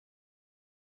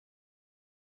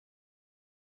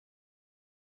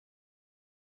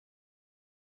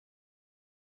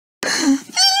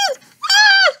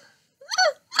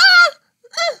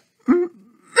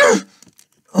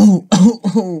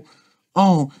Oh,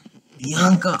 oh,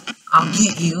 Bianca, I'll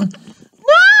get you. No!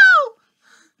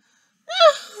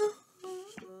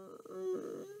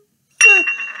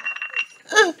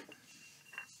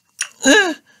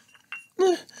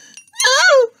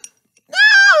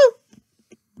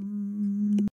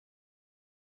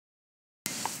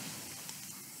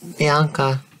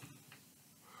 Bianca.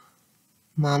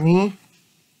 Mommy?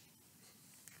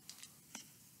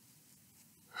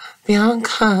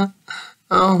 Bianca.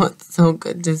 Oh, it's so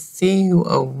good to see you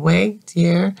awake,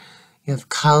 dear. You have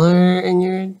color in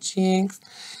your cheeks.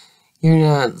 You're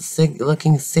not sick,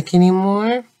 looking sick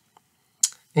anymore.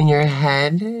 In your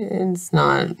head, it's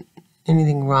not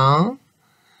anything wrong.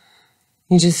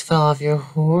 You just fell off your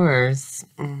horse.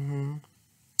 Now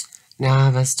I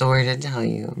have a story to tell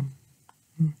you.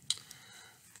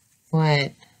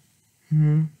 What?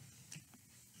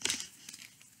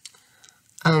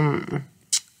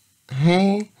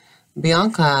 Hey,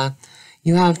 Bianca,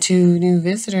 you have 2 new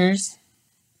visitors.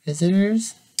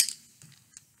 Visitors?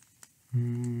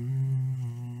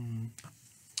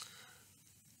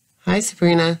 Hi,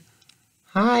 Sabrina.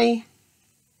 Hi.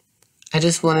 I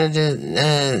just wanted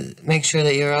to make sure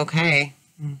that you're okay.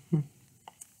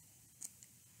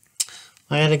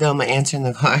 I gotta go. My aunt's in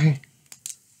the car.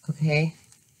 Okay.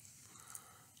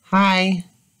 Hi.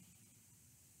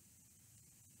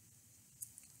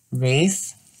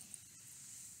 Reese?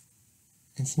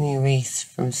 It's me, Reese,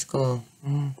 from school.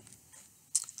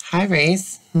 Hi,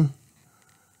 Reese.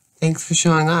 Thanks for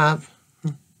showing up.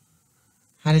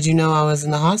 How did you know I was in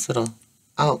the hospital?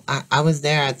 Oh, I was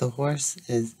there at the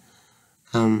horses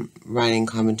riding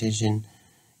competition.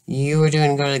 You were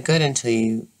doing really good until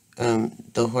you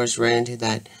the horse ran into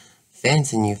that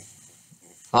fence and you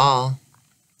fall.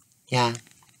 Yeah.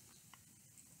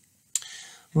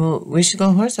 Well, we should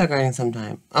go horseback riding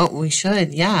sometime. Oh, we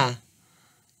should, yeah.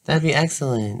 That'd be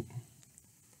excellent.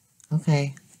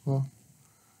 Okay, well,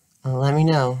 let me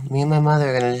know. Me and my mother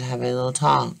are going to have a little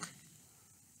talk.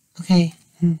 Okay.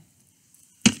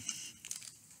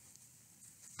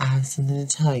 I have something to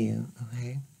tell you,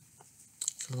 okay?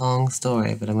 It's a long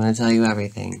story, but I'm going to tell you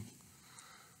everything.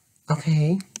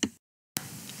 Okay.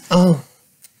 Oh.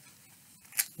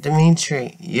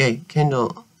 Dimitri. Yeah,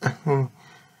 Kendall.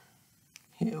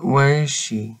 Where is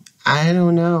she? I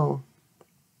don't know.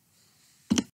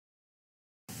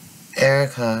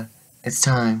 Erica, it's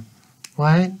time.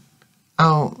 What?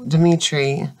 Oh,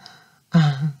 Dimitri.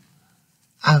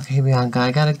 Okay, Bianca,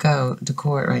 I gotta go to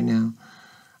court right now.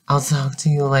 I'll talk to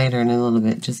you later in a little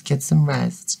bit. Just get some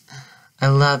rest. I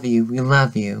love you. We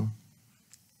love you.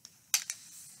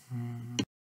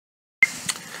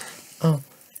 Oh,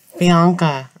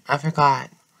 Bianca, I forgot.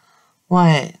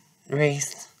 What,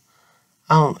 Reese?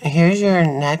 Oh, here's your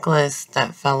necklace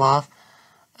that fell off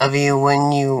of you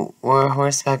when you were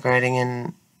horseback riding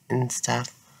and stuff.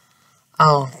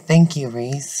 Oh, thank you,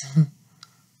 Reese. It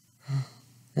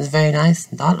was very nice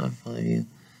and thoughtful of you.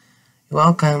 You're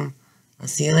welcome. I'll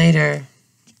see you later.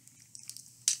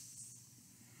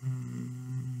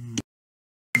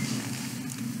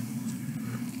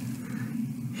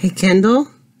 Hey, Kendall.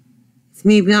 It's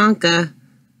me, Bianca,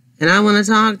 and I want to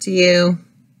talk to you.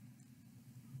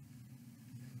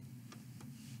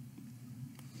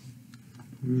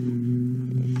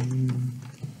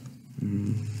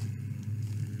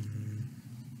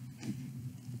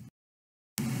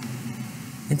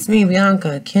 It's me,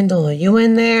 Bianca. Kendall, are you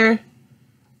in there?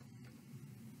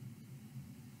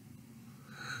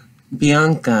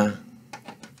 Bianca.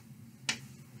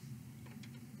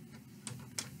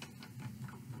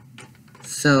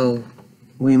 So,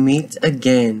 we meet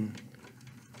again.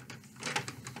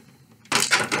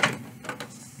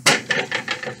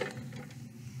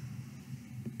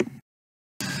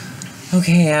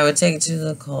 Okay, I would take to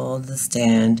the cold, the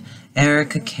stand.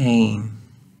 Erica came.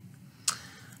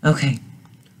 Okay.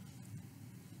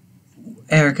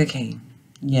 Erica Kane.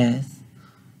 Yes.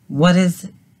 What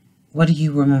do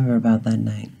you remember about that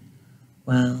night?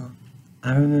 Well,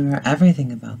 I remember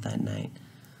everything about that night.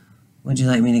 Would you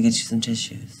like me to get you some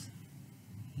tissues?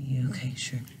 Yeah, okay,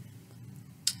 sure.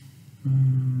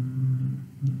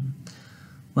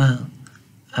 Well,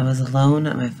 I was alone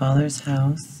at my father's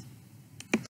house.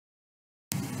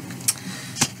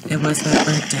 It was my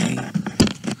birthday.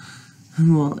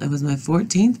 Well, it was my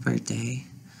 14th birthday.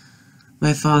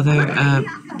 My father,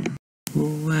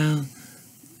 well,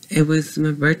 it was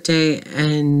my birthday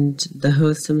and the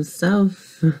host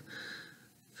himself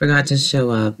forgot to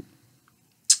show up.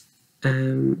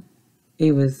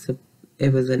 It was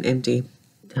an empty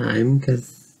time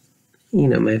because, you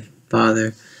know, my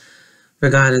father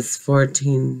forgot his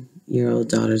 14-year-old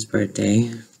daughter's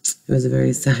birthday. It was a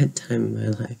very sad time in my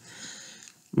life.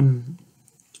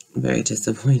 Very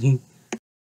disappointing.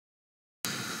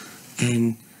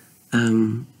 And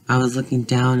I was looking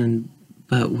down,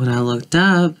 but when I looked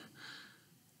up,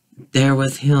 there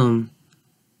was him,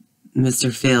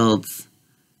 Mr. Fields,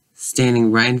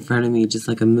 standing right in front of me, just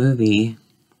like a movie.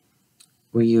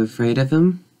 Were you afraid of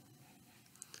him?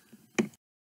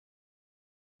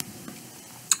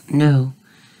 No.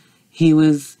 He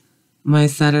was my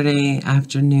Saturday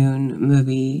afternoon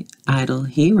movie idol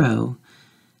hero.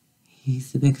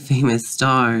 He's a big famous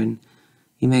star, and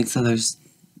he makes others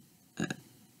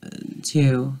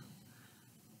too.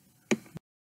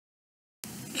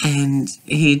 And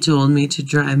he told me to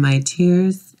dry my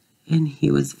tears, and he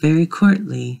was very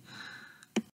courtly.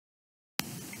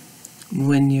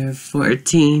 When you're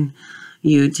 14,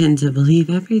 you tend to believe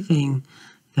everything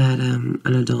that an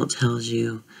adult tells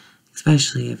you,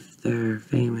 especially if they're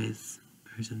famous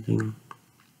or something,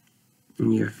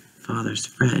 and your father's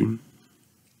friend.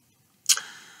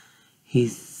 He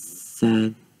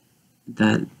said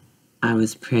that I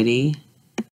was pretty,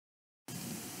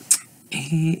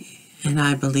 and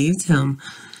I believed him,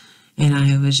 and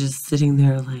I was just sitting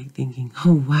there like thinking,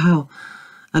 oh wow,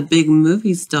 a big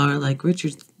movie star like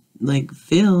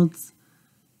Fields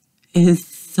is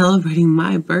celebrating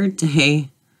my birthday.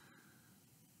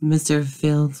 Mr.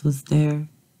 Fields was there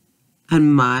at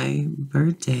my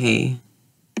birthday.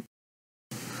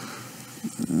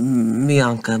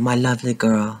 Bianca, my lovely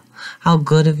girl, how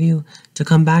good of you to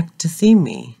come back to see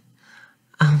me.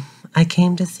 I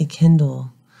came to see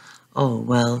Kendall. Oh,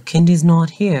 well, Kendy's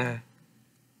not here.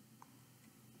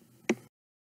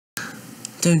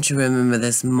 Don't you remember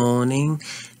this morning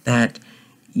that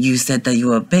you said that you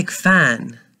were a big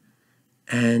fan?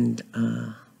 And,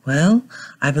 well,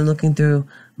 I've been looking through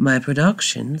my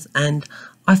productions, and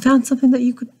I found something that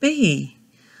you could be.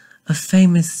 A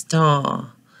famous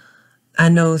star. I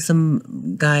know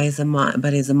some buddies of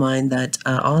mine that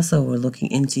also were looking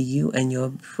into you and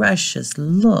your precious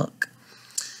look.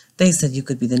 They said you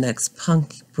could be the next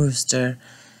Punky Brewster,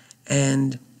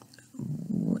 and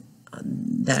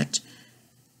that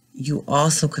you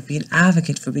also could be an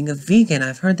advocate for being a vegan.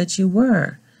 I've heard that you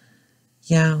were.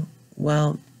 Yeah,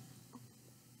 well,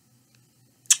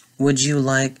 would you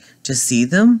like to see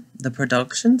them, the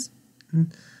productions?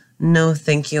 No,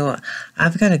 thank you.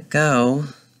 I've got to go.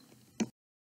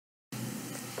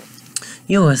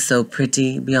 You are so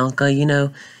pretty, Bianca. You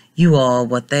know, you are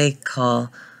what they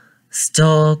call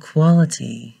star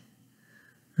quality.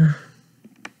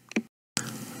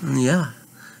 Yeah,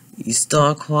 you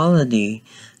star quality.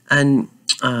 And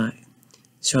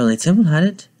Shirley Temple had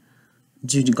it.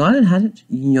 Judy Garland had it.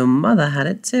 Your mother had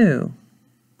it too.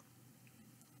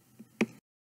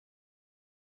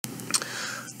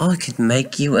 I could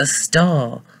make you a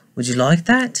star. Would you like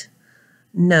that?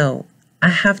 No, I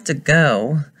have to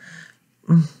go.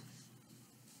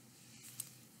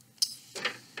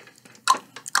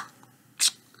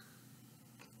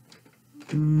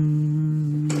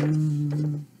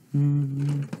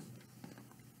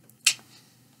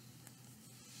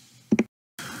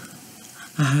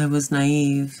 I was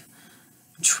naive,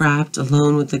 trapped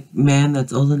alone with a man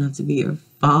that's old enough to be your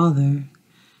father.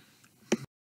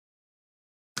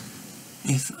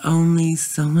 If only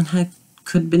someone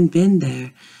could have been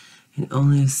there, and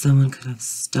only if someone could have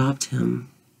stopped him.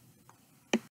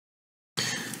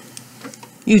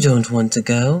 You don't want to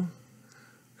go.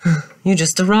 You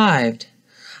just arrived.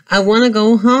 I want to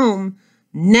go home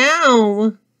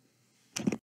now.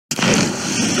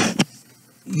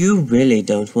 You really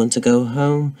don't want to go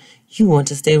home. You want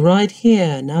to stay right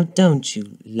here, now don't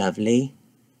you, lovely?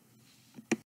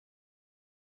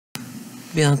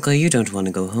 Bianca, you don't want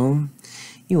to go home.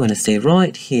 You want to stay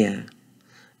right here.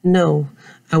 No,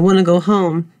 I want to go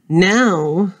home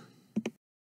now.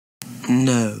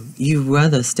 No, you'd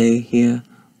rather stay here,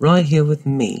 right here with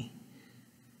me.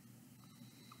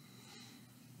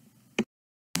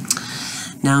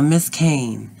 Now, Miss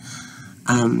Kane,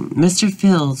 Mr.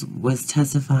 Fields was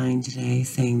testifying today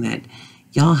saying that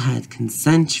y'all had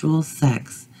consensual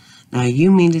sex. Now, you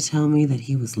mean to tell me that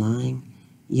he was lying?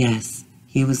 Yes,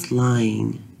 he was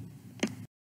lying.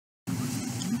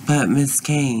 But, Miss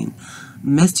Kane,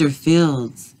 Mr.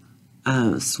 Fields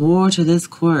swore to this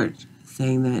court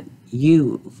saying that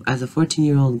you, as a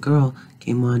 14-year-old girl,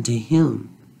 came on to him.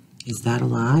 Is that a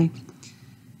lie?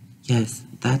 Yes,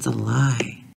 that's a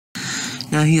lie.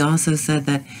 Now, he also said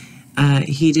that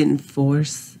he didn't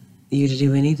force you to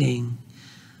do anything.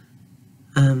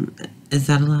 Is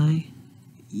that a lie?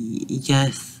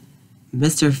 Yes.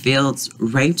 Mr. Fields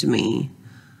raped me.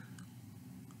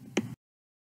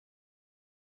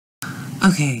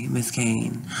 Okay, Miss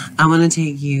Kane, I want to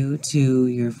take you to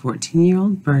your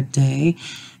 14-year-old birthday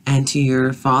and to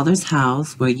your father's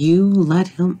house where you let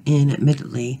him in,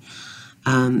 admittedly,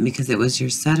 because it was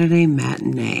your Saturday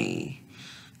matinee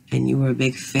and you were a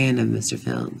big fan of Mr.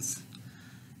 Fields.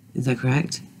 Is that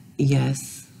correct?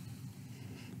 Yes.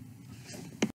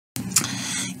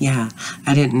 Yeah,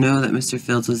 I didn't know that Mr.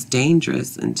 Fields was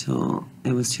dangerous until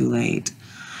it was too late.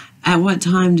 At what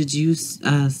time did you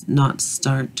not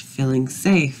start feeling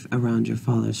safe around your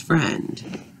father's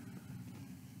friend?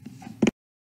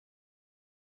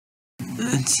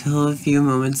 Until a few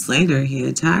moments later, he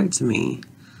attacked me.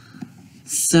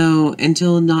 So,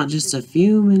 until not just a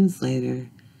few minutes later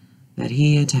that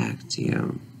he attacked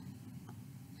you.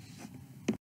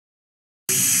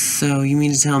 So, you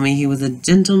mean to tell me he was a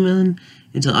gentleman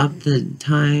until up to the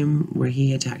time where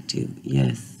he attacked you?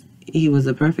 Yes, he was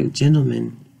a perfect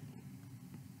gentleman.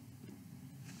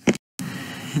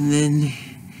 And then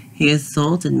he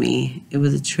assaulted me. It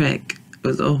was a trick. It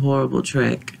was a horrible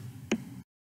trick.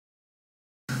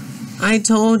 I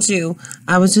told you.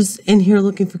 I was just in here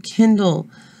looking for Kendall.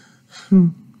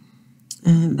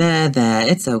 There.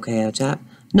 It's okay, old chap.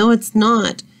 No, it's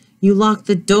not. You locked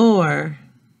the door.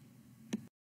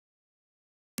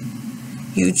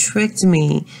 You tricked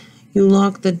me. You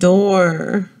locked the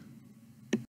door.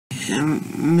 And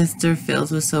Mr.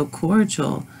 Fields was so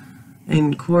cordial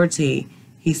and courty.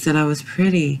 He said I was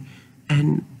pretty,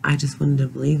 and I just wanted to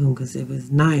believe him because it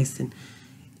was nice. And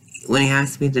when he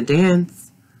asked me to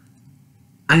dance,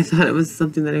 I thought it was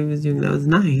something that he was doing that was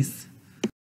nice.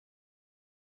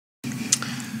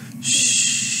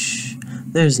 Shh.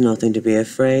 There's nothing to be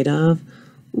afraid of.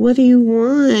 What do you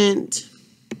want?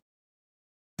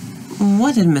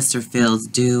 What did Mr. Fields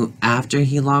do after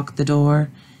he locked the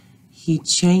door? He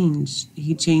changed.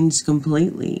 He changed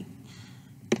completely.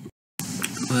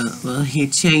 Well, he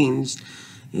changed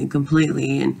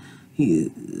completely, and he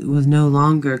was no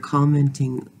longer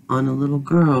commenting on a little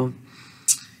girl.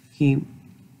 He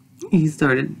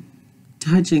started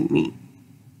touching me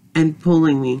and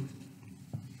pulling me.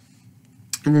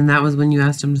 And then that was when you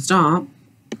asked him to stop.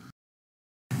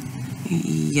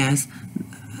 Yes,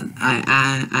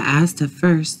 I asked at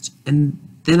first, and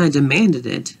then I demanded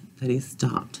it, that he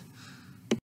stopped.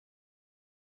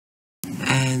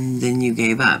 And then you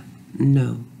gave up.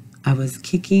 No, I was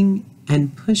kicking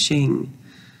and pushing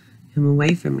him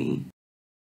away from me.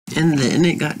 And then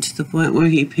it got to the point where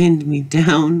he pinned me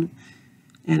down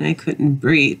and I couldn't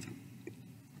breathe.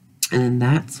 And then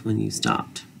that's when you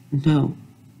stopped. No,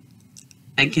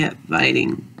 I kept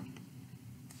fighting.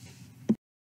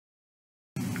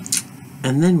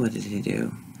 And then what did he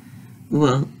do?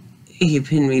 Well, he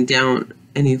pinned me down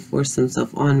and he forced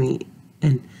himself on me,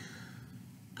 and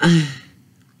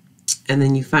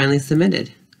then you finally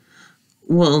submitted.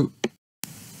 Well,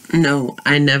 no,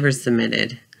 I never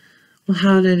submitted. Well,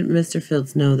 how did Mr.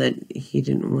 Fields know that he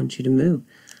didn't want you to move?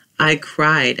 I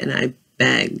cried and I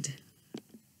begged.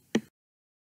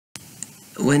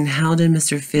 How did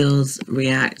Mr. Fields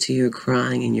react to your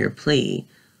crying and your plea?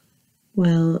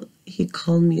 Well, he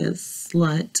called me a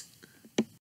slut.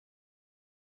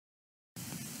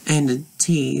 And a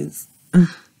tease.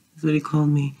 That's what he called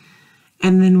me.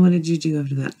 And then what did you do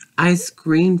after that? I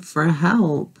screamed for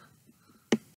help.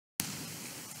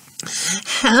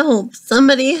 Help!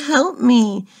 Somebody help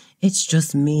me! It's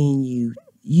just me and you.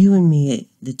 You and me,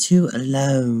 the two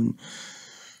alone.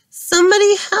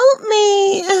 Somebody help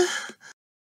me!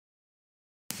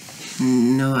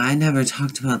 No, I never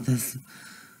talked about this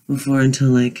before until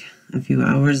like a few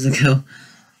hours ago.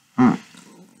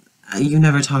 You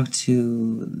never talked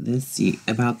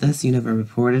about this? You never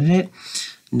reported it?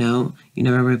 No, you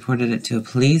never reported it to a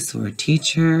police or a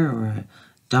teacher or a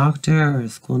doctor or a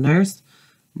school nurse?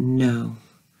 No.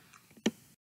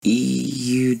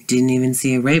 You didn't even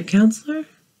see a rape counselor?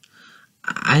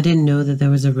 I didn't know that there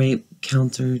was a rape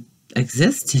counselor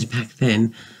existed back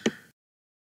then.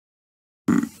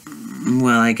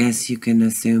 Well, I guess you can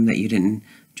assume that you didn't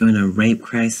join a rape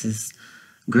crisis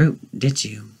group, did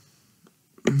you?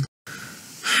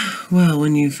 Well,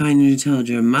 when you finally told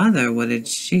your mother, what did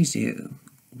she do?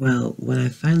 Well, when I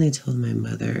finally told my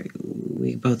mother,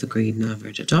 we both agreed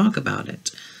never to talk about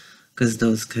it, because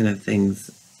those kind of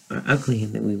things are ugly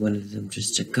and that we wanted them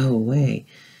just to go away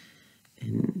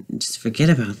and just forget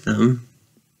about them.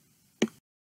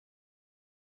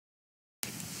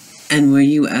 And were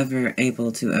you ever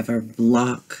able to ever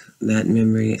block that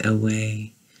memory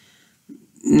away?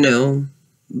 No,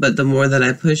 but the more that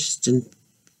I pushed and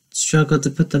struggled to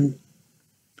put them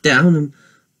down and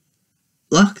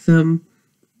block them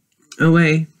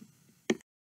away,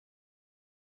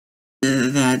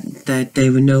 that they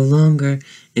would no longer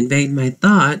invade my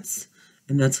thoughts,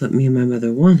 and that's what me and my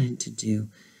mother wanted to do,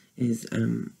 is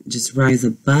just rise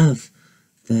above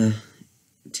the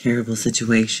terrible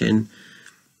situation.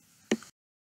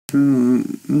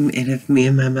 And if me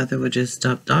and my mother would just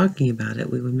stop talking about it,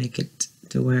 we would make it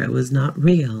to where it was not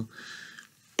real.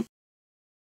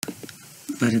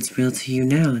 But it's real to you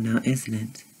now, isn't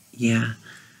it? Yeah.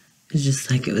 It's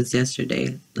just like it was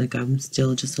yesterday. Like I'm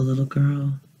still just a little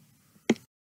girl.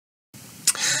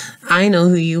 I know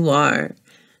who you are.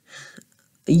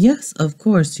 Yes, of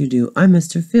course you do. I'm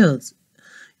Mr. Fields.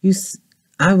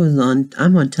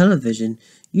 I'm on television.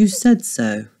 You said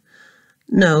so.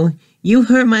 No, you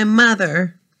hurt my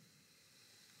mother.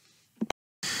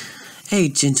 A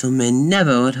gentleman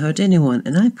never would hurt anyone,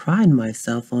 and I pride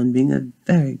myself on being a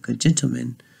very good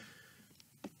gentleman.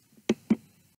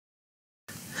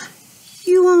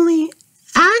 You only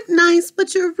act nice,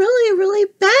 but you're really, really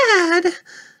bad.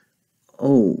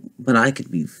 Oh, but I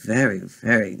could be very,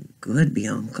 very good,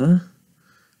 Bianca.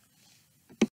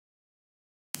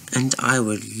 And I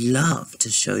would love to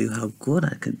show you how good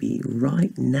I could be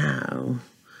right now.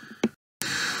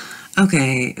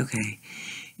 Okay.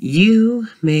 You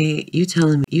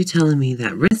telling me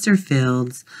that Mr.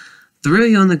 Fields threw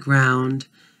you on the ground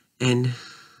and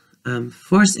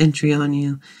forced entry on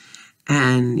you,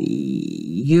 and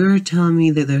you're telling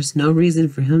me that there's no reason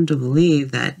for him to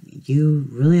believe that you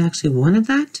really actually wanted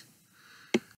that?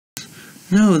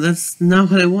 No, that's not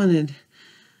what I wanted.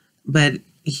 But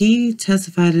he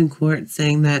testified in court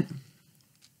saying that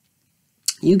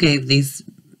you gave these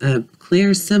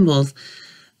clear symbols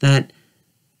that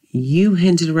you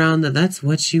hinted around that that's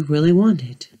what you really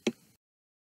wanted.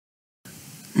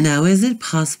 Now, is it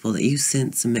possible that you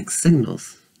sent some mixed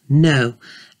signals? No,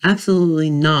 absolutely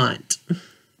not.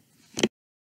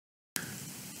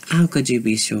 How could you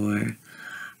be sure?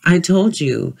 I told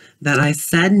you that I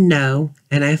said no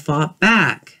and I fought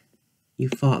back. You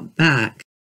fought back.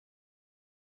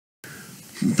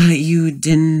 But you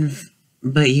didn't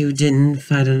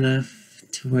fight enough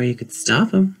to where you could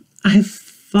stop him. I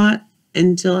fought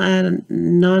until I had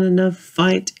not enough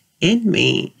fight in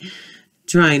me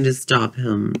trying to stop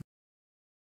him.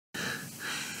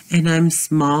 And I'm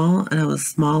small, and I was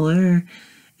smaller,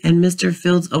 and Mr.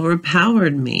 Fields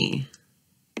overpowered me.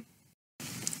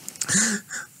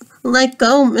 Let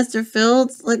go, Mr.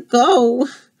 Fields, let go.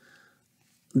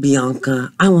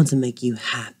 Bianca, I want to make you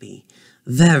happy.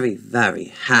 Very,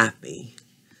 very happy.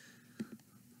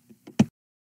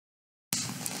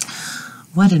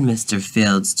 What did Mr.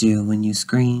 Fields do when you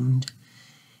screamed?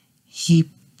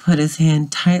 He put his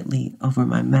hand tightly over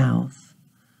my mouth,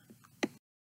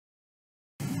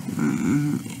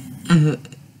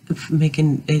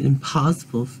 making it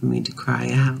impossible for me to cry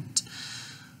out.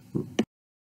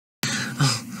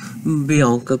 Oh,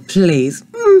 Bianca, please.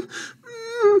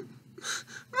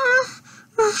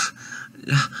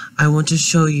 I want to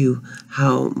show you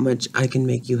how much I can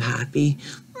make you happy.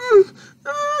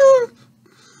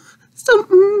 Stop.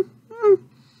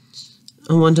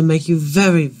 I want to make you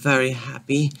very, very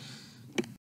happy.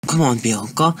 Come on,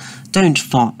 Bianca. Don't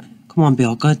fight. Come on,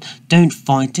 Bianca. Don't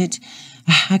fight it.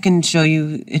 I can show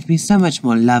you it'd be so much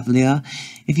more lovelier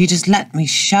if you just let me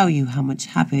show you how much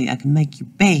happy I can make you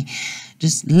be.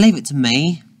 Just leave it to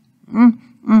me.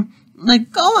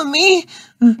 Let go of me.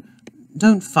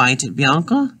 Don't fight it,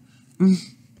 Bianca.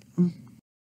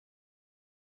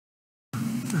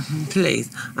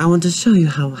 Please, I want to show you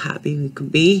how happy we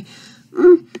could be.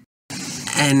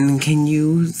 And can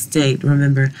you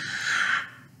remember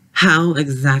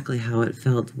exactly how it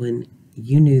felt when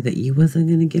you knew that you wasn't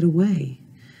going to get away?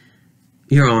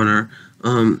 Your Honor,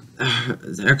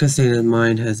 Erica's state of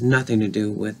mind has nothing to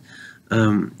do with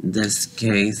this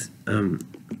case.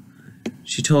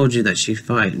 She told you that she'd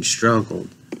fight and struggled,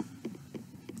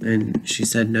 and she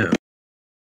said no.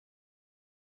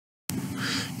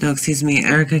 No, excuse me,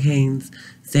 Erica Kane's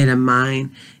state of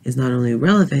mind is not only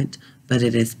relevant, but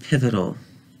it is pivotal.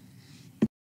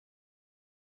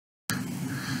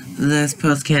 This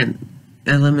post can't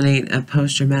eliminate a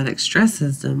post-traumatic stress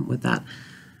system without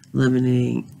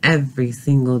eliminating every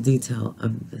single detail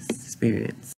of this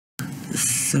experience.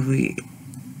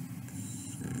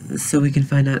 So we can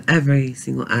find out every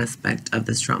single aspect of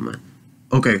this trauma.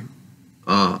 Okay,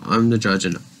 I'm the judge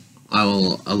and I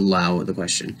will allow the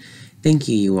question. Thank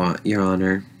you, Your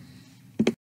Honor.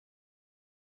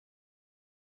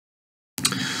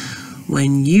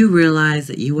 When you realized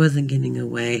that you wasn't getting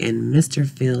away and Mr.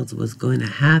 Fields was going to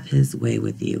have his way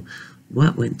with you,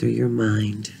 what went through your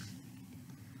mind?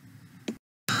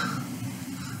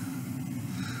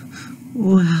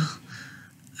 Well,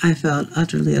 I felt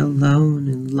utterly alone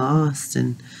and lost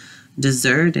and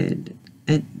deserted.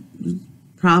 It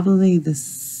probably the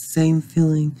same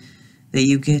feeling that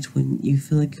you get when you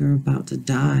feel like you're about to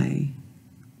die.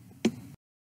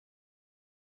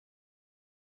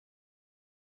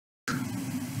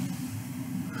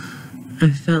 I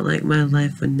felt like my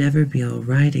life would never be all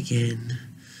right again.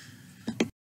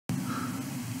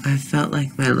 I felt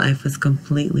like my life was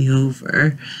completely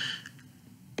over.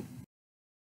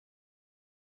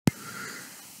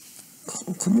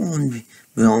 Come on,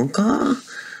 Bianca.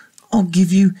 I'll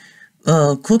give you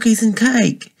cookies and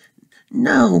cake.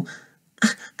 No,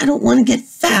 I don't want to get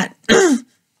fat.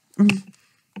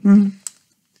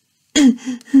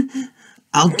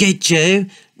 I'll get you.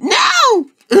 No!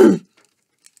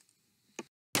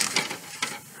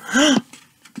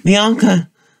 Bianca.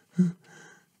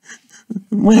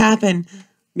 What happened?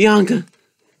 Bianca.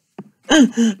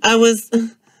 I was...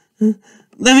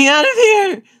 Let me out of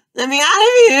here! Let me out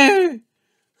of here!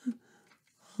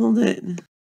 Hold it.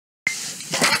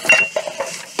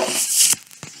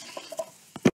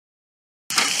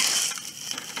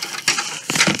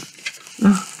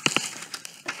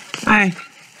 Hi.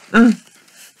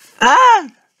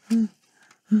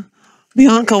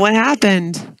 Bianca, what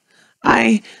happened?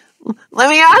 Let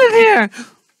me out of here!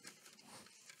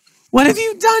 What have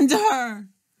you done to her?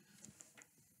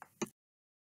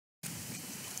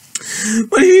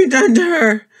 What have you done to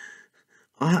her?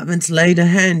 I haven't laid a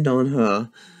hand on her.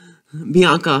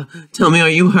 Bianca, tell me, are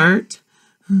you hurt?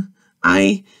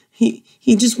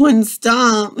 He just wouldn't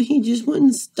stop. He just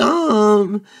wouldn't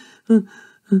stop.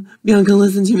 Bianca,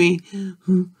 listen to me.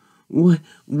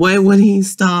 Why would he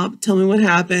stop? Tell me what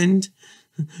happened.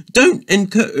 Don't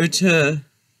encourage her.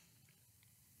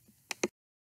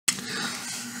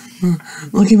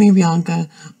 Look at me, Bianca.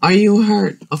 Are you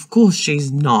hurt? Of course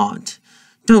she's not.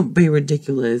 Don't be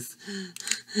ridiculous.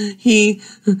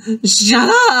 Shut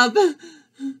up.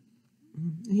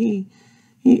 He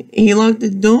locked the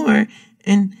door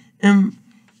and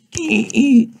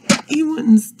he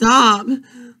wouldn't stop.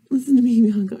 Listen to me,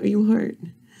 Bianca. Are you hurt?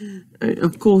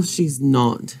 Of course she's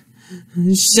not.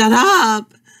 Shut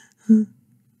up.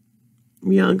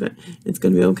 Bianca, it's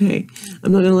gonna be okay.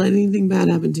 I'm not gonna let anything bad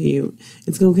happen to you.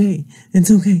 It's okay.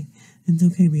 It's okay. It's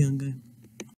okay, Bianca.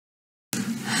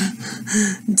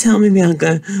 Tell me,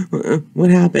 Bianca,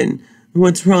 what happened?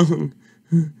 What's wrong?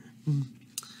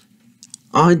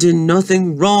 I did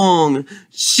nothing wrong.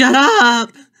 Shut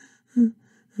up.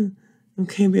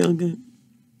 Okay, Bianca.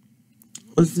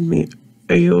 Listen to me.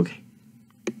 Are you okay?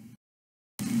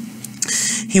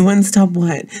 He wouldn't stop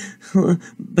what?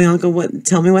 Bianca, what?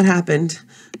 Tell me what happened.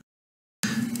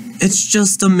 It's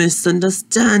just a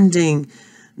misunderstanding.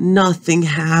 Nothing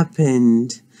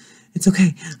happened. It's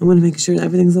okay. I'm going to make sure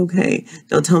everything's okay.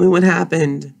 Now tell me what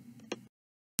happened.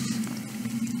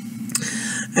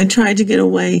 I tried to get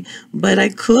away, but I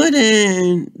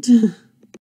couldn't.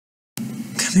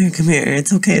 Come here.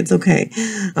 It's okay. It's okay.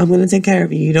 I'm going to take care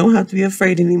of you. You don't have to be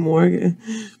afraid anymore.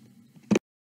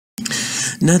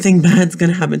 Nothing bad's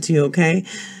going to happen to you, okay?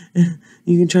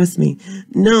 You can trust me.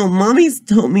 No, Mommy's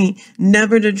told me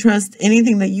never to trust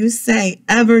anything that you say.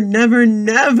 Ever, never,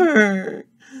 never.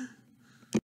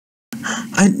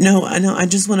 I know. I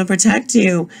just want to protect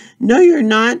you. No, you're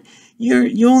not.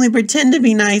 You only pretend to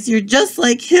be nice. You're just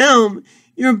like him.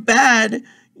 You're bad.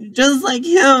 You're just like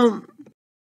him.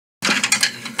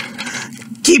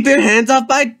 Keep your hands off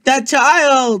that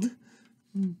child.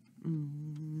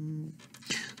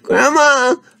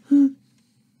 Grandma.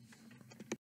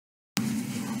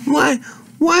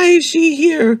 Why is she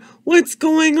here? What's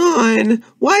going on?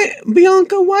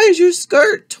 Bianca, why is your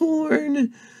skirt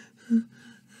torn?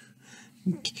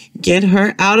 Get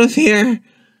her out of here.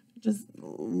 Just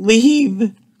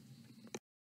leave.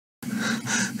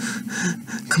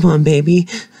 Come on, baby.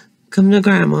 Come to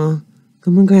Grandma.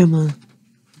 Come on, Grandma.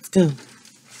 Let's go.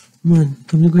 Come on,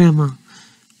 come to Grandma.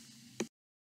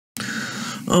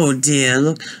 Oh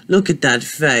dear, look at that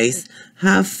face.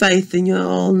 Have faith in your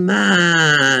old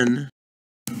man.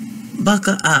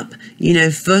 Buckle up. You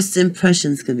know, first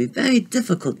impressions can be very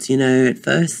difficult, you know, at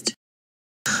first.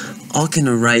 I can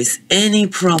erase any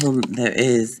problem there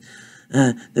is.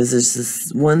 There's just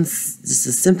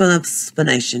a simple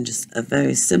explanation, just a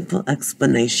very simple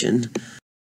explanation.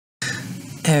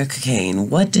 Erica Kane,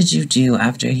 what did you do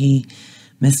after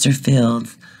Mr.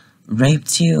 Fields,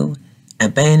 raped you,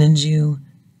 abandoned you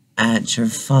at your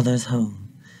father's home?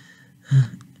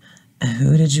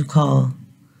 Who did you call?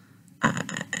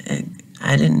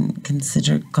 I didn't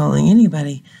consider calling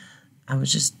anybody. I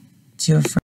was just your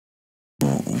friend.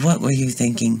 What were you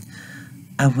thinking?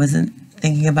 I wasn't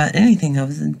thinking about anything. I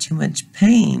was in too much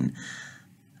pain.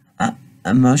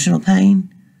 emotional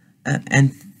pain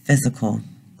and physical.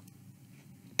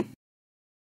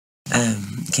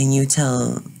 Can you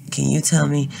tell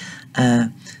me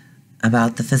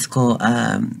about the physical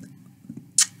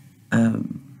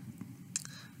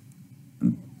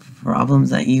problems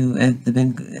that you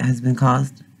has been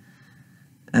caused,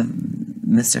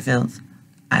 Mr. Fields?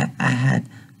 I had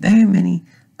very many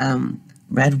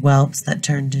red whelps that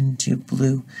turned into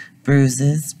blue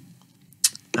bruises.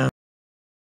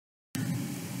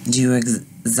 Do you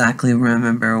exactly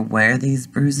remember where these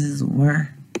bruises were?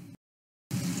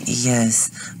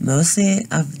 Yes, mostly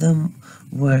of them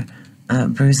were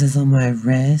bruises on my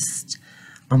wrist,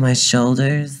 on my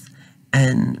shoulders,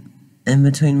 and in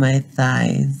between my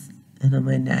thighs and on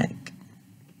my neck.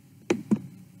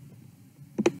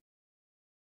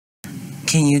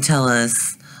 Can you tell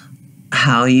us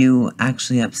how you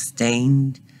actually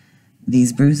obtained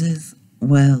these bruises?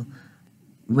 Well,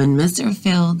 when Mr.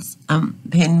 Fields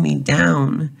pinned me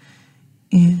down.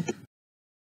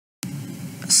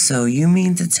 So you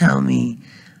mean to tell me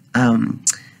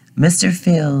Mr.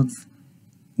 Fields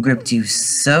gripped you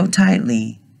so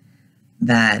tightly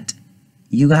that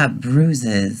you got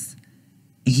bruises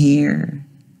here,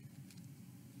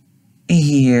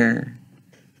 here,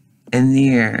 and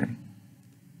there,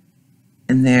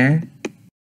 and there?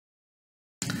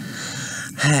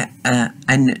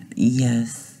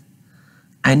 Yes.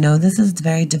 I know this is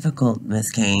very difficult,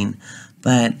 Miss Kane,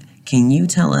 but can you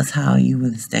tell us how you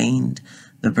withstood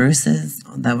the bruises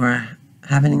that were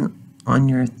happening on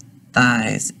your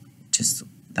thighs, just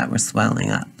that were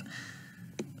swelling up?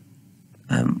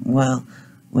 Well,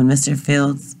 when Mr.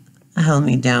 Fields held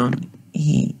me down,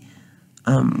 he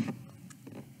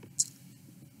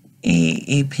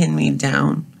pinned me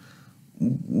down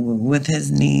with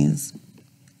his knees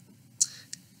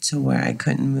to where I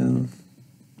couldn't move.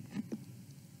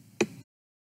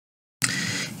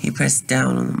 He pressed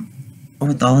down on them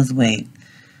with all his weight.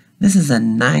 This is a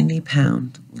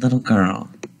 90-pound little girl.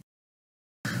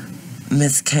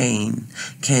 Miss Kane,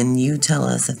 can you tell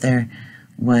us if there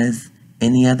was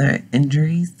any other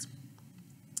injuries?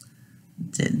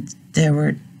 There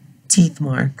were teeth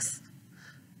marks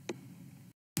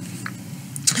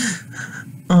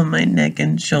on my neck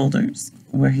and shoulders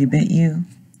where he bit you?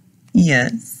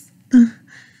 Yes.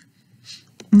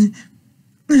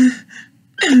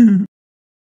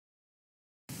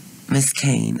 Miss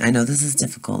Kane, I know this is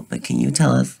difficult, but can you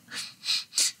tell us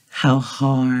how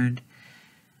hard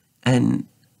and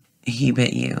he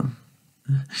bit you?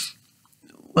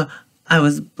 Well, I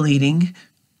was bleeding.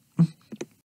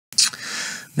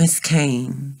 Miss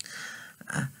Kane,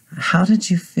 how did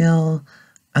you feel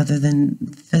other than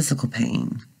physical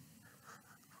pain?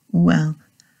 Well,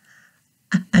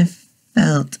 I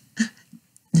felt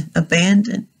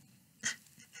abandoned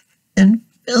and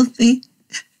filthy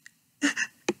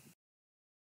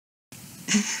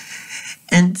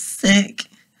and sick.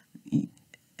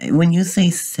 When you say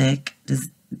sick, does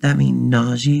that mean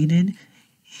nauseated?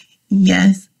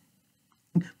 Yes,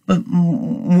 but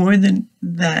more than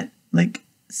that, like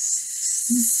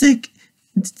sick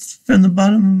from the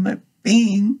bottom of my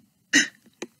being.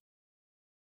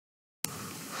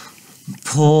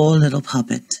 Poor little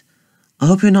puppet. I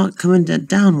hope you're not coming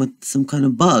down with some kind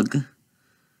of bug.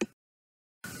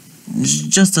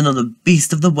 Just another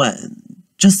beast of the weather.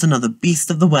 Just another beast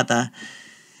of the weather.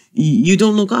 You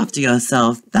don't look after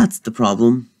yourself. That's the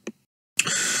problem.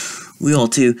 We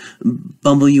ought to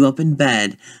bumble you up in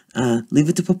bed. Leave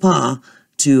it to Papa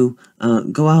to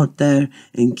go out there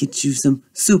and get you some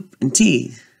soup and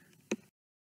tea.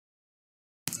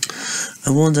 I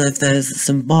wonder if there's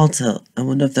some bottles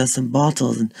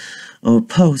and or a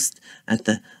post at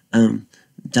the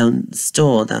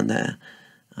store down there.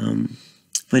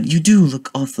 But you do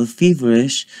look awful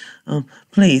feverish.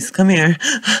 Please come here.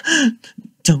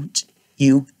 Don't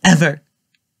you ever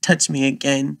touch me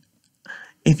again.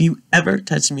 If you ever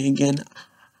touch me again,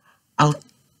 I'll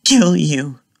kill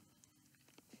you.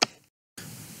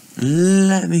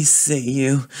 Let me see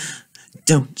you.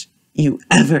 Don't you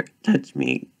ever touch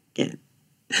me again.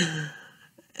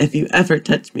 If you ever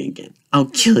touch me again, I'll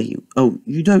kill you. Oh,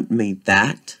 you don't mean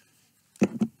that.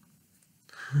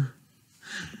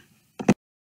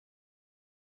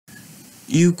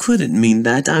 You couldn't mean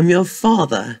that. I'm your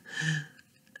father.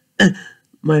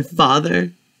 My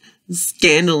father?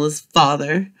 Scandalous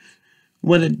father.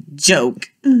 What a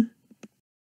joke.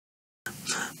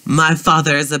 My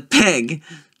father is a pig.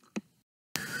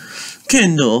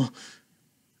 Kendall,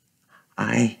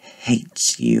 I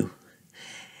hate you.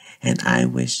 And I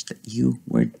wish that you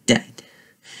were dead.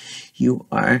 You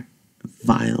are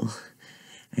vile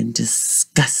and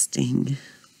disgusting.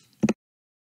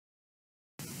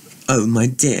 Oh, my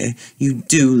dear, you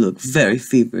do look very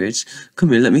feverish.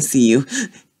 Come here, let me see you.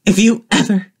 If you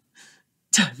ever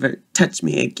touch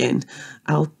me again,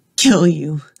 I'll kill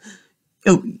you.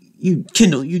 Oh, you,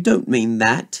 Kendall, you don't mean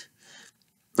that.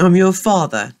 I'm your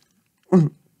father.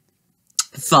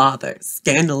 Father.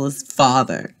 Scandalous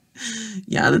father.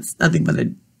 Yeah, that's nothing but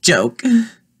a joke.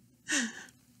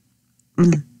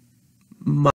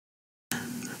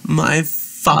 My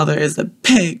father is a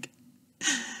pig.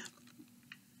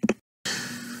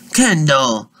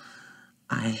 Kendall,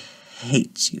 I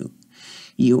hate you.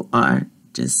 You are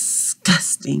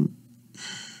disgusting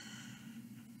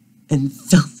and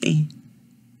filthy,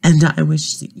 and I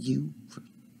wish that you were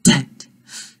dead.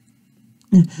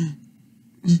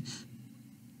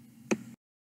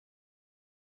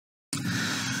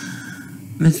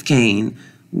 Miss Kane,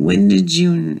 when did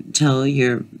you tell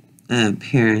your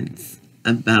parents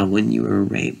about when you were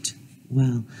raped?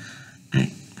 Well,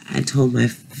 I told my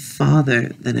father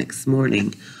the next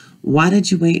morning. Why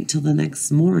did you wait till the next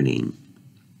morning?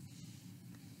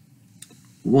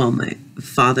 Well, my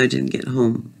father didn't get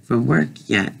home from work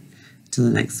yet till the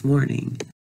next morning.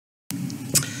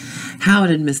 How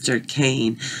did Mr.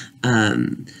 Kane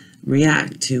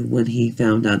react to when he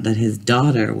found out that his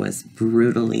daughter was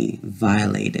brutally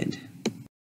violated?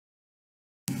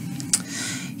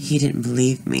 He didn't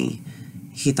believe me.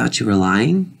 He thought you were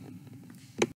lying.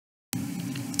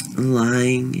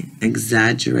 Lying,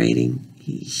 exaggerating.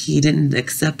 He didn't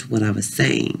accept what I was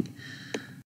saying.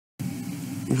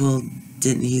 Well,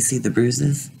 didn't he see the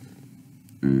bruises?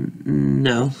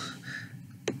 No.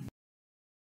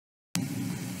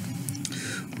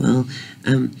 Well,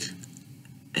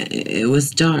 it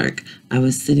was dark. I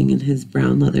was sitting in his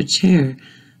brown leather chair.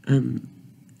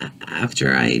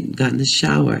 After I got in the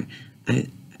shower, I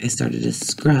started to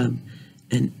scrub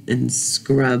and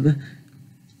scrub.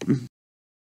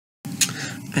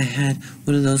 I had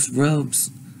one of those robes.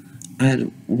 I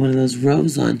had one of those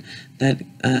robes on that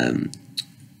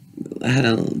had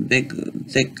a big,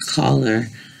 thick collar.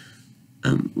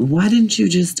 Why didn't you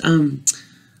just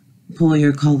pull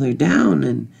your collar down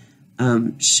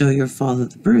and show your father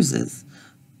the bruises?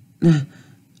 Because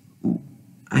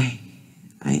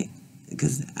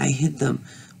I hid them.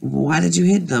 Why did you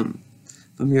hid them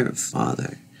from your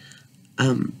father?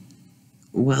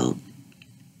 Well,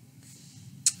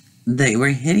 they were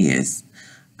hideous.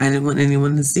 I didn't want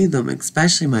anyone to see them,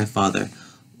 especially my father.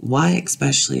 Why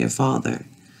especially your father?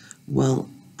 Well,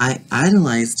 I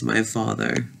idolized my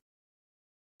father.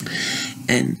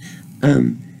 And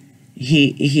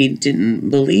he didn't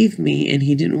believe me, and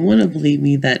he didn't want to believe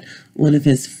me that one of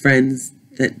his friends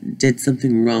that did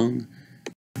something wrong.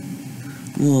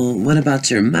 Well, what about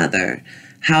your mother?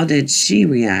 How did she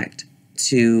react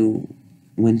to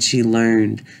when she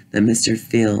learned that Mr.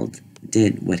 Field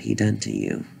did what he done to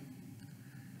you?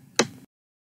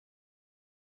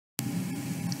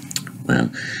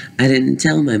 Well, I didn't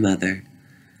tell my mother.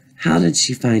 How did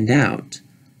she find out?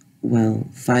 Well,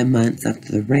 5 months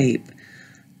after the rape,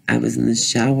 I was in the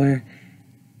shower,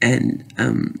 and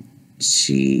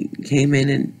she came in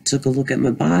and took a look at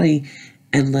my body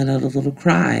and let out a little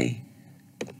cry.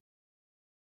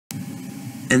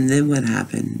 And then what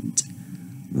happened?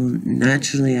 Well,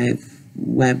 naturally, I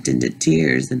wept into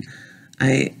tears, and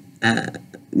I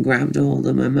grabbed a hold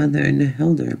of my mother and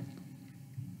held her.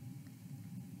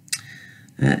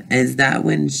 Is that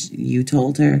when you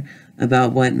told her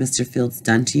about what Mr. Fields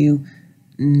done to you?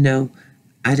 No,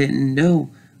 I didn't know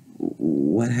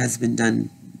what has been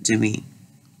done to me.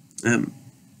 I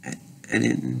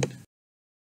didn't.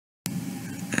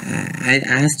 I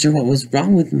asked her what was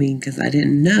wrong with me because I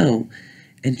didn't know.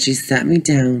 And she sat me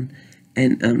down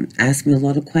and asked me a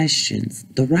lot of questions,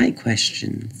 the right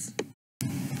questions.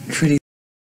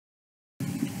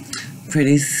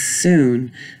 Pretty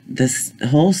soon, this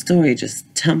whole story just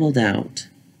tumbled out.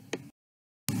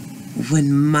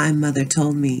 When my mother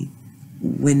told me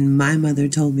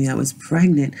I was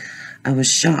pregnant, I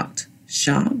was shocked.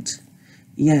 Shocked?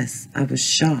 Yes, I was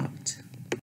shocked.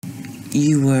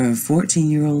 You were a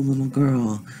 14-year-old little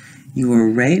girl. You were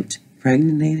raped,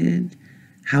 pregnated.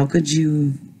 How could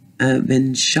you have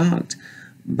been shocked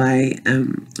by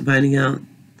finding out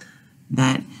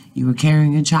that you were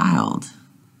carrying a child?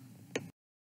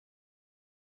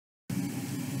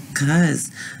 Because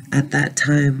at that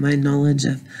time, my knowledge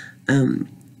of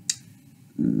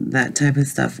that type of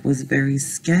stuff was very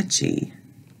sketchy.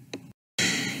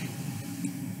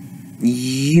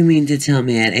 You mean to tell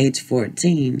me at age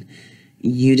 14,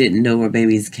 you didn't know where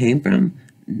babies came from?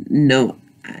 No,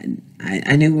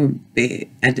 I knew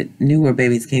where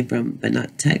babies came from, but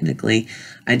not technically.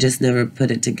 I just never put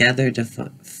it together to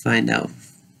find out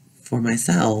for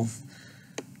myself.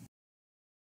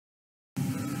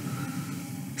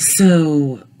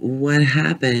 So, what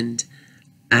happened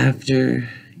after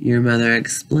your mother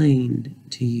explained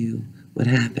to you what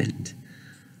happened?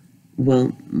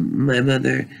 Well, my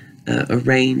mother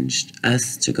arranged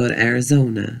us to go to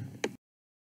Arizona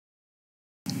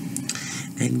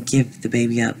and give the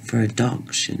baby up for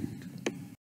adoption.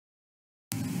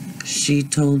 She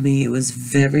told me it was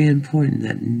very important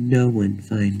that no one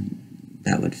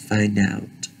would find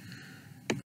out.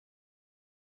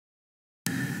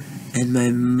 And my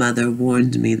mother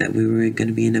warned me that we were going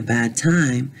to be in a bad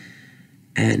time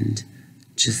and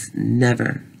just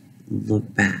never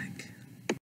look back.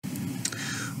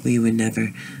 We would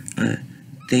never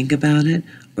think about it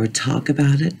or talk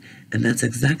about it, and that's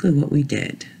exactly what we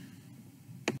did.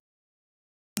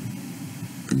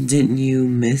 Didn't you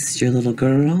miss your little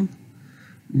girl?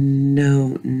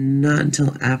 No, not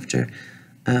until after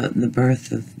the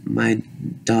birth of my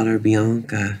daughter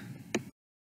Bianca.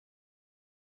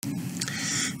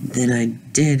 Then I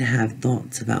did have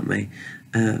thoughts about my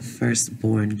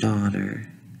firstborn daughter.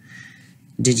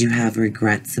 Did you have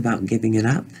regrets about giving it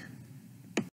up?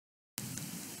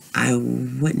 I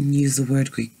wouldn't use the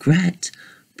word regret,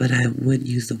 but I would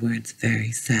use the words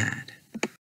very sad.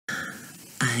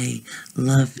 I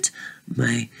loved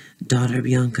my daughter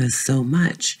Bianca so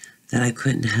much that I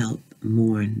couldn't help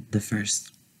mourn the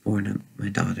firstborn of my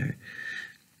daughter.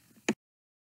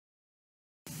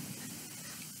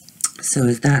 So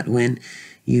is that when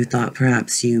you thought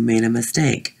perhaps you made a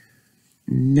mistake?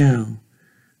 No,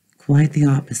 quite the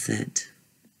opposite.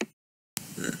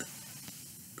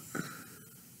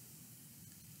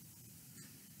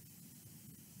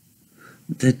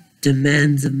 The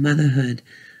demands of motherhood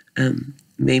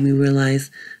made me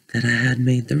realize that I had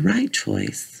made the right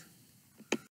choice.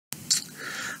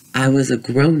 I was a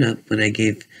grown-up when I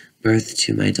gave birth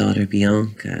to my daughter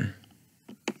Bianca.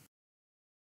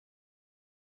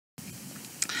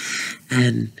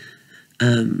 And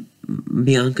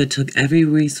Bianca took every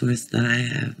resource that I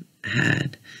have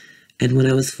had. And when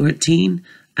I was 14,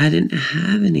 I didn't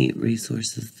have any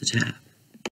resources to tap.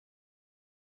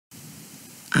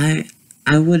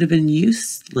 I would have been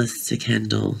useless to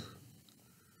Kendall.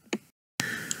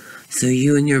 So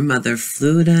you and your mother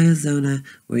flew to Arizona,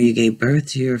 where you gave birth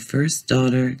to your first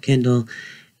daughter, Kendall,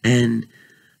 and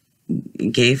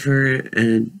gave her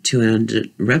to a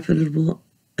reputable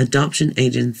adoption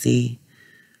agency.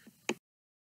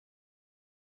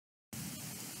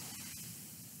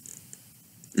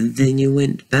 Then you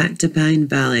went back to Pine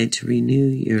Valley to renew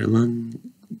your young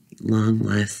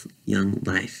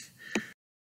life.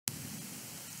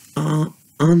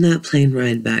 On that plane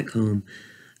ride back home,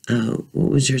 what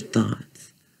was your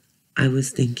thoughts? I was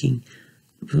thinking,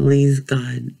 please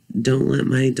God, don't let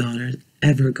my daughter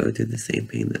ever go through the same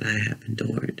pain that I have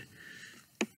endured.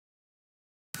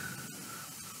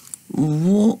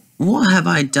 What have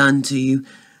I done to you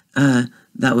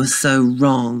that was so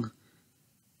wrong?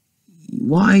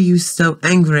 Why are you so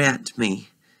angry at me?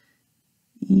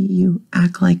 You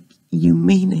act like you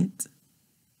mean it.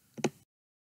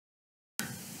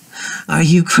 Are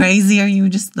you crazy or are you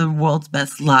just the world's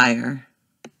best liar?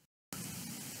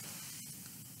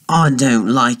 I don't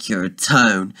like your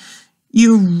tone.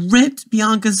 You ripped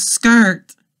Bianca's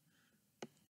skirt.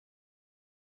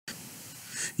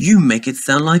 You make it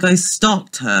sound like I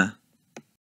stalked her.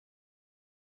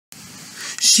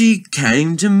 She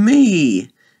came to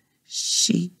me.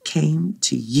 She came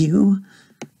to you?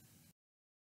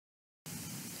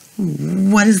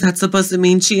 What is that supposed to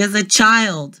mean? She is a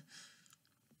child.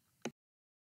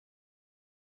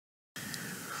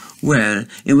 Well,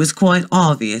 it was quite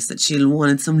obvious that she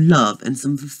wanted some love and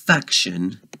some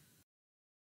affection.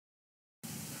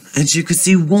 And she could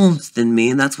see warmth in me,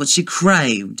 and that's what she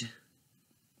craved.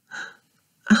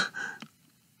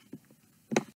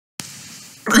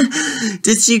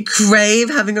 Did she crave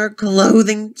having her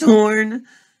clothing torn?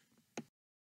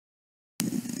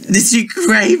 Did she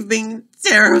crave being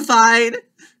terrified?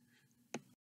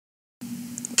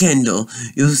 Kendall,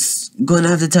 you're going to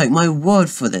have to take my word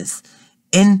for this.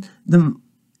 In the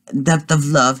depth of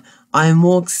love, I am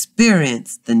more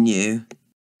experienced than you.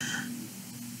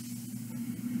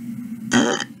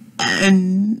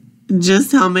 And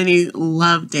just how many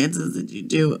love dances did you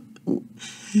do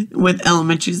with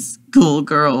elementary school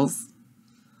girls?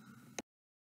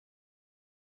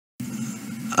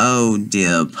 Oh,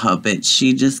 dear puppet,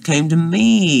 she just came to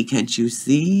me, can't you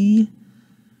see?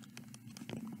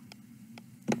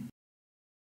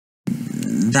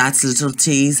 That little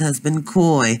tease has been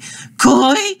coy.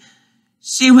 Coy?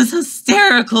 She was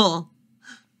hysterical.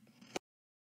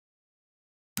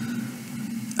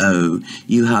 Oh,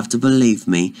 you have to believe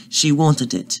me. She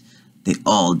wanted it. They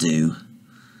all do.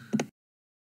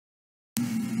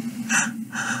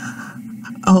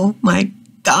 Oh my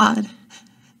God.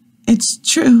 It's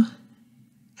true.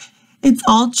 It's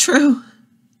all true.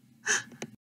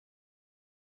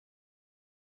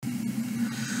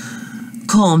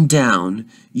 Calm down.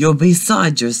 You're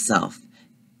beside yourself.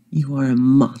 You are a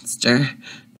monster.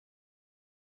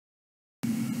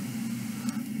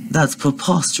 That's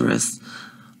preposterous.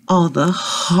 All the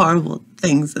horrible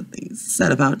things that they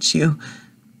said about you.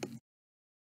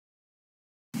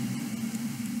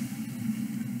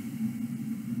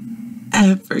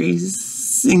 Every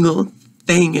single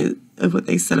thing of what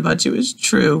they said about you is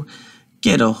true.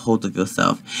 Get a hold of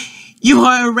yourself. You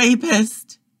are a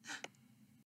rapist.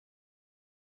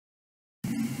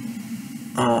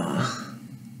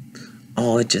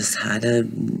 I just had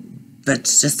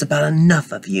that's just about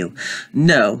enough of you.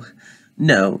 No,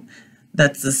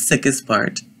 that's the sickest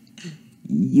part.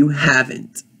 You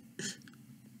haven't.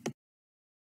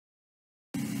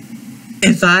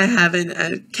 If I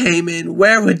haven't came in,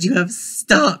 where would you have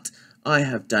stopped? I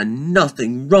have done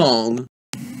nothing wrong.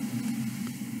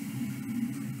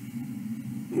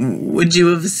 Would you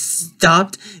have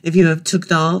stopped if you have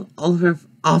took all of her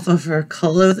off of her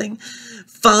clothing,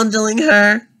 fondling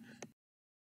her?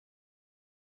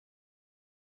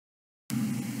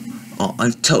 Oh,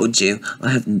 I've told you, I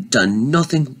have done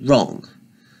nothing wrong.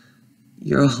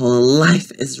 Your whole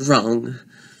life is wrong.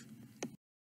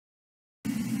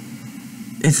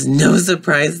 It's no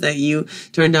surprise that you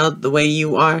turned out the way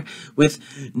you are, with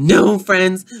no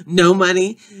friends, no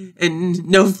money, and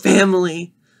no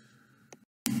family.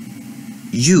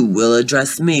 You will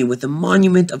address me with a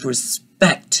monument of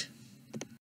respect.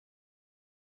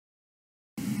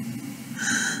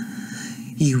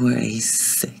 You are a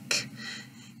sick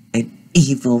and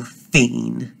evil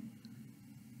fiend.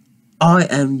 I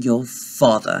am your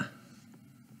father.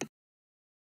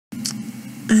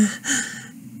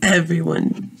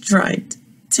 Everyone tried to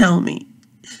tell me,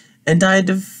 and I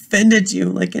defended you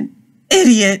like an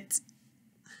idiot.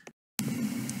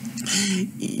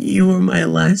 You were my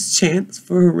last chance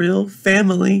for a real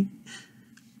family.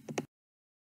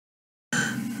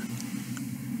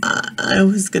 I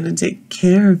was gonna take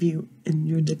care of you in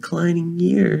your declining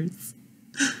years.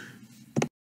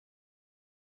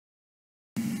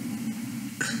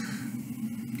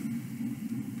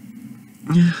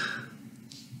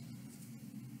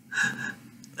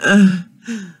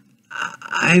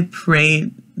 I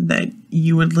prayed that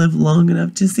you would live long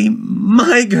enough to see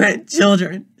my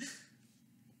grandchildren.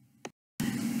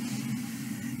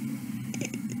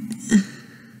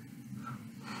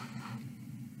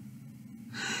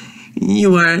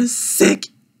 You are a sick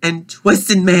and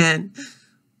twisted man.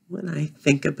 When I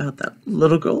think about that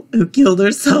little girl who killed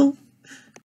herself.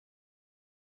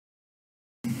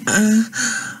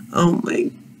 Oh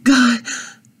my God.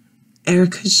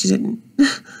 Erica, she didn't.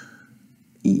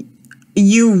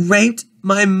 You raped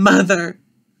my mother.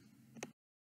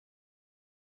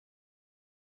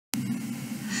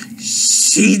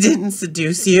 She didn't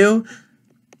seduce you.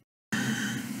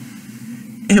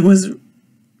 It was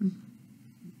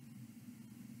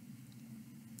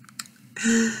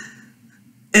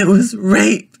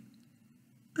rape.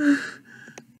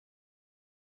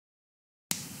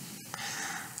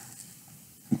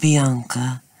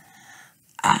 Bianca,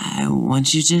 I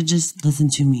want you to just listen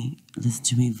to me. Listen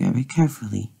to me very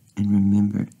carefully and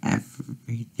remember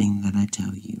everything that I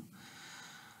tell you.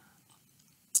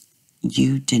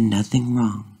 You did nothing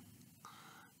wrong.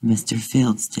 Mr.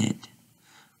 Fields did.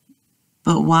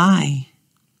 But why?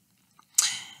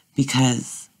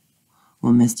 Because,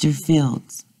 well, Mr.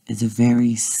 Fields is a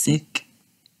very sick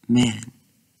man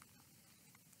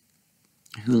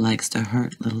who likes to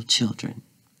hurt little children.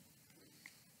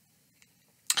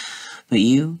 But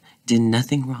you did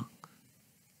nothing wrong.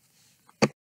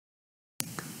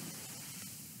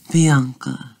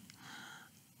 Bianca,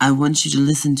 I want you to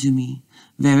listen to me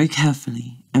very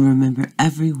carefully and remember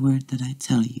every word that I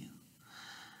tell you.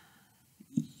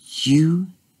 You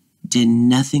did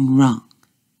nothing wrong.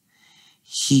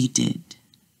 He did.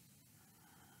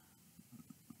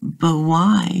 But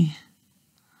why?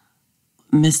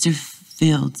 Mr.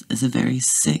 Fields is a very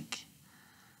sick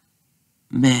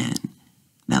man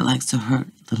that likes to hurt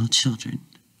little children.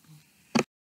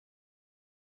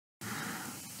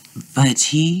 But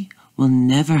he will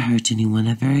never hurt anyone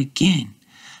ever again.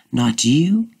 Not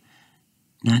you,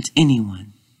 not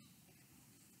anyone.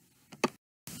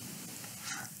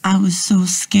 I was so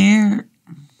scared.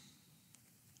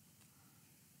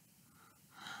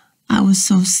 I was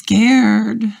so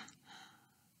scared.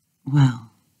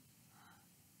 Well,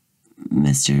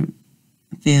 Mr.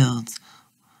 Fields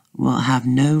will have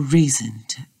no reason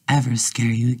to ever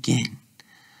scare you again,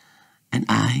 and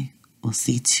I will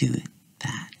see to it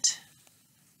that.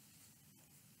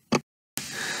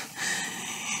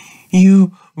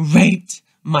 You raped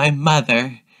my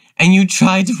mother, and you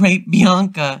tried to rape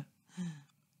Bianca.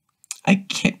 I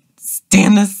can't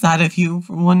stand the sight of you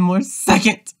for one more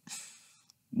second.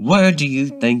 Where do you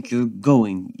think you're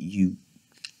going, you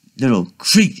little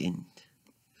cretin?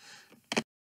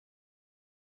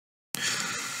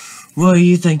 Where do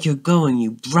you think you're going,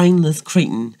 you brainless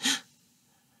cretin?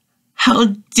 How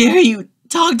dare you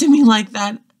talk to me like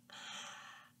that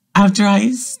after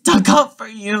I stuck up for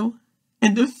you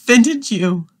and defended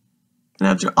you, and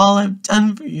after all I've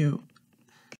done for you?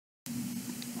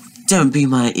 Don't be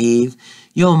naive.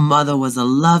 Your mother was a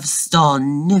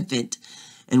love-starved infant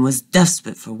and was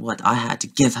desperate for what I had to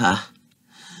give her.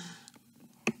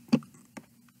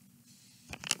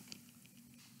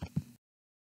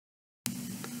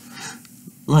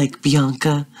 Like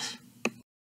Bianca,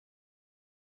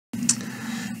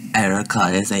 Erica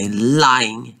is a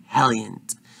lying hellion,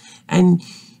 and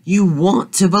you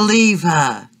want to believe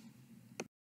her.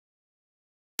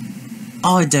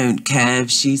 I don't care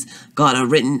if she's got a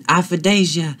written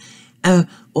affidavit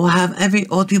or have every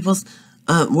old people's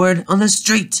word on the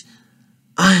street.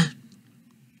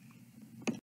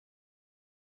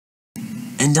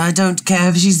 And I don't care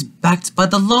if she's backed by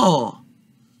the law.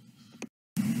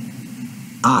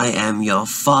 I am your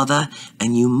father,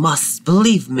 and you must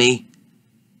believe me.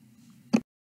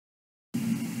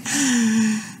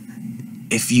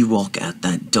 If you walk out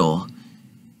that door,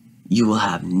 you will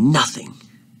have nothing.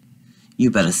 You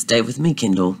better stay with me,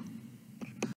 Kendall.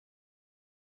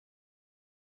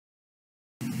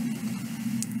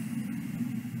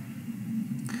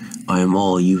 I am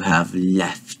all you have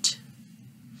left.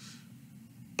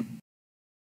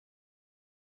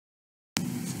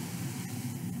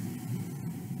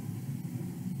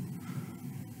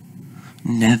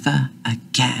 Never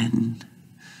again.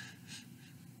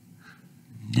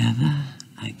 Never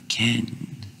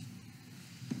again.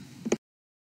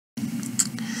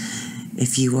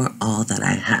 If you are all that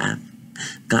I have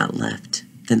got left,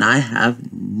 then I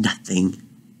have nothing.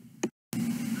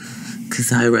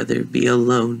 'Cause I'd rather be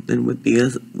alone than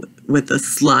with a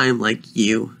slime like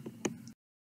you.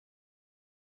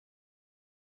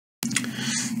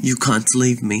 You can't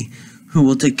leave me. Who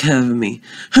will take care of me?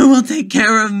 Who will take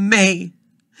care of me?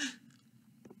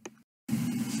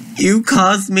 You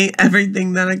caused me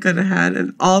everything that I could have had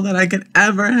and all that I could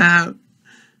ever have.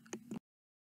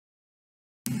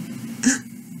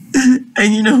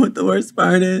 And you know what the worst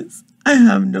part is? I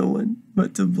have no one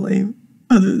but to blame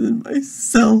other than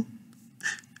myself.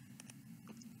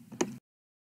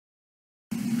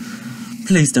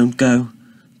 Please don't go.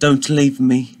 Don't leave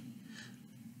me.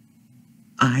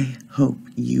 I hope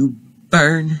you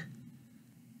burn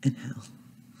in hell.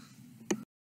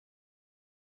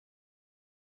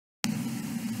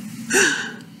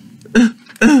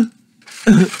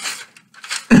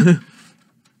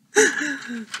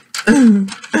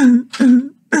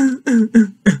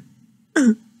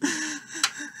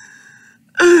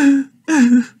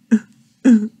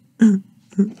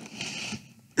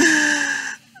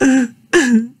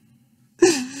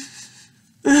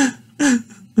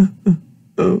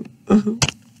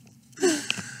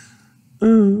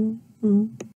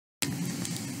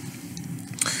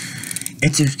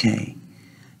 It's okay.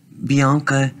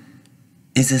 Bianca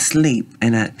is asleep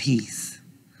and at peace.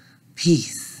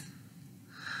 Peace.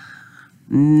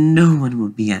 No one will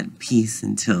be at peace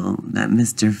until that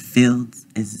Mr. Fields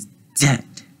is dead.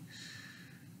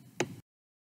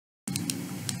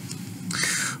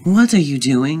 What are you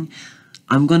doing?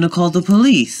 I'm going to call the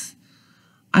police.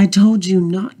 I told you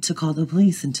not to call the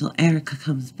police until Erica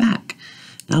comes back.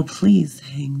 Now please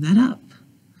hang that up.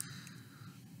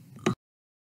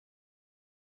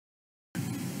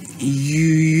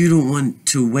 You don't want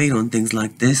to wait on things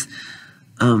like this.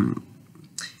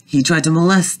 He tried to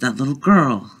molest that little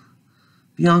girl,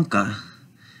 Bianca.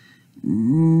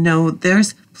 No,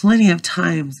 there's plenty of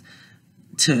times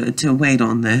to wait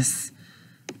on this.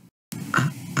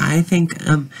 I think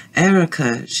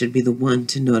Erica should be the one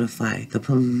to notify the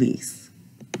police.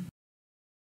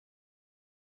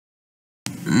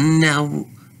 Now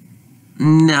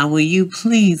will you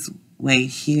please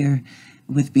wait here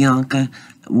with Bianca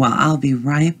while I'll be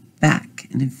right back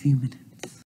in a few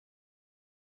minutes.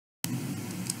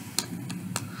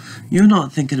 You're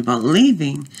not thinking about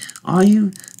leaving, are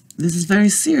you? This is very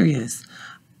serious.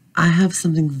 I have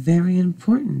something very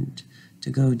important to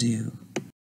go do.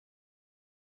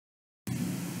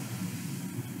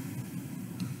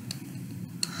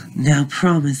 Now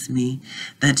promise me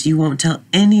that you won't tell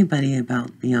anybody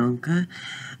about Bianca,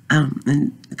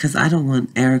 and because I don't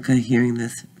want Erica hearing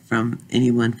this from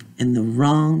anyone in the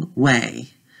wrong way.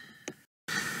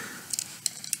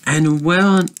 And where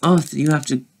on earth do you have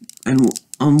to,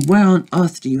 where on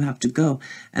earth do you have to go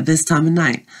at this time of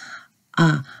night?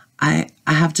 I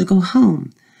have to go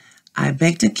home. I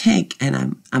baked a cake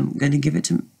and I'm gonna give it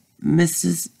to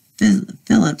Mrs.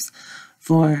 Phillips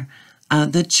for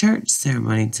the church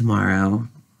ceremony tomorrow.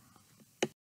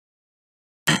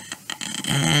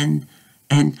 And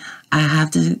I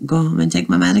have to go home and take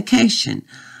my medication.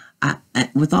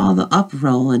 With all the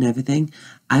uproar and everything,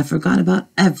 I forgot about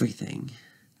everything.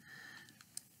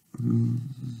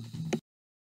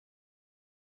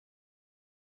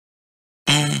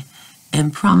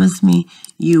 And promise me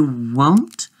you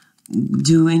won't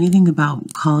do anything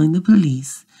about calling the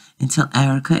police until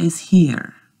Erica is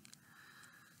here.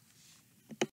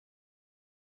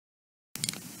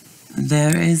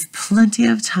 There is plenty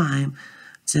of time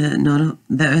to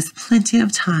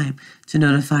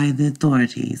notify the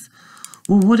authorities.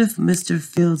 Well, what if Mr.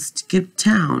 Fields skipped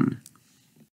town?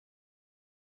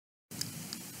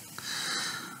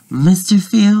 Mr.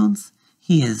 Fields,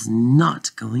 he is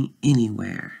not going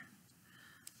anywhere.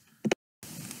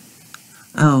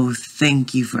 Oh,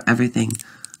 thank you for everything.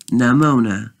 Now,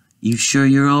 Mona, you sure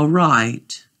you're all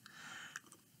right?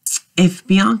 If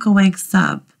Bianca wakes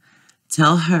up,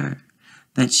 tell her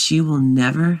that she will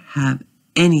never have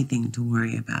anything to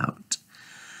worry about.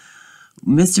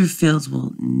 Mr. Fields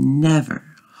will never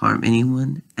harm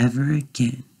anyone ever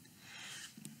again.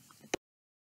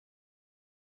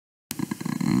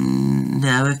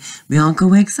 Now, if Bianca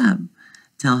wakes up,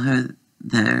 tell her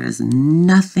there is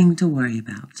nothing to worry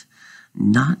about.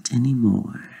 Not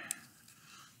anymore.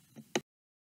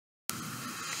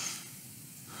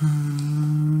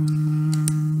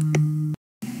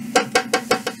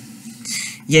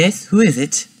 Yes, who is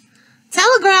it?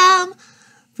 Telegram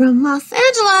from Los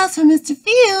Angeles for Mr.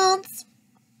 Fields.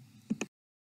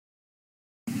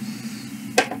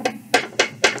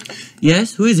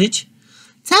 Yes, who is it?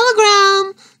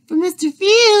 Telegram from Mr.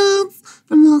 Fields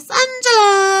from Los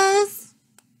Angeles.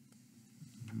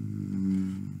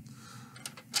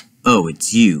 Oh,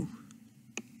 it's you.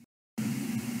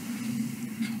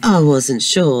 I wasn't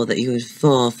sure that you would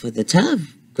fall for the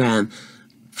telegram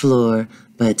floor,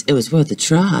 but it was worth a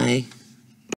try.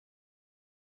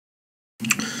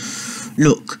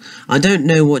 Look, I don't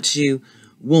know what you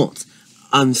want.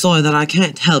 I'm sorry that I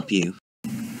can't help you.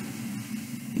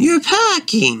 You're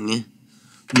packing.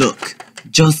 Look,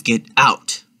 just get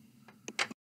out.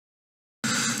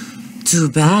 Too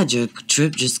bad your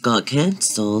trip just got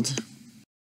cancelled.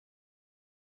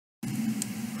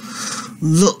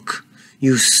 Look,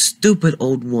 you stupid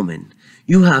old woman.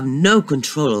 You have no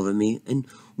control over me and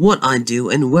what I do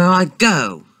and where I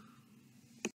go.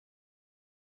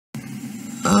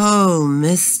 Oh,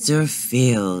 Mr.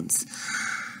 Fields,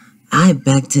 I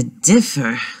beg to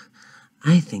differ.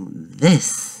 I think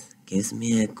this gives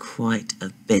me quite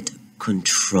a bit of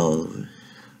control.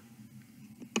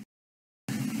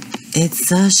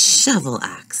 It's a shovel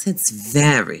axe. It's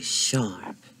very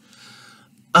sharp.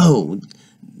 Oh,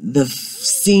 the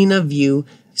scene of you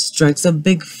strikes a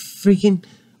big freaking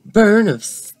burn of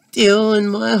steel in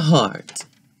my heart.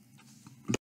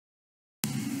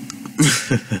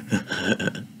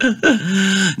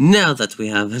 Now that we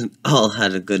have all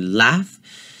had a good laugh,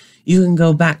 you can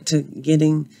go back to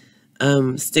getting,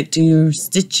 stick to your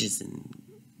stitches and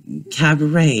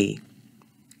cabaret,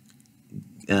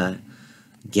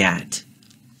 gat.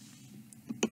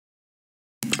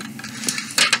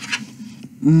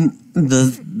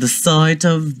 The sight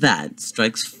of that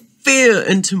strikes fear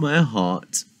into my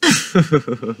heart.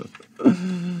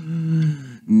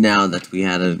 Now that we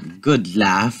had a good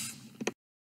laugh,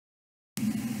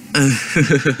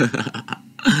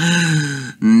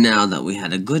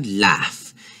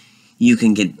 you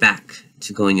can get back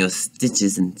to going your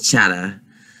stitches and chatter.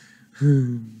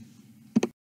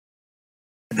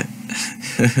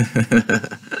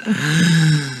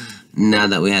 Now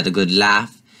that we had a good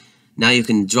laugh, now you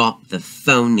can drop the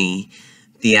phony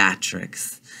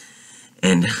theatrics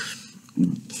and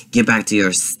get back to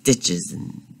your stitches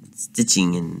and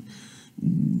stitching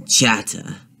and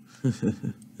chatter.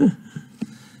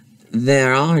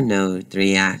 There are no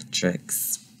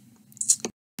theatrics.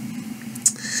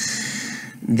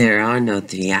 There are no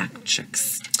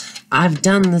theatrics. I've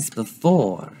done this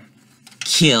before.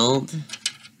 Killed.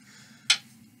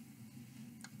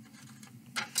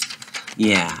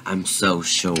 Yeah, I'm so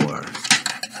sure.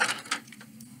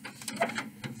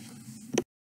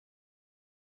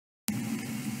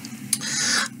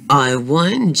 I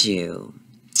warned you.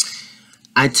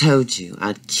 I told you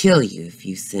I'd kill you if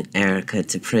you sent Erica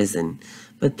to prison,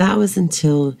 but that was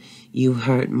until you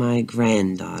hurt my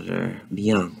granddaughter,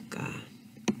 Bianca.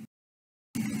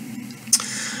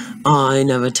 I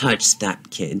never touched that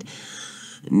kid,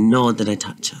 nor did I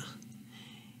touch her.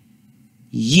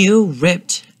 You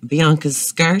ripped Bianca's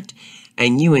skirt,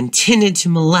 and you intended to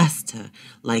molest her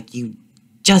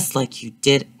just like you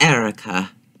did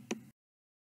Erica.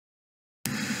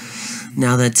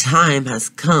 Now the time has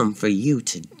come for you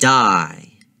to die.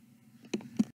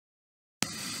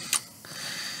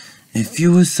 If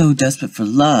you were so desperate for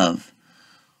love,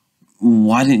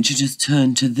 why didn't you just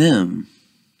turn to them?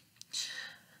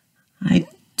 I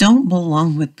don't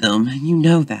belong with them, and you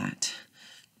know that.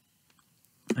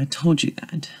 I told you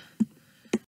that.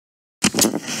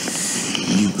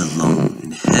 You belong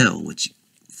in hell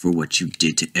for what you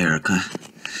did to Erica.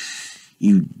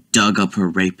 You dug up her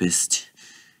rapist,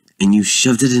 and you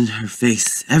shoved it in her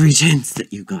face every chance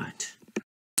that you got.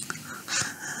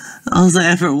 All I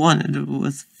ever wanted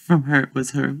was her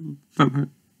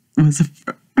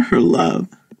love.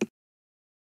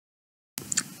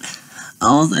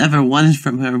 All I ever wanted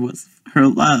from her was her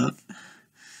love.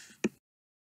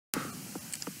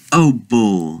 Oh,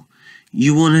 bull.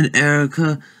 You wanted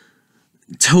Erica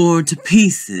tore to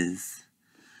pieces.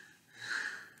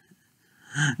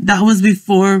 That was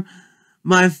before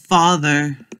my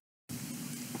father.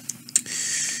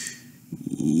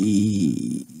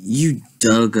 You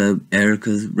dug up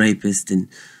Erica's rapist and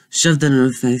shoved it in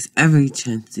her face every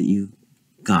chance that you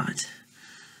got.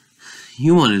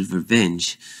 You wanted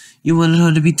revenge. You wanted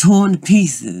her to be torn to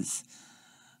pieces.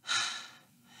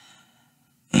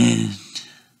 And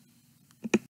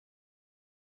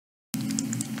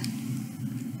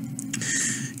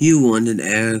you wanted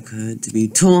Erica to be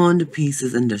torn to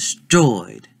pieces and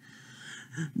destroyed.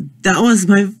 That was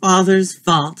my father's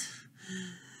fault.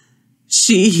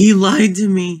 He lied to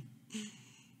me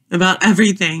about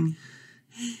everything.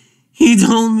 He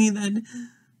told me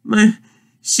that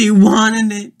she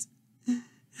wanted it,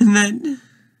 and that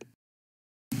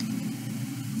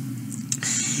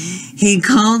he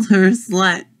called her a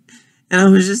slut, and I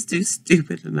was just too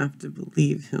stupid enough to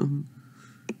believe him.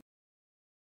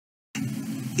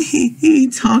 He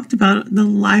talked about the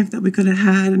life that we could have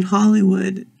had in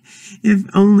Hollywood if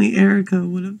only Erica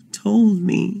would have told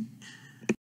me.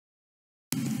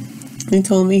 He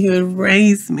told me he would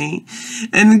raise me,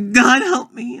 and God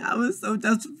help me, I was so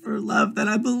desperate for love that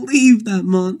I believed that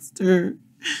monster.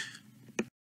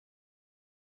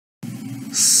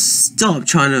 Stop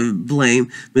trying to blame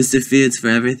Mr. Fields for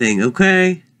everything,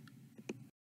 okay?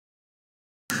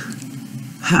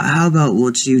 How about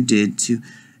what you did to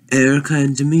Erica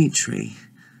and Dimitri?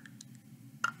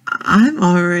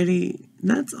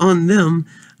 That's on them.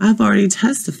 I've already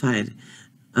testified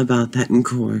about that in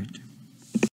court.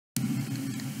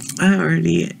 I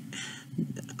already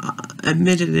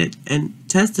admitted it and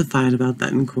testified about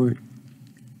that in court.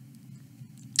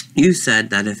 You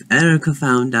said that if Erica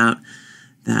found out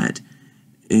that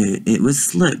it was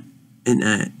slip and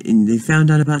they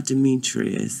found out about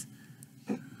Demetrius,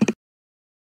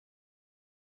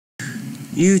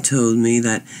 you told me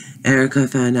that Erica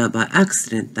found out by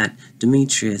accident that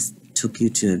Demetrius took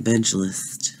you to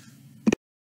Evangelist.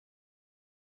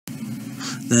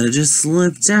 That it just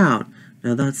slipped out.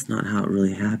 Now that's not how it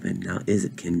really happened, now is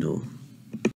it, Kendall?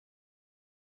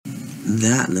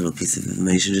 That little piece of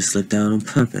information just slipped out on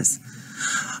purpose.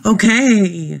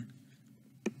 Okay.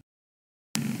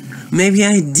 Maybe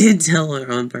I did tell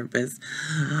her on purpose.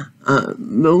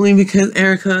 Only because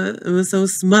Erica was so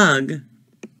smug.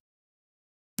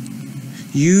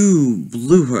 You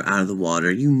blew her out of the water.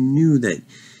 You knew that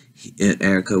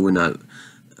Erica would not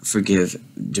forgive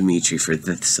Dimitri for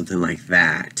something like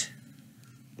that.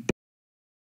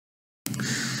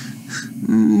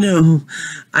 No,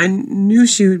 I knew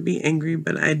she would be angry,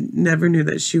 but I never knew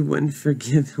that she wouldn't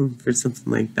forgive him for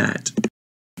something like that.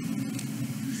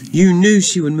 You knew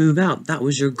she would move out. That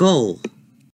was your goal.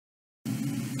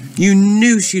 You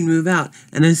knew she'd move out,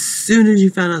 and as soon as you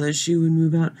found out that she would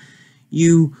move out,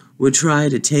 you would try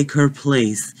to take her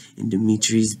place in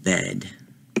Dimitri's bed.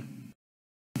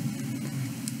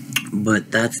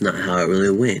 But that's not how it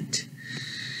really went.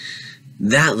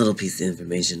 That little piece of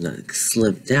information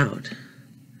slipped out.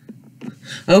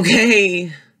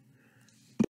 Okay.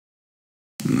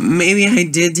 Maybe I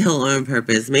did tell her on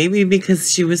purpose. Maybe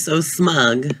because she was so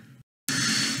smug.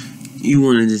 You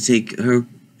wanted to take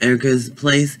Erica's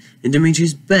place in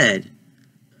Dimitri's bed.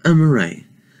 Am I right?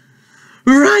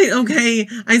 Right, okay.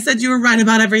 I said you were right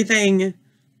about everything.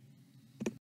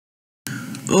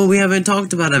 Oh, we haven't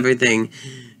talked about everything.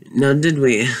 Now, did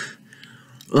we?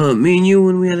 Me and you,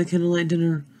 when we had a candlelight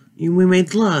dinner, we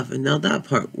made love, and now that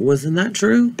part, wasn't that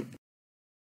true?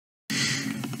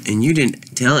 And you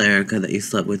didn't tell Erica that you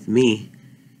slept with me.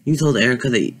 You told Erica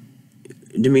that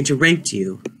Dimitri raped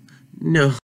you.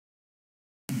 No.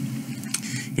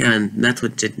 Yeah, and that's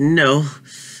what did. No.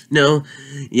 No.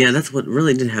 Yeah, that's what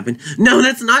really did happen. No,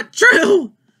 that's not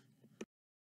true!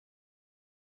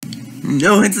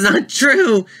 No, it's not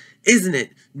true! Isn't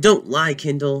it? Don't lie,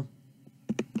 Kendall.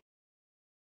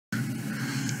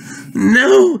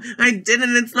 No, I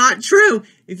didn't. It's not true.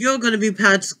 If you're going to be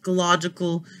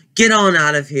pathological, get on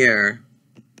out of here.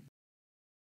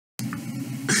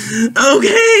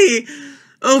 Okay.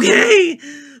 Okay.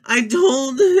 I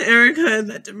told Erica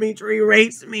that Dimitri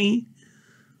rapes me.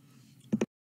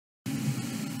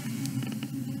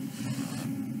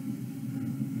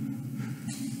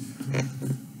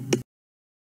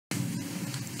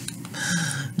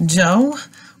 Joe,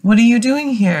 what are you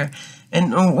doing here?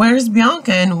 And where's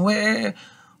Bianca? And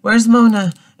where's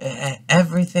Mona?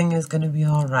 Everything is going to be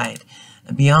all right.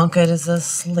 Bianca is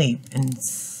asleep and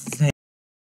safe.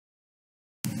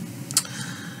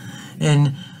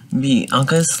 And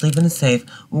Bianca is sleeping safe.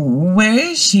 Where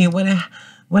is she? What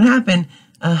happened?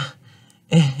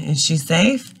 Is she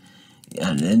safe?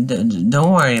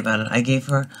 Don't worry about it. I gave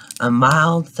her a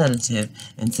mild sedative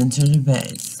and sent her to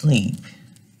bed. Sleep.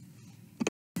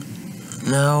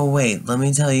 No, wait. Let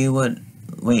me tell you what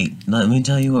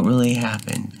really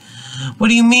happened. What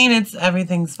do you mean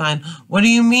everything's fine? What do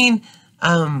you mean,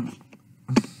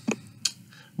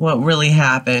 what really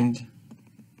happened?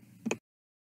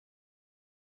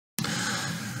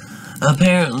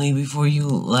 Apparently, before you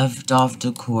left off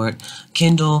to court,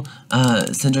 Kendall,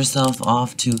 sent herself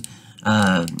off to,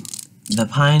 the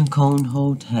Pinecone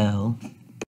Hotel.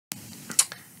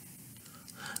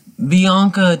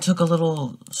 Bianca took a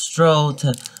little stroll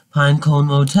to Pinecone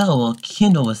Motel while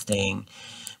Kendall was staying.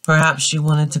 Perhaps she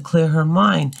wanted to clear her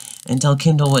mind and tell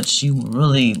Kendall what she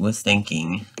really was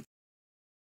thinking.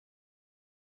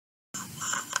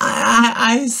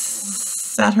 I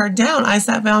sat her down. I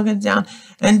sat Bianca down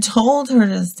and told her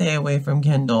to stay away from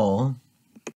Kendall.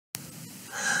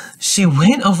 She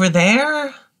went over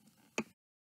there?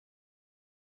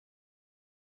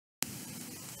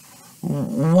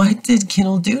 What did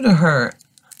Kendall do to her?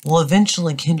 Well,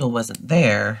 eventually Kendall wasn't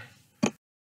there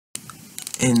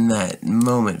in that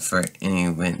moment for any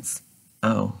events.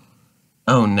 Oh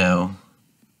no.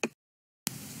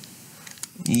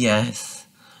 Yes.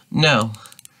 No.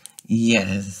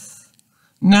 Yes.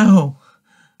 No.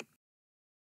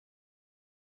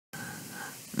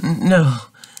 No.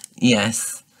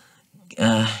 Yes.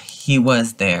 He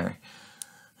was there.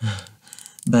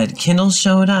 But Kendall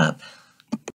showed up.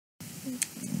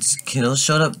 Kendall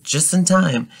showed up just in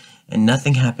time, and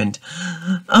nothing happened.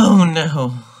 Oh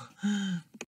no.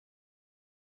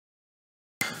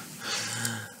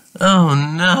 Oh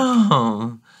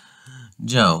no.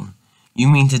 Joe, you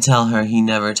mean to tell her he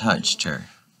never touched her?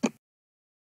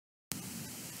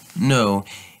 No,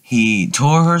 he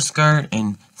tore her skirt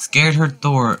and scared her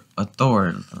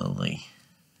authoritatively.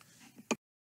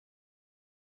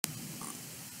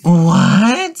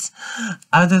 What?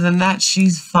 Other than that,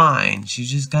 she's fine. She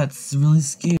just got really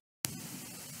scared.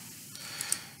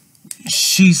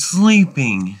 She's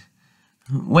sleeping.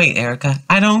 Wait, Erica,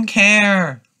 I don't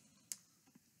care.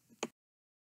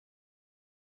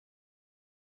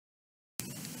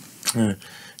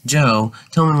 Joe,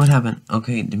 tell me what happened.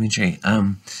 Okay, Dimitri,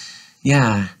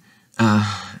 yeah,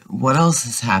 what else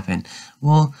has happened?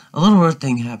 Well, a little weird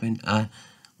thing happened.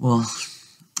 Well,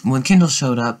 when Kendall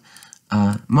showed up,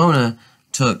 Mona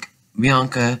took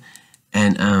Bianca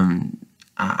and,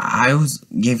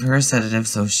 gave her a sedative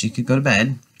so she could go to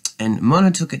bed, and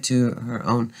Mona took it to her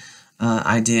own,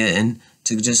 idea and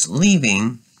to just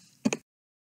leaving.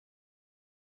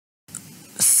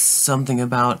 Something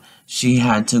about she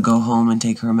had to go home and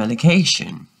take her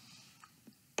medication.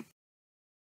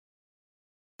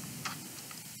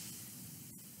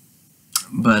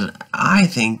 But I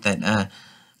think that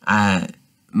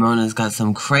Mona's got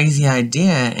some crazy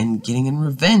idea and getting in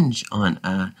revenge on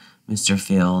Mr.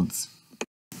 Fields.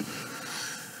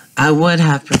 I would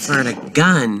have preferred a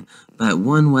gun, but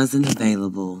one wasn't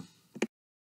available.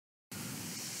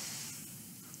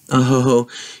 Oh,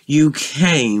 you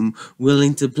came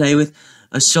willing to play with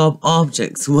sharp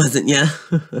objects, wasn't ya?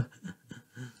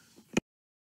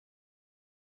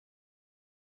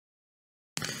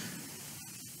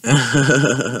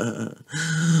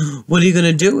 What are you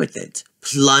gonna do with it?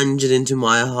 Plunge it into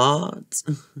my heart?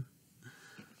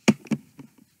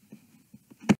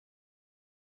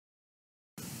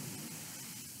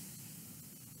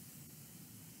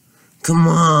 Come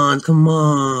on, come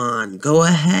on. Go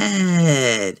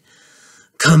ahead.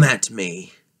 Come at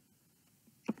me.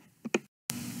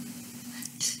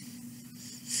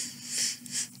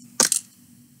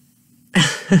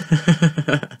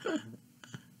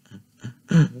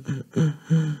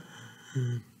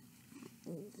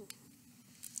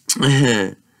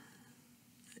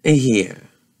 Here,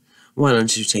 why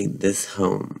don't you take this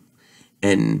home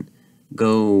and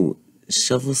go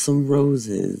shovel some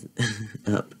roses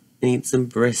up and eat some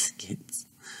briskets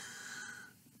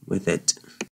with it.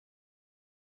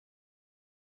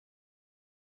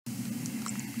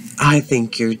 I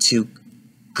think you're too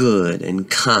good and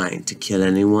kind to kill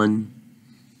anyone.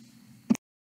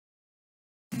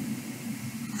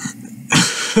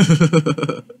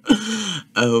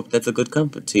 I hope that's a good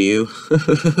comfort to you.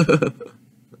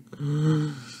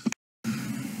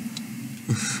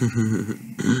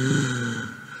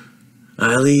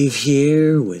 I leave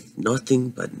here with nothing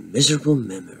but miserable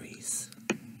memories.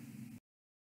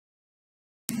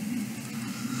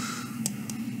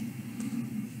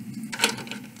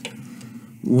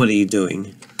 What are you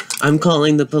doing? I'm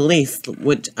calling the police,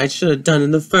 which I should have done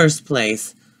in the first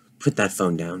place. Put that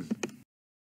phone down.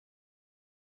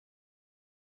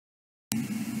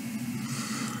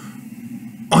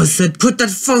 I said put that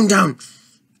phone down!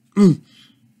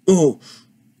 Oh.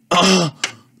 Ah.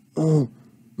 Oh.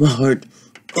 My heart.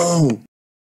 Oh.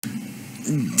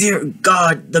 Dear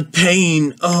God, the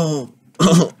pain. Oh.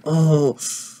 Oh. Oh.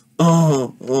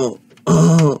 Oh. Oh.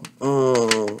 Oh.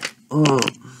 Oh. Oh.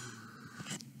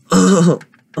 Oh.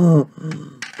 Oh.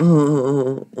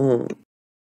 Oh. Oh.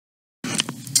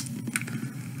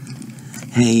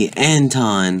 Hey,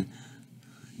 Anton.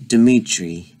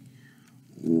 Dimitri.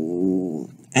 Ooh.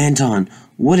 Anton,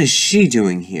 what is she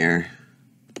doing here?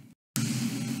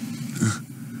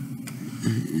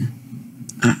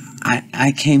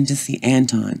 I came to see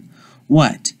Anton.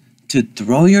 What? To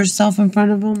throw yourself in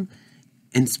front of him?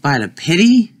 In spite of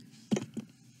pity?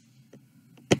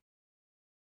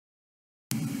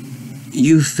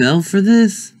 You fell for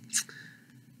this?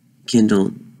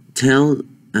 Kendall, tell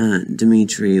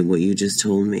Dimitri what you just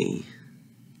told me.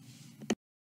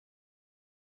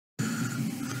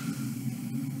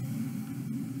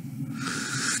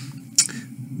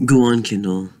 Go on,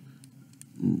 Kendall.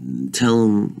 Tell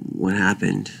him what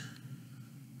happened.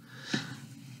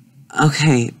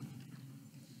 Okay.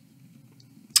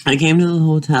 I came to the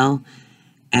hotel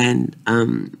and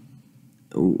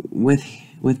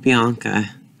with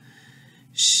Bianca.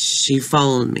 She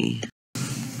followed me.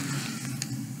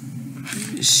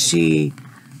 She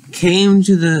came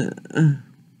to the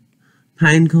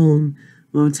Pinecone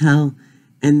Motel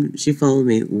and she followed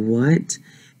me. What?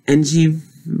 And she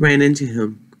ran into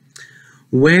him.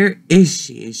 Where is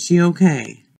she? Is she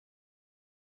okay?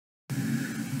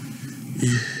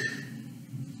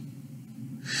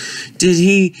 Did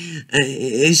he...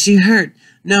 is she hurt?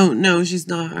 No, she's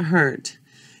not hurt.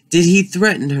 Did he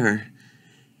threaten her?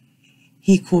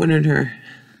 He cornered her.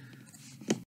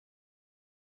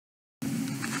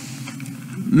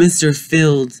 Mr.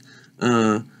 Fields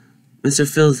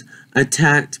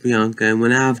attacked Bianca and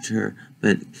went after her,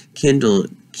 but Kendall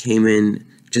came in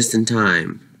just in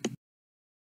time.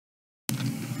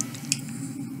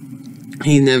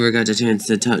 He never got a chance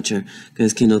to touch her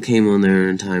because Kendall came on there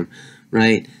in time,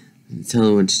 right? Tell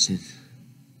her what she did.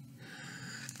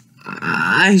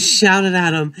 I shouted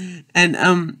at him, and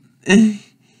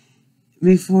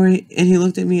he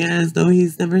looked at me as though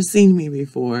he's never seen me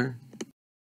before.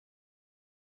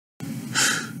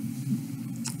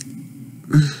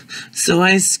 So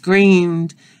I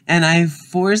screamed, and I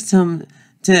forced him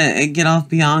to get off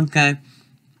Bianca.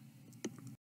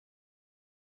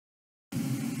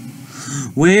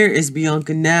 Where is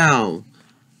Bianca now?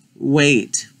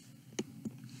 Wait.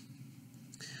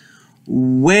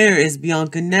 Where is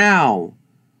Bianca now?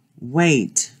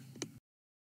 Wait.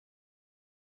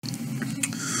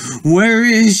 Where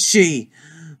is she?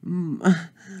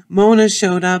 Mona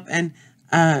showed up and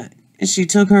she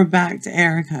took her back to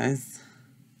Erica's.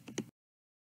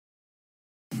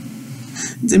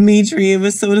 Dimitri, it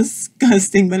was so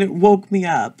disgusting, but it woke me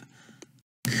up.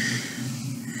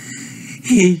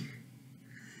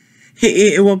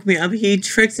 It woke me up. He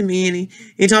tricked me and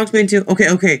he talked me into...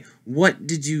 Okay. What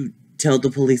did you tell the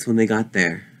police when they got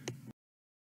there?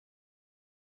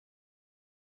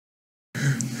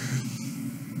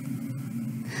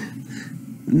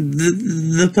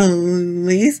 The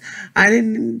police? I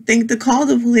didn't think to call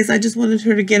the police. I just wanted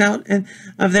her to get out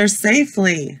of there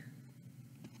safely.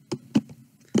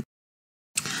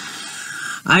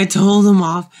 I told them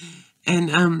off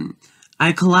and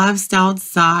I collapsed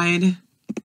outside.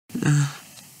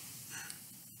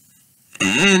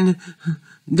 And,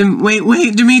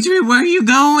 wait, Dimitri, where are you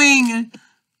going?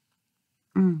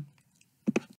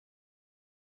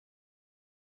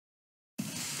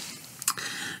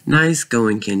 Nice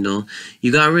going, Kendall.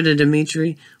 You got rid of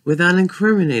Dimitri without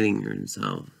incriminating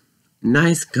yourself.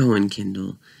 Nice going,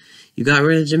 Kendall. You got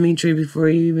rid of Dimitri before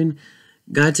you even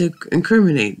got to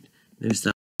incriminate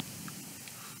yourself.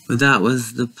 But that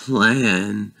was the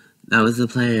plan. That was the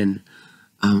plan.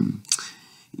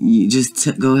 You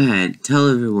just go ahead. Tell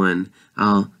everyone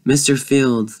how Mr.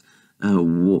 Fields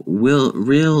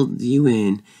reeled you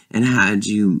in and had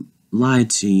you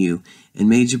lied to you and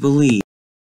made you believe.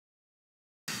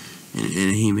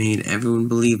 And he made everyone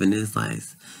believe in his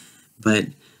lies. But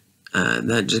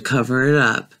that just cover it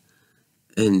up.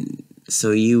 And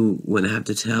so you wouldn't have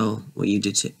to tell what you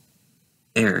did to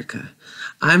Erica.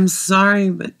 I'm sorry,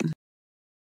 but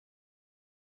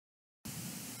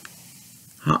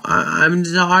I'm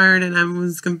tired and I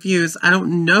was confused. I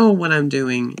don't know what I'm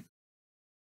doing.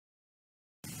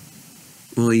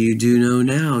 Well, you do know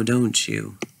now, don't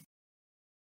you?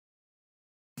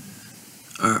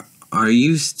 Are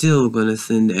you still going to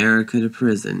send Erica to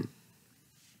prison?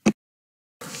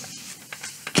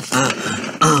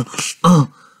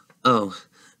 Oh,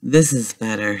 this is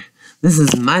better. This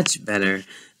is much better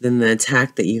than the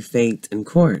attack that you faked in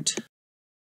court.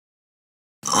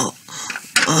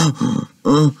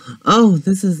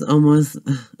 This is almost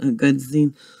a good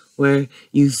scene where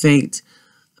you faked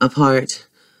a part.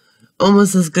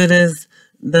 Almost as good as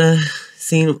the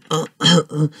scene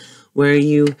where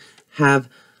you have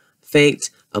faked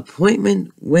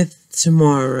appointment with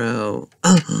tomorrow.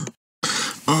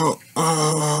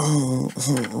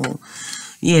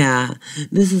 Yeah,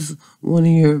 this is one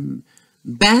of your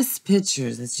best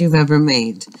pictures that you've ever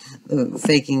made.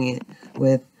 Faking it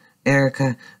with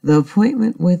Erica. The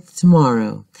appointment with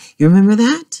tomorrow. You remember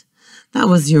that? That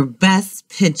was your best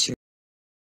picture.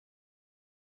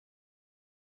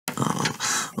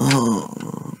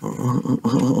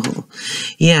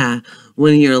 Yeah,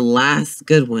 one of your last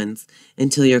good ones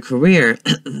until your career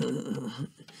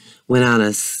went out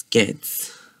of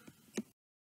skits.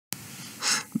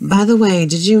 By the way,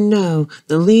 did you know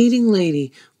the leading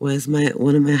lady was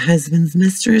one of my husband's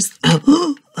mistress?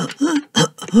 I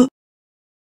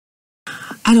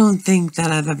don't think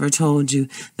that I've ever told you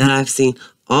that I've seen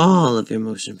all of your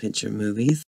motion picture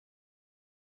movies.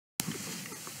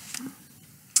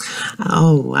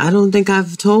 Oh, I don't think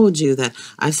I've told you that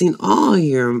I've seen all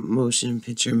your motion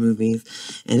picture movies,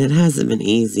 and it hasn't been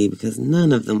easy because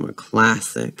none of them were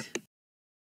classic.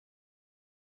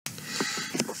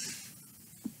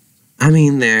 I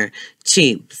mean, they're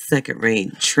cheap,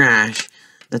 second-rate trash.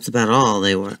 That's about all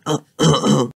they were.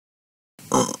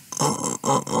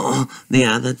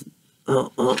 Yeah,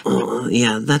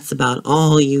 that's about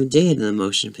all you did in the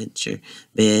motion picture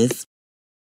biz.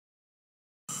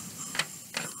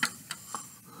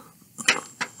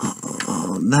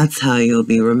 That's how you'll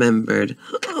be remembered.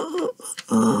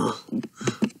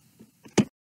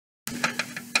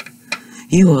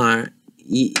 You are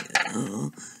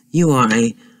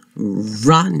a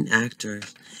rotten actor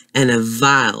and a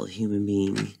vile human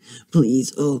being.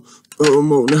 Please,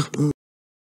 Mona.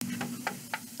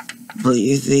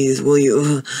 Please, will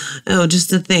you? Just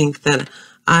to think that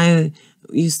I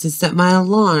used to set my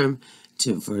alarm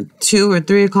for 2 or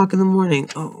 3 o'clock in the morning.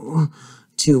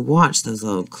 To watch those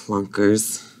little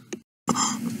clunkers.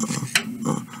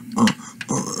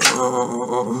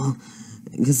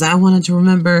 Because I wanted to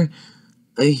remember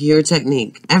your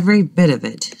technique, every bit of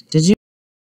it. Did you?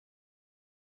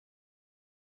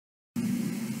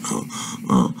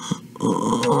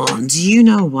 Do you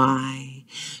know why?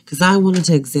 Because I wanted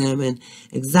to examine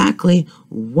exactly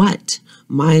what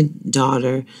my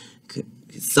daughter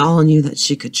saw in you that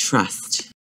she could trust.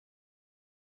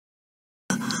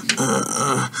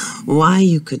 Why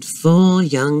you could fool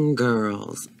young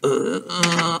girls.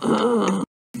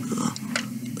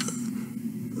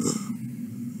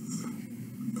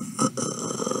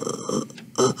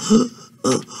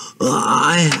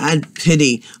 I had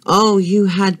pity. Oh, you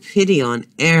had pity on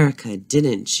Erica,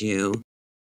 didn't you?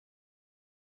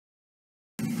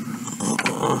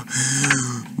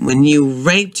 When you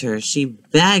raped her, she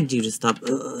begged you to stop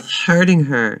hurting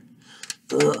her.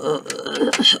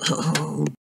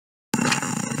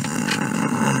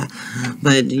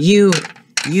 But you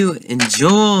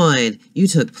enjoyed, you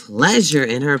took pleasure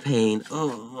in her pain.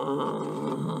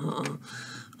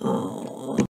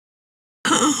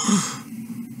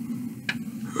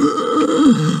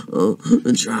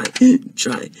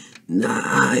 Try.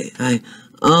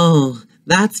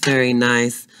 That's very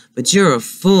nice, but you're a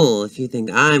fool if you think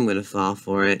I'm gonna fall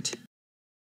for it.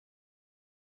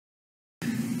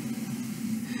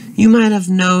 You might have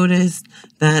noticed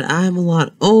that I'm a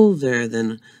lot older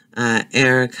than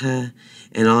Erica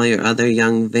and all your other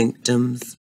young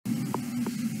victims.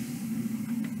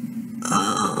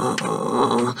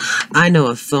 Oh, I know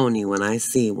a phony when I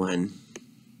see one.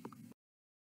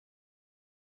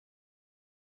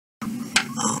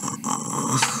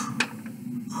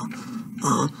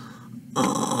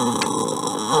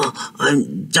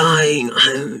 I'm dying.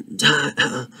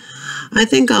 I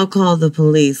think I'll call the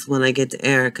police when I get to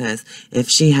Erica's if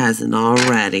she hasn't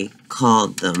already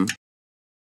called them.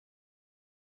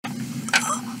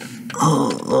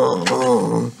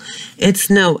 It's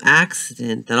no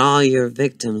accident that all your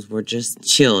victims were just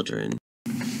children.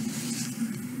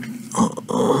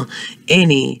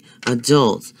 Any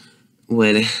adult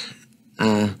would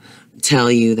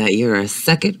tell you that you're a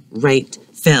second-rate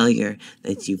failure,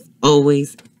 that you've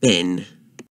always been.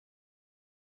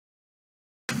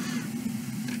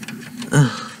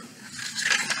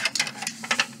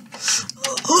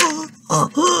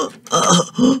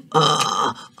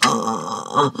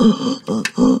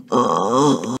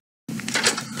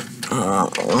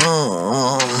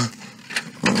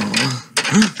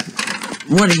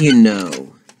 What do you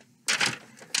know?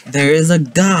 There is a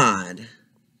God.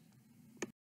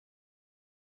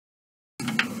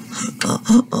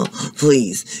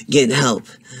 Please, get help.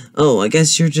 Oh, I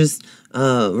guess you're just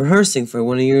rehearsing for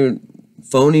one of your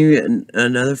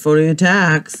another phony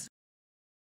attacks.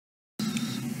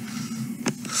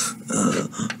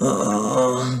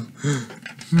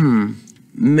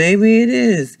 Maybe it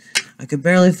is. I could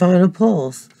barely find a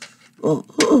pulse.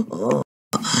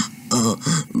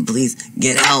 Please,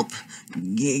 get help.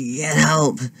 Get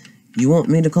help. You want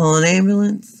me to call an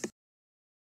ambulance?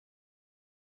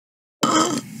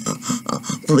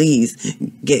 Please,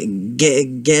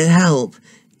 get help.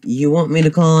 You want me to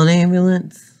call an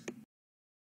ambulance?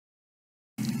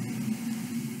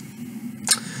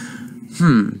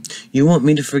 You want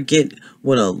me to forget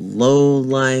what a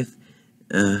low-life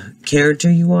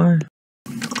character you are?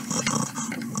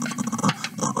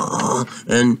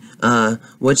 And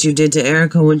what you did to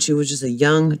Erica when she was just a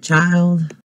young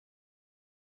child?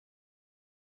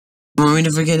 You want me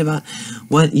to forget about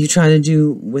what you tried to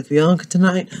do with Bianca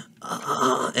tonight?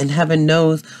 And heaven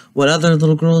knows what other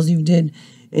little girls you did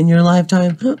in your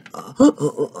lifetime?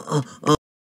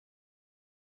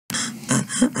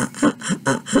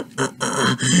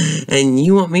 And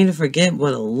you want me to forget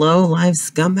what a low-life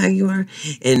scumbag you are?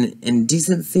 In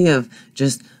decency of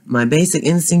just my basic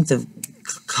instinct of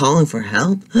calling for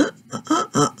help?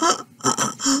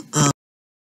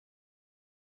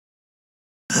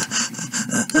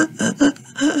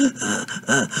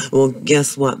 Well,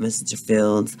 guess what, Mr.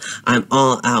 Fields? I'm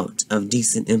all out of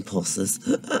decent impulses.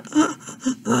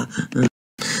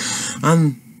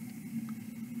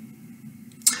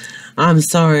 I'm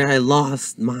sorry I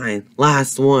lost my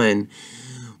last one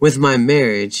with my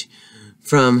marriage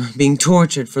from being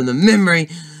tortured from the memory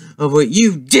of what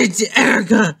you did to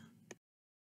Erica.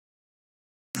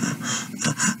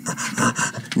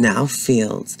 Now,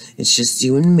 Fields, it's just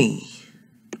you and me.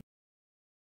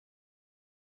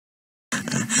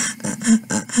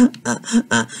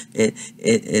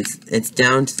 It's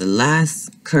down to the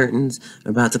last curtains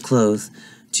about to close.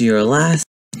 To your last.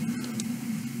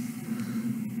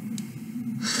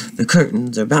 The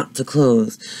curtains are about to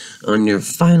close on your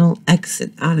final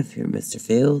exit out of here, Mr.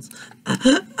 Fields.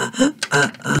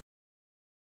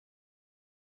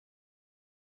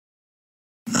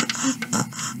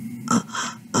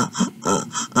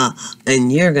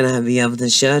 And you're gonna be able to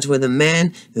judge with a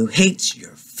man who hates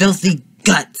your filthy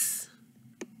guts.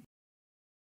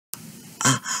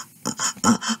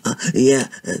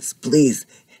 Yes, please,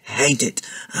 hate it.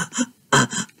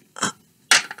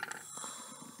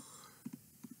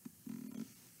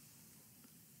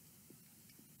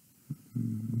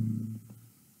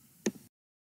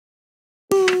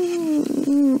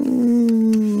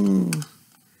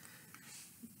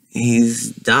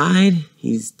 He's died.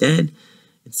 He's dead.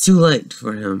 It's too late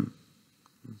for him.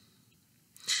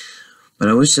 But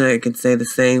I wish I could say the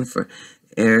same for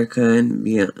Erica and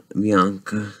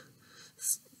Bianca.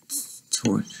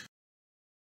 Torch.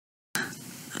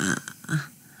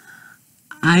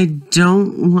 I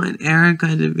don't want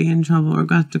Erica to be in trouble or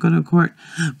have to go to court,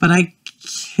 but I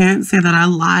can't say that I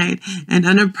lied and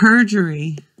under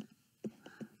perjury.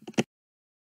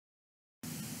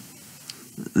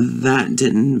 That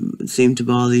didn't seem to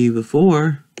bother you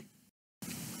before.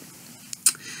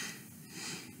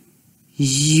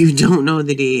 You don't know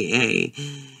the DA.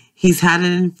 He's had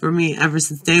it in for me ever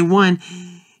since day one.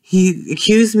 He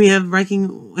accused me of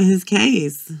wrecking his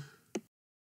case.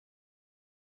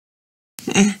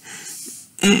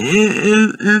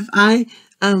 If I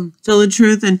tell the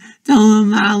truth and tell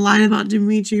him that I lied about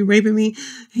Dimitri raping me,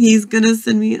 he's gonna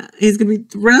be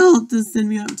thrilled to send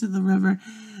me up to the river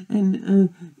and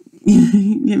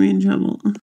get me in trouble.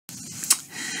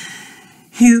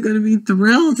 He's gonna be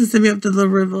thrilled to send me up to the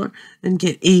river and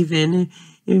get even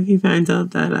if he finds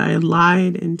out that I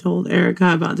lied and told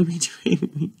Erica about Dimitri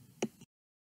raping me.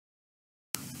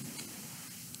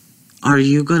 Are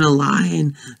you gonna lie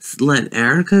and let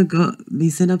Erica be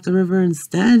sent up the river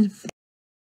instead?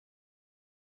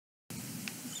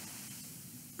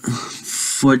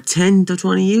 For 10 to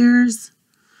 20 years?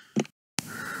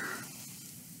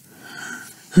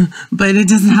 But it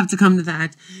doesn't have to come to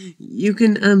that. You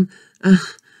can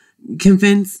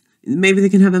convince, maybe they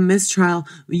can have a mistrial.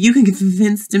 You can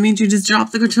convince Dimitri to just drop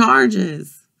the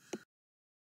charges.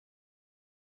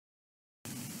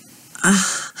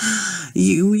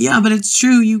 Yeah, but it's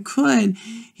true. You could.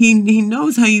 He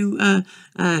knows how you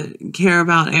care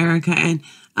about Erica and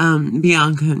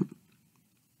Bianca,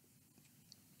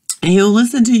 and he'll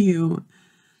listen to you.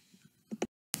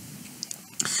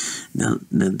 Now,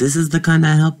 this is the kind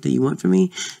of help that you want from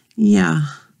me. Yeah.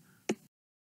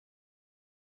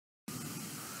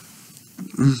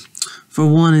 For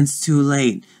one, it's too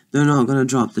late. They're not gonna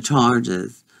drop the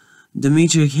charges.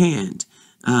 Dimitri can't.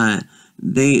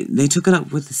 They took it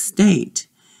up with the state,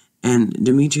 and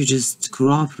Dimitri just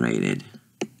cooperated.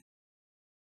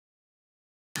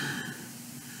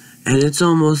 And it's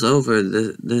almost over.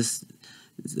 The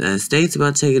state's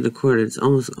about to take it to court. It's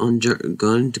almost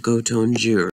going to go to on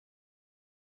jury.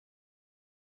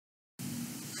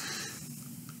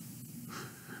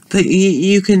 But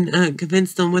you can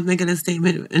convince them with making a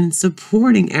statement and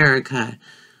supporting Erica.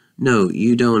 No,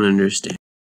 you don't understand.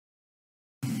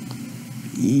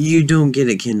 You don't get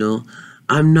it, Kendall.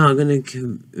 I'm not gonna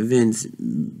convince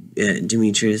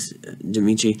Dimitri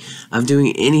of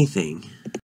doing anything.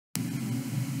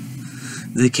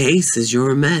 The case is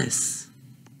your mess.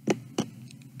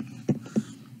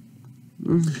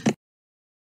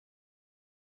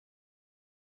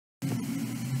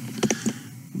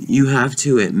 You have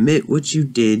to admit what you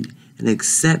did and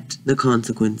accept the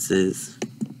consequences.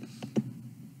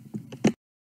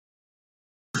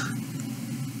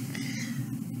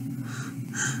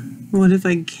 What if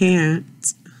I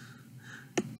can't?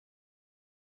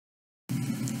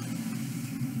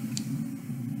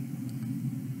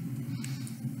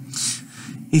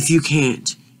 If you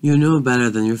can't, you're no better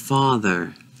than your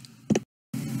father.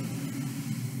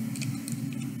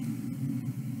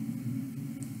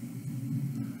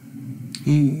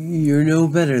 You're no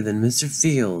better than Mr.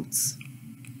 Fields.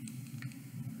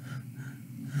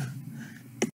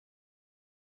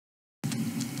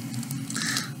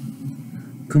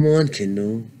 Come on,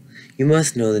 Kendall. You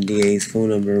must know the DA's phone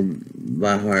number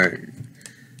by heart.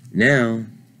 Now,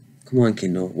 come on,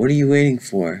 Kendall. What are you waiting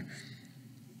for?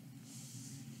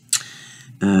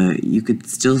 You could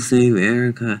still save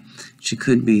Erica. She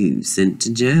could be sent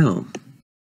to jail.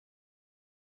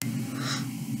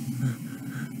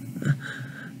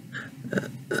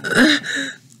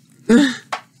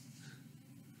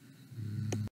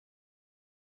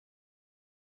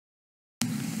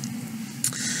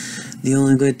 The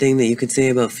only good thing that you could say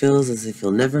about Phil's is if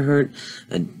he'll never hurt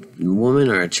a woman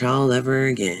or a child ever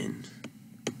again.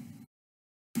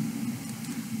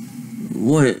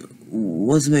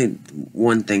 Let's make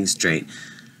one thing straight.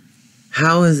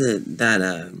 How is it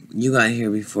that you got here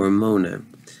before Mona?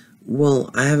 Well,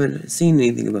 I haven't seen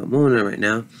anything about Mona right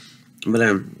now, but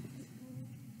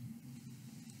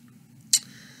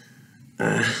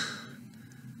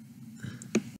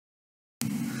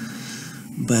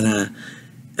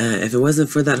if it wasn't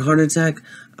for that heart attack,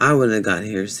 I would have got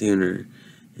here sooner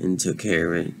and took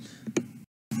care of it.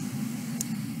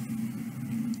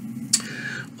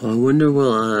 Well, I wonder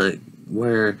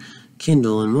where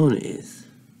Kendall and Mona is.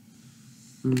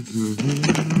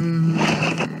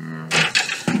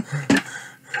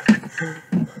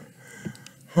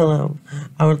 Hello.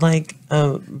 I would like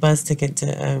a bus ticket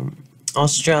to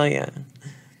Australia.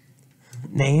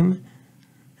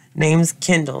 Name's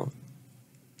Kendall.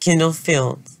 Kendall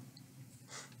Fields.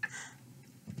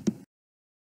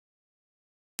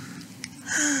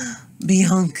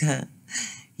 Bianca,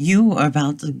 you are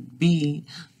about to be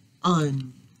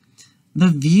on The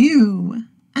View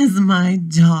as my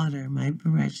daughter, my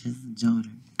precious daughter.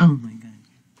 Oh my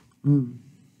God.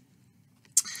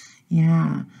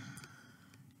 Yeah.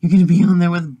 You're going to be on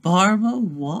there with Barbara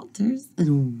Walters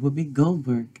and Whoopi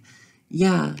Goldberg.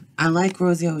 Yeah, I like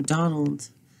Rosie O'Donnell.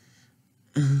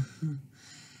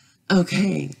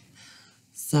 Okay.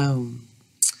 So,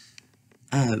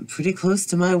 pretty close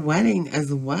to my wedding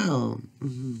as well.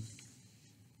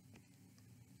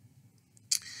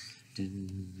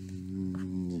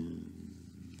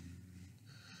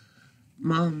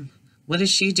 Mom, what is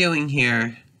she doing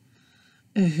here?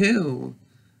 Who?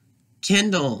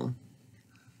 Kendall.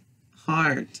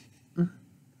 Heart.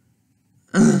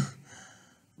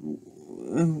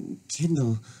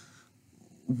 Kendall,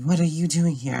 what are you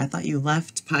doing here? I thought you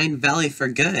left Pine Valley for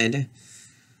good.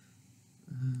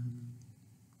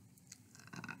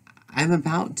 I'm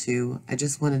about to. I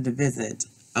just wanted to visit.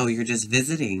 Oh, you're just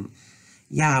visiting?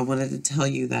 Yeah, I wanted to tell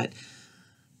you that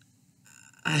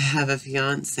I have a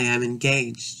fiance. I'm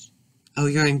engaged. Oh,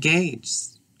 you're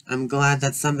engaged. I'm glad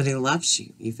that somebody loves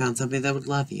you. You found somebody that would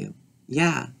love you.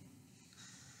 Yeah.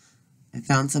 I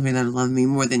found somebody that would love me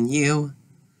more than you.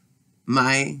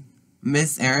 My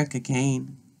Miss Erica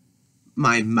Kane.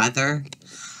 My mother.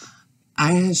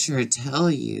 I hate to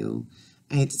tell you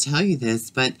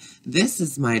this, but this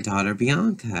is my daughter,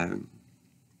 Bianca.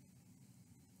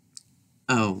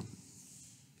 Oh,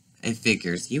 it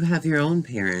figures. You have your own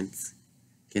parents,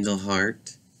 Kendall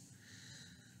Hart.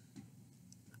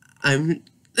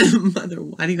 Mother,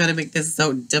 why do you gotta make this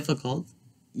so difficult?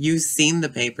 You've seen the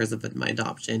papers of my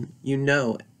adoption. You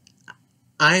know,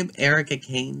 I'm Erica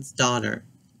Kane's daughter.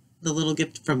 The little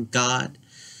gift from God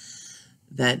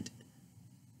that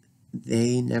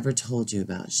they never told you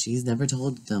about. She's never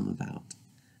told them about.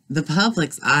 The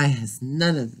public's eye has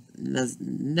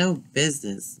no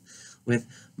business with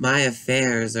my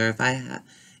affairs or if I have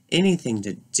anything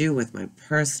to do with my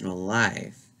personal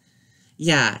life.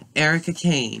 Yeah, Erica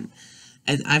Kane.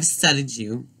 And I've studied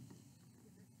you.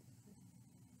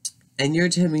 And you're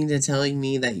telling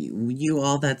me that you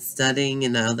all that studying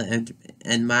and all that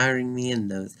admiring me and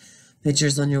those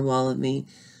pictures on your wall of me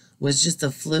was just a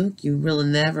fluke? You really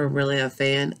never really a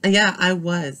fan? Yeah, I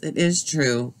was. It is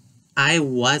true. I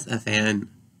was a fan.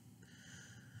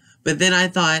 But then I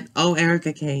thought, oh,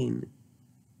 Erica Kane.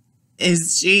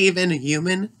 Is she even a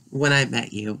human? When I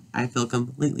met you, I feel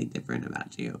completely different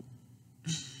about you.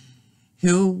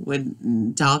 Who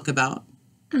would talk about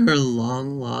her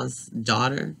long-lost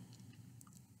daughter?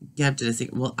 Kept it a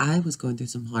secret. Well, I was going through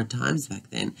some hard times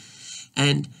back then.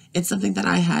 And it's something that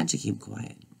I had to keep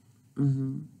quiet.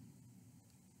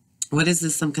 What is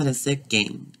this, some kind of sick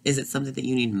game? Is it something that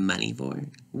you need money for?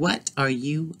 What are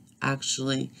you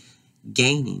actually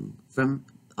gaining from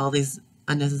all these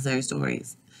unnecessary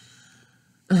stories?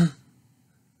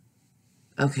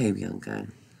 Okay, Bianca.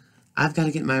 I've got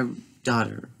to get my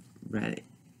daughter ready.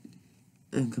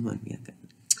 Come on, Bianca.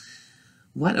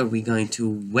 What are we going to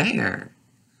wear?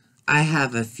 I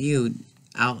have a few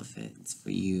outfits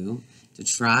for you to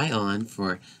try on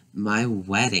for my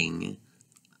wedding.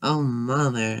 Oh,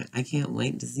 Mother, I can't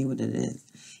wait to see what it is.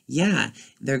 Yeah,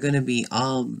 they're going to be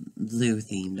all blue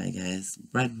themed, I guess.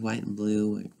 Red, white, and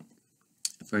blue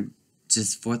for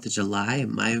just 4th of July,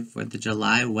 my 4th of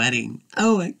July wedding.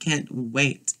 Oh, I can't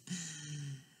wait.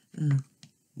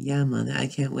 Yeah, Mother, I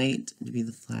can't wait to be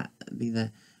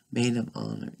the maid of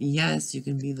honor. Yes, you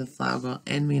can be the flower girl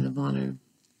and maid of honor.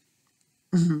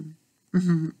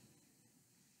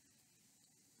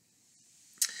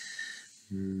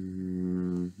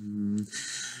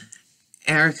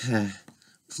 Erica,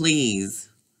 please.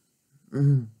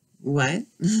 What?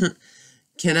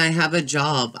 Can I have a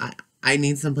job? I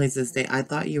need someplace to stay. I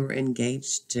thought you were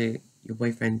engaged to your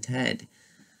boyfriend, Ted.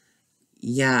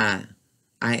 Yeah,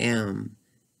 I am.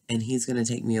 And he's going to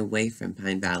take me away from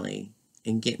Pine Valley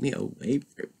and get me away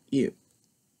from you.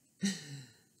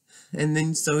 And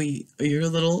then so your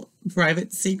little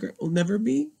private secret will never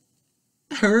be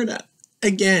heard of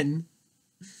again.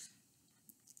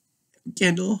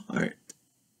 Kendall Hart.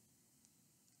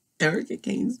 Erica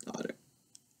Kane's daughter.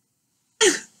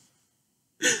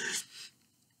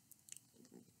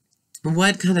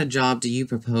 What kind of job do you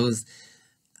propose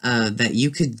that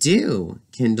you could do,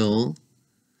 Kendall?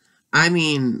 I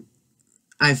mean,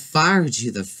 I fired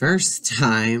you the first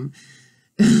time.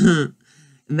 And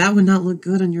that would not look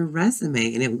good on your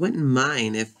resume. And it wouldn't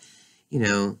mind if,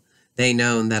 they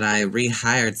know that I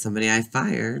rehired somebody I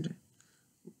fired.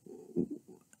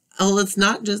 Oh, it's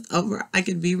not just over. I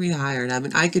could be rehired. I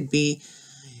mean, I could be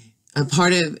a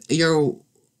part of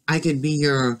I could be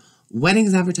your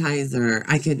weddings advertiser.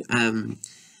 I could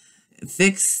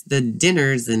fix the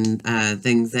dinners and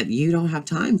things that you don't have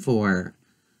time for.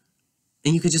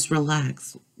 And you could just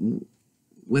relax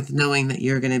with knowing that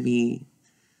you're going to be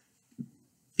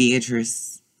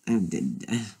Beatrice.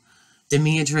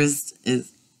 Demetrius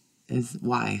is his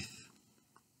wife.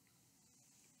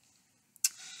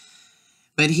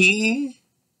 But he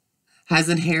has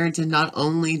inherited not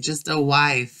only just a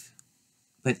wife,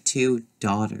 but 2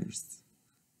 daughters.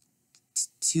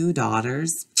 2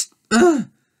 daughters? Ugh.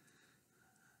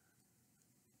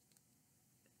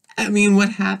 I mean,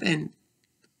 what happened?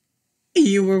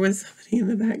 You were with somebody in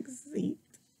the back seat.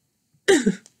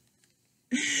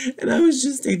 And I was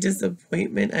just a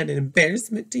disappointment, an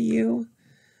embarrassment to you.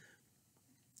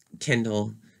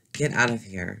 Kendall, get out of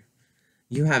here.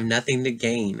 You have nothing to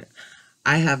gain.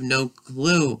 I have no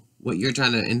clue what you're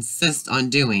trying to insist on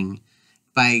doing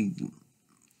by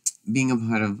being a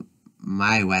part of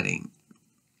my wedding.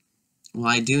 Well,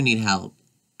 I do need help.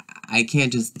 I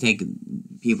can't just take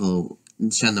people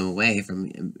and shun them away from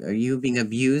me. Are you being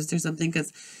abused or something?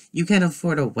 Because you can't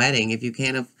afford a wedding if you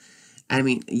can't I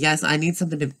mean, yes, I need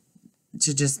something to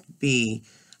just be.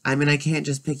 I mean, I can't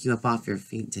just pick you up off your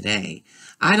feet today.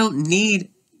 I don't need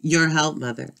your help,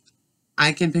 Mother.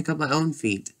 I can pick up my own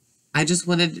feet. I just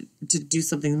wanted to do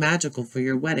something magical for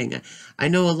your wedding. I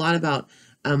know a lot about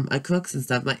cooks and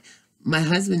stuff. My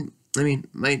husband, I mean,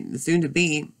 my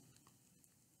soon-to-be,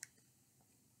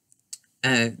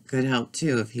 could help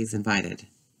too if he's invited.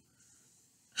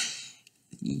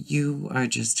 You are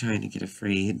just trying to get a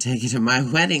free ticket to my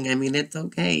wedding. I mean, it's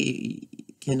okay.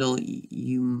 Kendall,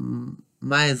 you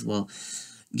might as well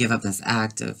give up this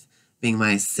act of being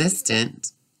my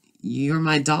assistant. You're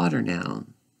my daughter now.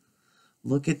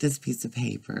 Look at this piece of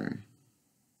paper.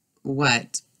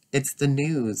 What? It's the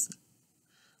news.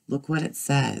 Look what it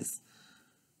says.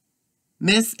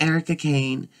 Miss Erica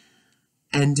Kane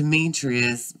and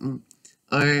Demetrius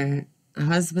are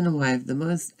husband and wife, the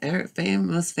most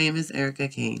famous Erica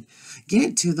Kane.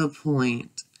 Get to the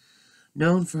point.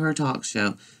 Known for her talk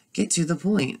show. Get to the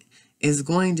point. Is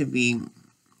going to be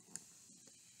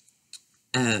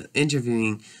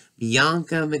interviewing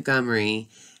Bianca Montgomery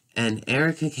and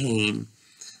Erica Kane.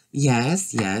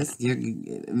 Yes,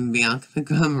 Bianca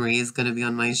Montgomery is going to be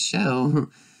on my show.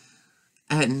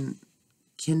 And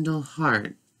Kendall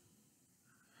Hart,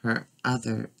 her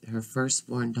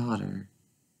firstborn daughter.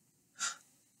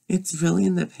 It's really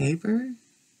in the paper?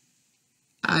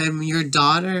 I'm your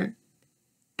daughter?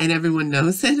 And everyone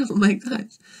knows it? Oh my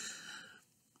gosh.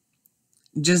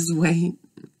 Just wait.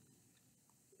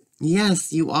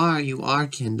 Yes, you are,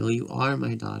 Kendall. You are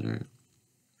my daughter.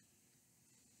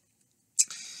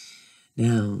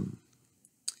 Now,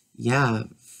 yeah,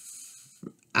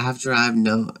 after I've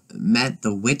met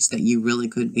the witch that you really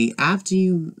could be, after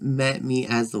you met me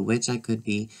as the witch I could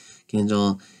be,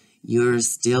 Kendall, you're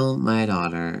still my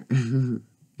daughter.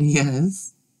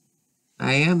 Yes,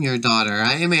 I am your daughter.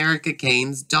 I am Erica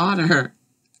Kane's daughter.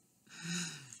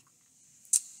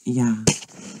 Yeah.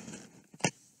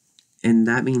 And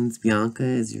that means Bianca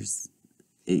is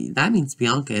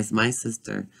my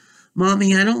sister.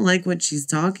 Mommy, I don't like what she's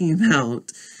talking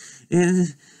about.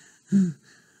 And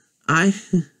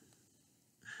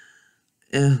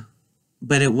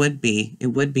but it would be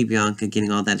Bianca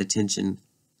getting all that attention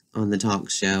on the talk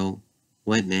show,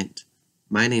 wouldn't it?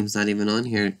 My name's not even on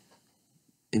here,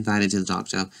 invited to the talk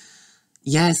show.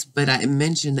 Yes, but I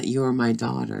mentioned that you are my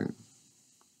daughter.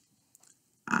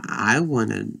 I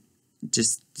want to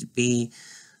just be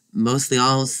mostly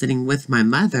all sitting with my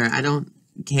mother. I don't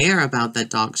care about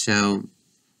that talk show.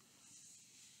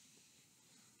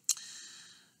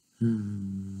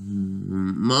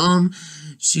 Mom,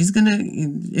 if she's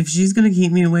gonna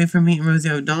keep me away from meeting Rosie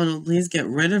O'Donnell, please get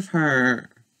rid of her.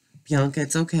 Bianca,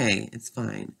 it's okay. It's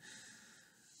fine.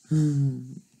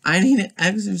 I need to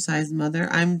exercise, Mother.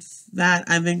 I'm fat.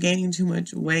 I've been gaining too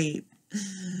much weight.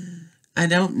 I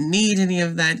don't need any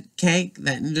of that cake,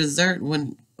 that dessert,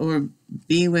 or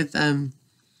be with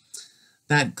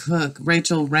that cook,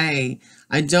 Rachel Ray.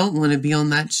 I don't want to be on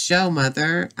that show,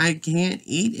 Mother. I can't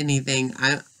eat anything.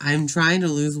 I'm trying to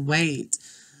lose weight.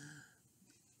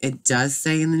 It does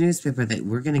say in the newspaper that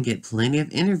we're going to get plenty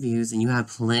of interviews and you have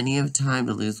plenty of time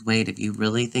to lose weight if you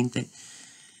really think that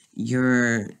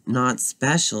you're not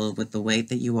special with the weight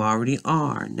that you already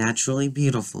are. Naturally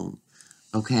beautiful.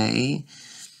 Okay?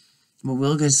 Well,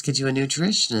 we'll just get you a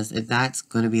nutritionist if that's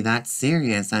going to be that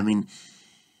serious. I mean,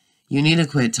 you need to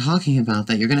quit talking about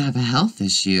that. You're going to have a health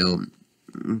issue.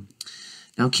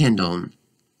 Now, Kendall,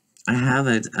 I have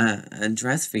a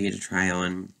dress for you to try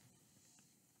on.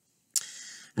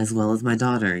 As well as my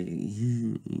daughter.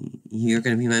 You're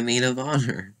going to be my maid of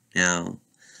honor now.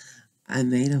 A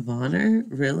maid of honor?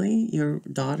 Really? Your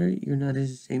daughter? You're not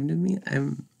ashamed of me?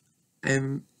 I'm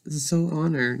so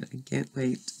honored. I can't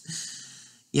wait.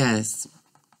 Yes.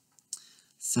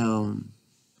 So,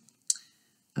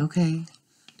 okay.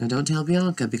 Now, don't tell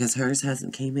Bianca because hers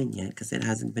hasn't came in yet because it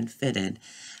hasn't been fitted.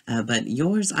 But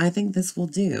yours, I think this will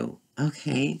do.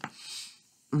 Okay.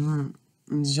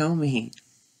 Show me.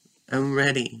 I'm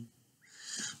ready.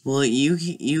 Well,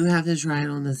 you have to try it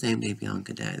on the same day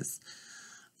Bianca does.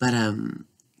 But,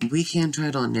 we can't try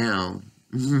it on now.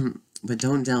 But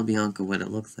don't tell Bianca what it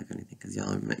looks like or anything, because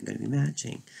y'all are going to be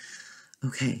matching.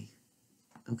 Okay.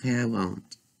 Okay, I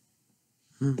won't.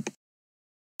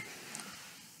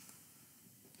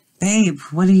 Babe,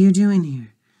 what are you doing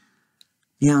here?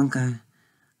 Bianca,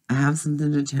 I have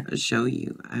something to show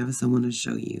you. I have someone to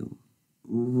show you.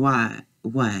 What?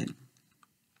 What?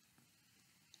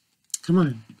 Come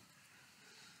on.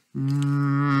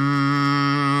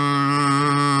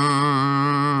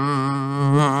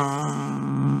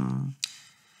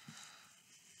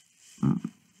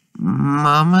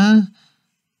 Mama,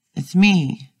 it's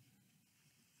me,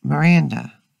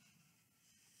 Miranda.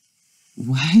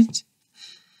 What?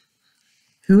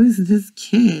 Who is this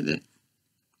kid?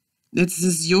 This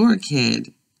is your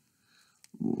kid.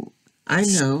 I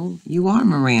know. You are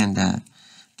Miranda.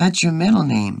 That's your middle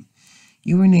name.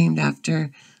 You were named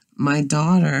after my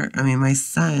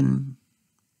son,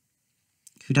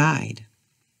 who died.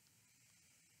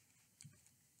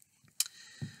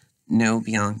 No,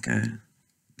 Bianca.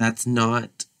 That's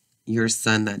not your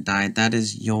son that died. That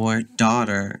is your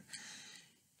daughter.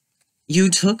 You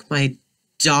took my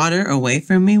daughter away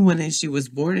from me when she was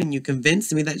born, and you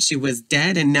convinced me that she was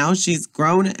dead, and now she's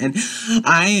grown, and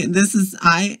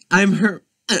I'm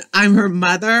her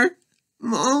mother.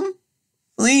 Mom,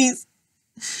 please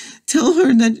tell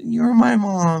her that you're my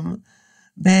mom.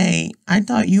 Bae, I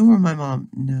thought you were my mom.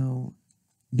 No,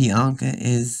 Bianca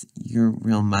is your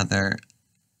real mother.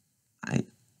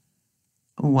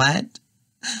 What?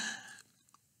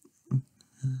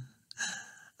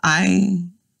 I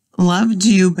loved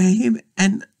you, babe,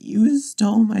 and you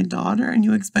stole my daughter, and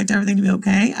you expect everything to be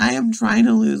okay? I am trying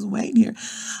to lose weight here.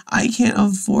 I can't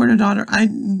afford a daughter. I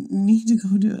need to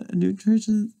go to a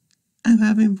nutritionist. I'm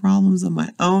having problems of my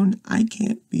own. I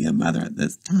can't be a mother at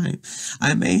this time.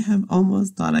 I may have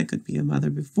almost thought I could be a mother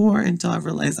before until I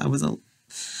realized I was a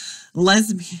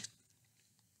lesbian.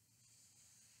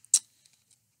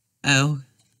 Oh.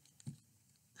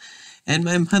 And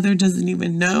my mother doesn't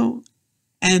even know.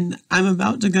 And I'm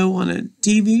about to go on a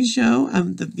TV show,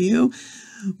 The View,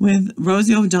 with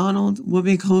Rosie O'Donnell,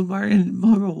 Whoopi Goldberg, and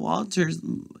Barbara Walters.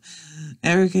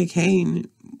 Erica Kane,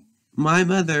 my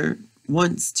mother,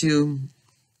 wants to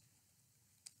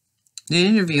do an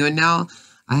interview, and now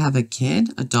I have a kid,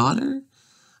 a daughter.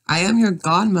 I am your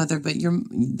godmother, but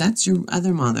that's your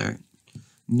other mother.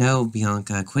 No,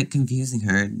 Bianca, quit confusing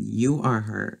her. You are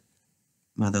her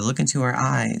mother. Look into her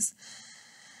eyes.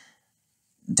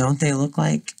 Don't they look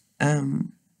like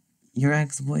your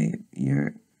ex-boy,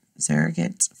 your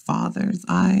surrogate father's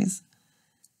eyes?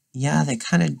 Yeah, they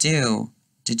kind of do.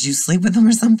 Did you sleep with him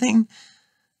or something?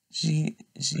 She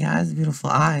has beautiful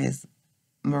eyes.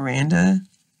 Miranda,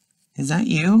 is that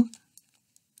you?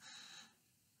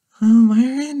 Oh,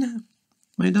 Miranda,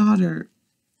 my daughter.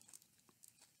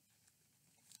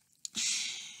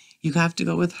 You have to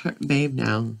go with her, babe,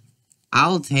 now.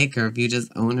 I'll take her if you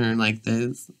just own her like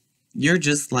this. You're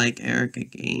just like Erica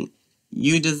Kane.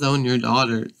 You disown your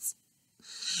daughters.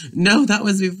 No, that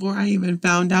was before I even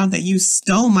found out that you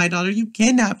stole my daughter. You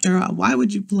kidnapped her. Why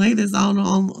would you play this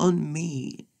on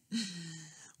me?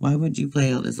 Why would you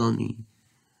play all this on me?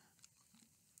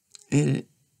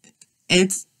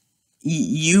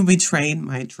 You betrayed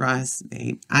my trust,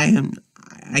 babe.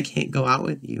 I can't go out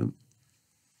with you.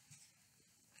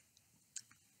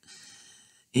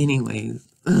 Anyways.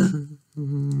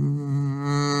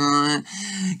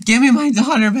 Give me my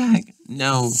daughter back.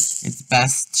 No, it's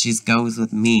best she goes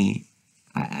with me.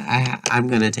 I'm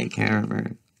gonna take care of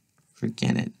her.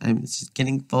 Forget it. She's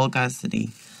getting full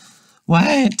custody.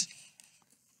 What?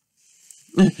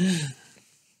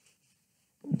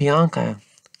 Bianca.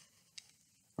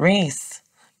 Reese.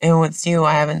 Oh, it's you.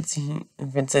 I haven't seen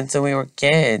you since we were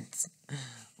kids.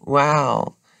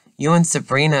 Wow. You and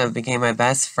Sabrina became my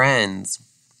best friends.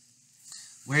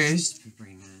 Where is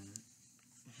Sabrina?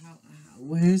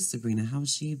 Where's Sabrina?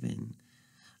 How's she been?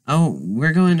 Oh,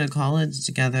 we're going to college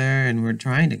together, and we're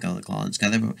trying to go to college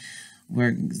together, but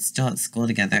we're still at school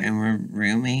together, and we're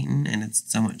roommating, and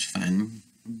it's so much fun.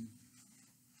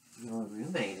 You're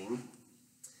roommating?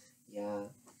 Yeah.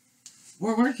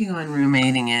 We're working on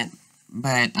roommating it,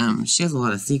 but she has a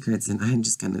lot of secrets, and I'm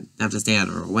just gonna have to stay out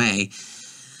of her way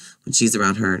when she's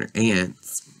around her and her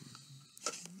aunts.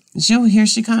 Here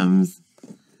she comes.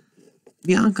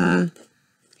 Bianca.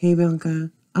 Hey, Bianca.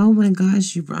 Oh my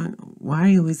gosh, why do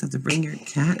you always have to bring your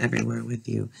cat everywhere with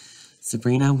you?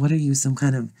 Sabrina, what are you, some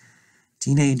kind of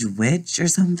teenage witch or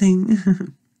something?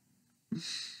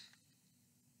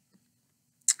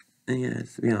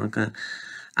 Yes, Bianca.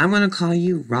 I'm going to call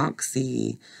you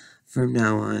Roxy from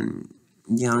now on,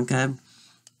 Bianca.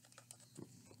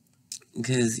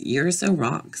 Because you're so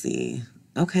Roxy.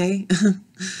 Okay.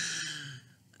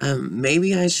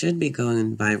 Maybe I should be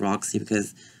going by Roxy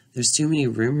because there's too many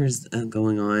rumors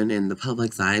going on in the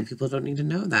public's eye. People don't need to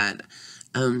know that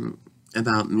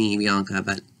about me, Bianca.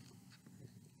 But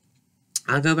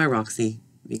I'll go by Roxy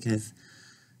because,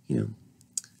 you know,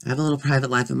 I have a little private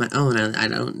life of my own. I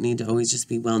don't need to always just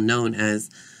be well known as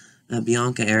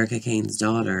Bianca, Erica Kane's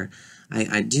daughter.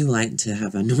 I do like to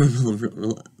have a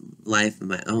normal life of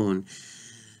my own.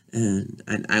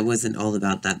 And I wasn't all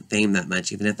about that fame that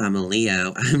much. Even if I'm a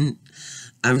Leo,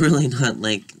 I'm really not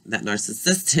like that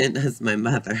narcissistic as my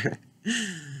mother.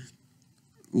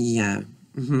 Yeah.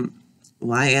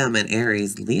 Well, I am an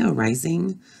Aries, Leo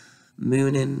rising,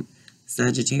 Moon in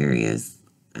Sagittarius.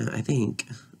 I think.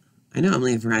 I know I'm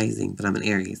Leo rising, but I'm an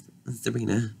Aries.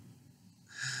 Sabrina.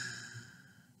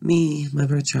 Me, my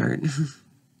birth chart.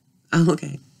 Oh,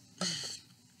 okay.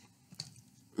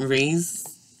 Reese.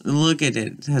 Look at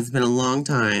it. It has been a long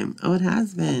time. Oh, it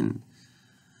has been.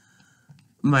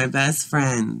 My best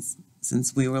friends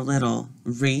since we were little.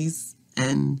 Reese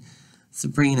and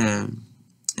Sabrina.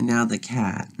 And now the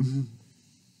cat.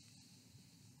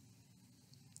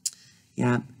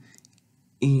 Yep.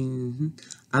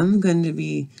 I'm going to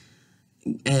be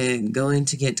going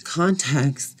to get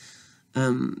contacts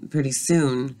pretty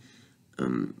soon.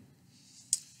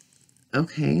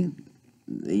 Okay.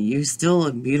 You still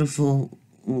look beautiful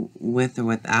with or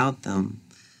without them.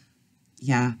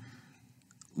 Yeah.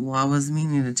 Well, I was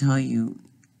meaning to tell you,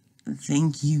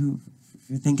 thank you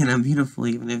for thinking I'm beautiful,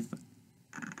 even if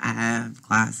I have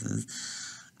glasses.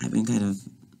 I've been kind of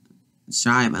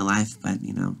shy in my life, but,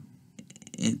 you know,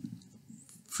 it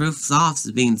proofs off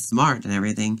as being smart and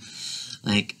everything.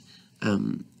 Like,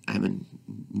 I'm a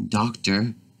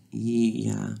doctor.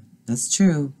 Yeah, that's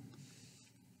true.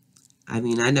 I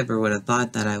mean, I never would have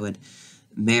thought that I would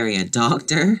marry a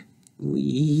doctor?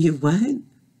 You what?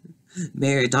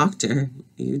 Marry a doctor?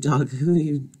 You who are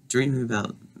you dreaming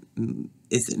about?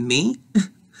 Is it me?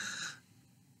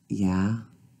 Yeah,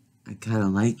 I kind of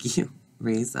like you,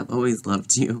 Reese. I've always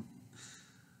loved you.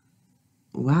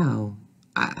 Wow,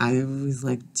 I always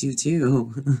liked you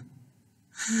too.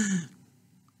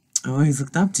 I always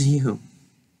looked up to you.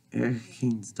 Erica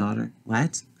Kane's daughter.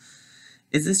 What?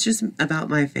 Is this just about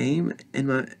my fame and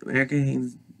my Erica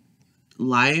Kane's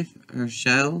life or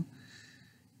show?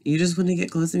 You just want to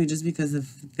get close to me just because of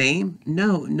fame?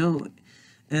 No, it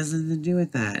has nothing to do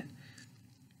with that.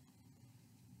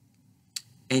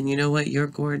 And you know what? You're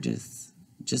gorgeous,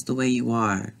 just the way you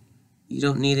are. You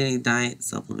don't need any diet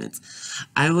supplements.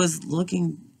 I was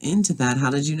looking into that. How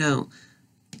did you know?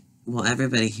 Well,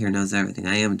 everybody here knows everything.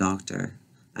 I am a doctor.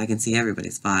 I can see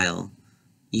everybody's file.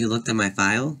 You looked at my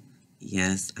file?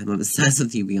 Yes, I'm obsessed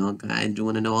with you, Bianca. I do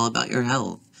want to know all about your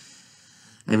health.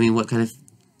 I mean, what kind of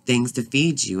things to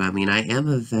feed you? I mean, I am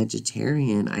a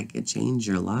vegetarian. I could change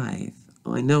your life.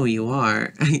 Oh, I know you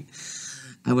are.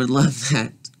 I would love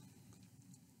that.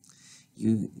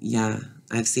 Yeah,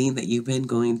 I've seen that you've been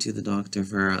going to the doctor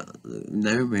for a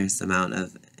numerous amount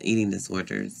of eating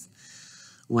disorders.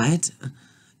 What?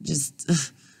 Just,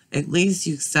 at least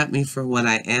you accept me for what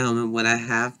I am and what I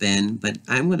have been, but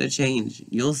I'm going to change.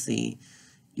 You'll see.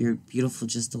 You're beautiful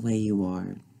just the way you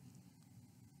are.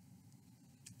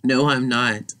 No, I'm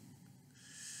not.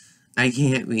 I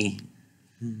can't be.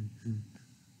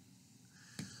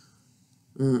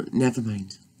 Never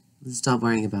mind. Let's stop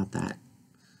worrying about that.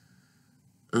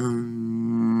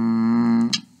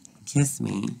 Kiss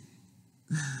me.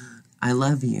 I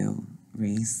love you,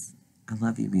 Reese. I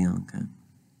love you, Bianca.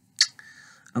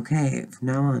 Okay, from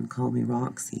now on, call me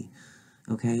Roxy.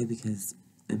 Okay, because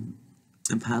in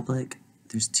public,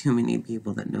 there's too many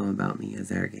people that know about me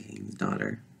as Erica Kane's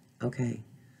daughter. Okay,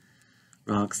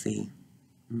 Roxy.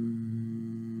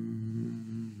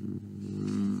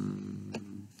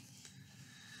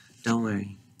 Don't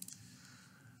worry.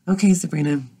 Okay,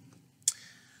 Sabrina.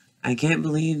 I can't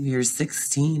believe you're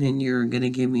 16 and you're going to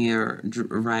give me a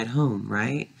ride home,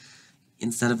 right?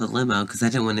 Instead of a limo, because I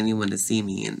didn't want anyone to see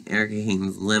me in Erica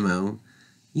Kane's limo.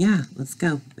 Yeah, let's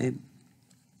go, babe.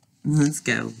 Let's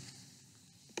go.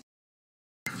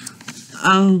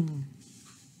 Oh.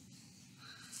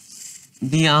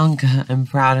 Bianca, I'm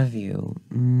proud of you.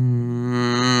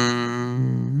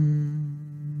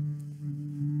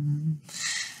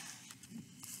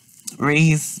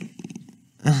 Reese.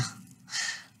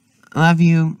 Love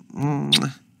you.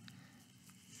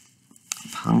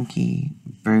 Punky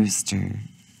Brewster.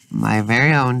 My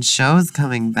very own show's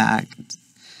coming back.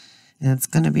 And it's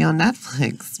going to be on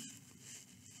Netflix.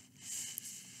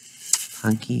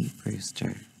 Punky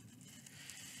Brewster.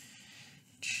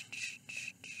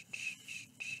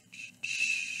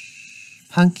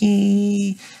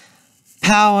 Punky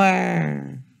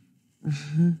Power. Oh,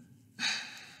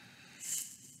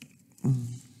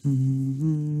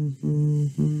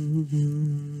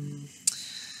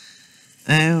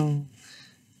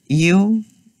 you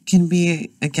can be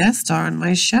a guest star on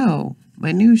my show,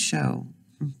 my new show,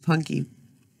 Punky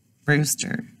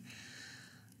Brewster.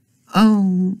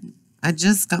 Oh, I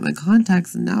just got my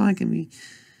contacts and now I can be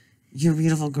your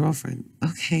beautiful girlfriend.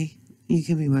 Okay, you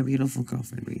can be my beautiful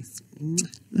girlfriend, Reese.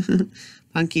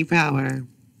 Punky power.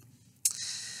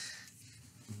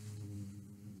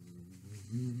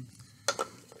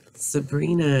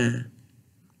 Sabrina,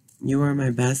 you are my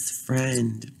best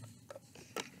friend.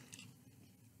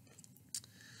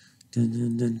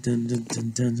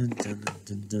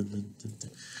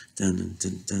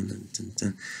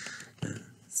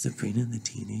 Sabrina the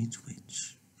Teenage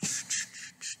Witch.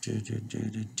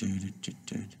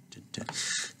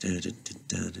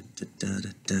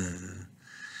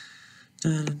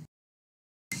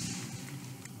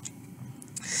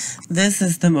 This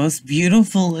is the most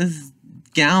beautiful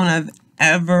gown I've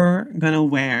ever gonna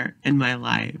wear in my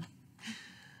life.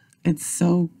 It's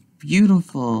so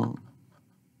beautiful.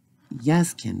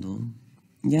 Yes, Kendall.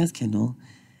 Yes, Kendall.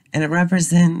 And it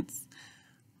represents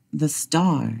the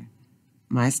star.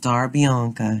 My star,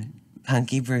 Bianca,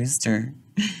 Punky Brewster.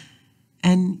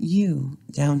 And you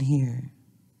down here.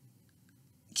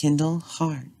 Kendall,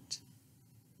 heart.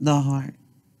 The heart.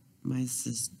 My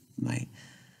sister,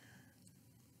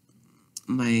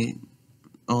 my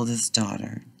oldest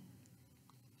daughter.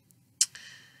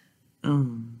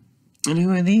 And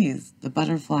who are these? The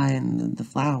butterfly and the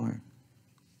flower.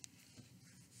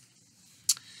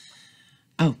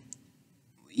 Oh,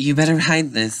 you better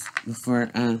hide this before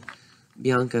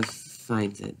Bianca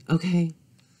finds it. Okay.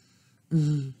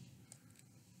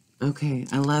 Okay,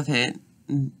 I love it.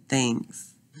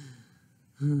 Thanks.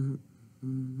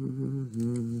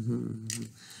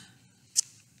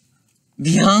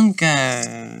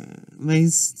 Bianca, my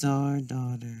star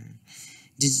daughter.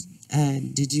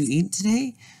 Did you eat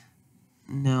today?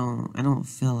 No, I don't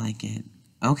feel like it.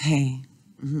 Okay.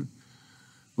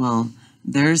 Well,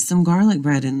 there's some garlic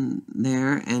bread in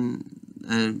there and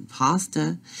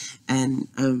pasta and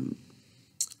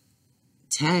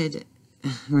Ted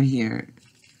right here,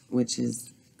 which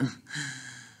is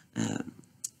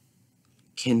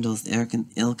Kendall's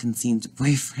ill-conceived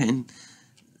boyfriend,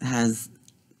 has.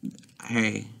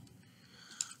 Hey,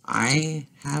 I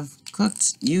have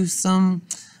cooked you some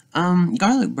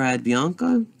garlic bread,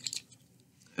 Bianca.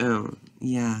 Oh,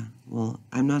 yeah. Well,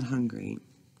 I'm not hungry.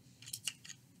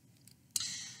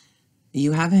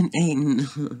 You haven't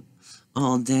eaten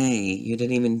all day. You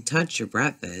didn't even touch your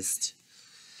breakfast.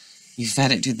 You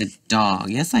fed it to the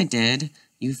dog. Yes, I did.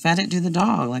 You fed it to the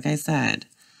dog, like I said.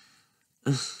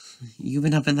 You've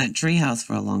been up in that treehouse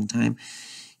for a long time.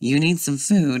 You need some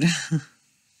food.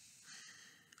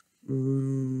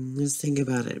 Let's think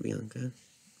about it, Bianca.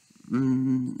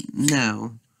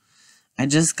 No. I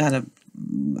just got a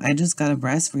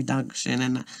breast reduction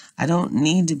and I don't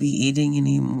need to be eating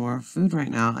any more food right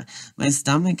now. My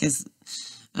stomach is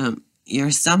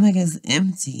your stomach is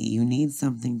empty. You need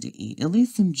something to eat. At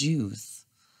least some juice.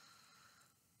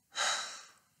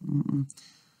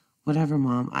 Whatever,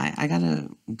 Mom. I gotta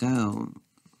go.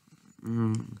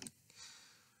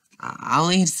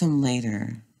 I'll eat some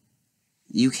later.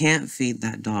 You can't feed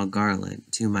that dog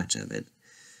garlic, too much of it,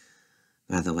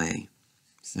 by the way.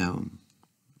 So,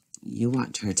 you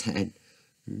watch her, Ted.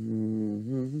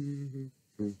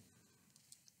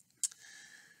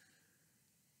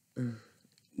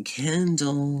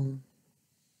 Kendall.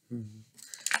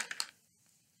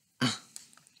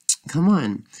 Come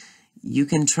on. You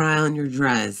can try on your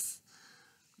dress.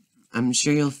 I'm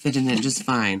sure you'll fit in it just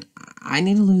fine. I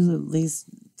need to lose at least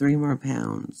 3 more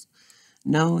pounds.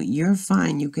 No, you're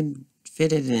fine. You can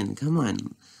fit it in. Come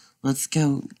on. Let's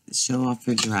go show off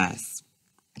your dress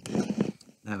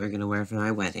that we're going to wear for my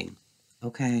wedding.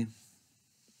 Okay.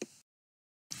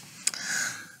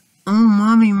 Oh,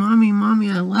 Mommy,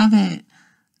 I love it.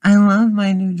 I love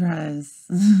my new dress.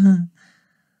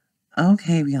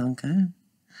 Okay, Bianca.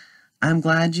 I'm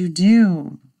glad you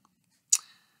do.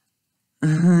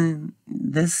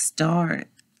 This star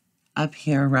up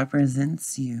here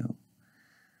represents you.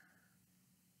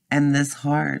 And this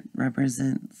heart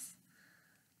represents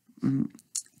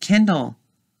Kendall.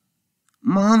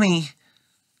 Mommy.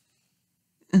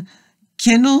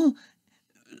 Kendall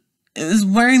is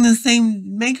wearing the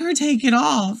same. Make her take it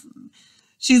off.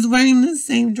 She's wearing the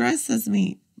same dress as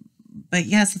me. But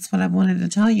yes, that's what I wanted to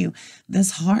tell you.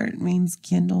 This heart means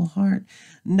Kendall heart.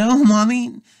 No,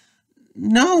 Mommy.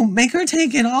 No, make her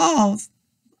take it off.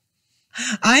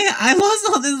 I lost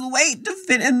all this weight to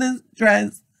fit in this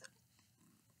dress.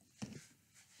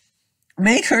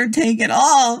 Make her take it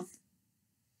off.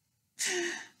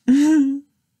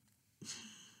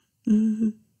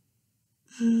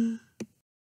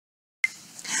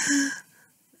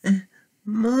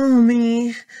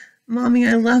 Mommy,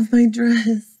 I love my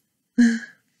dress.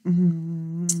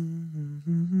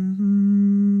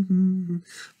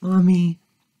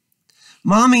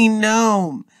 Mommy,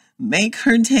 no. Make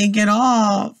her take it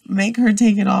off. Make her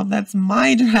take it off. That's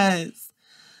my dress.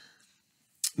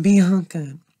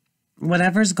 Bianca,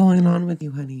 whatever's going on with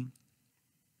you, honey,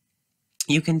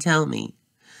 you can tell me.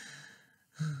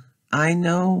 I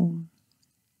know.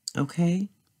 Okay?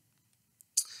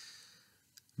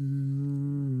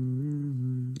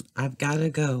 I've got to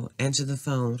go. Answer the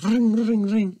phone. Ring, ring,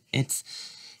 ring. It's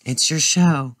your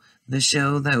show. The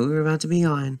show that we were about to be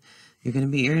on. You're going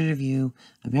to be interviewed.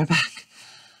 I'll be right back.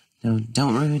 No,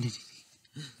 don't ruin it.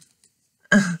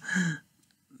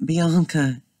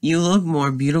 Bianca, you look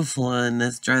more beautiful in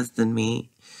this dress than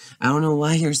me. I don't know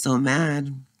why you're so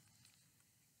mad.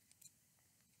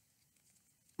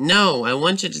 No, I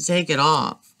want you to take it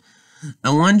off.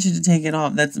 I want you to take it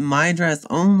off. That's my dress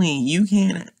only. You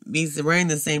can't be wearing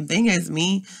the same thing as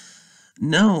me.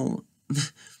 No.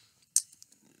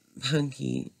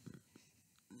 Punky.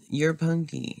 You're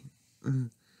punky.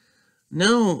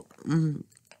 No.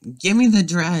 Give me the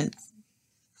dress.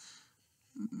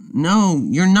 No,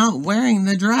 you're not wearing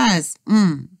the dress.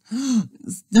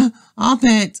 Stop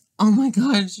it. Oh my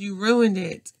gosh, you ruined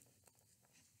it.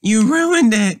 You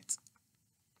ruined it.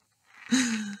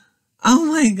 Oh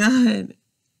my God.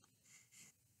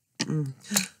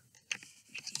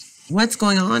 What's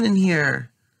going on in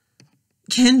here?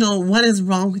 Kendall, what is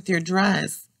wrong with your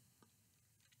dress?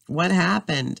 What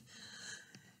happened?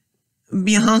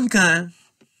 Bianca,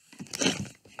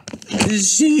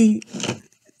 she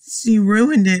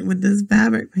ruined it with this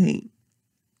fabric paint.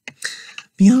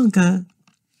 Bianca.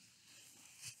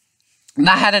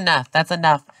 I had enough. That's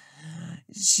enough.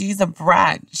 She's a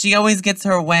brat. She always gets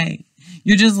her way.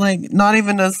 You're just like, not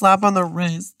even a slap on the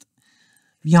wrist.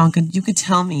 Bianca, you could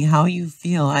tell me how you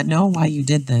feel. I know why you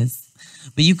did this.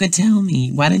 But you could tell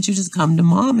me. Why didn't you just come to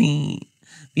mommy,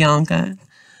 Bianca?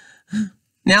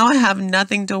 Now I have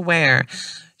nothing to wear.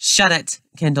 Shut it,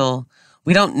 Kendall.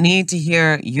 We don't need to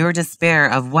hear your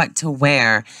despair of what to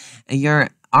wear. Your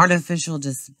artificial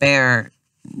despair,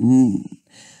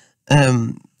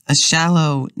 a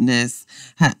shallowness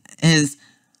is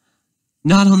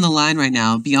not on the line right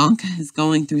now. Bianca is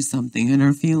going through something in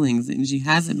her feelings, and she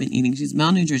hasn't been eating. She's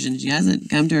malnutrition. She hasn't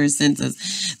come to her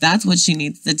senses. That's what she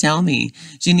needs to tell me.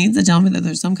 She needs to tell me that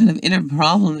there's some kind of inner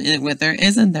problem with her.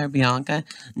 Isn't there, Bianca?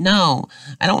 No,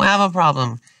 I don't have a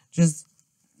problem. Just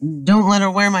don't let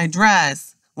her wear my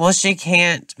dress. Well, she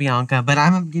can't, Bianca, but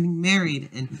I'm getting married,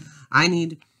 and I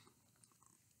need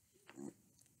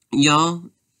y'all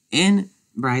in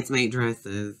bridesmaid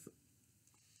dresses.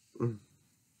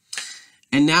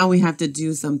 And now we have to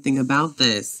do something about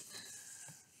this.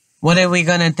 What are we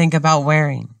going to think about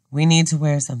wearing? We need to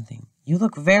wear something. You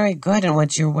look very good in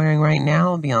what you're wearing right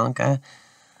now, Bianca.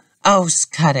 Oh,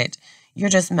 cut it. You're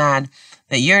just mad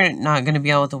that you're not going to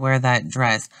be able to wear that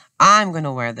dress. I'm going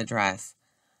to wear the dress.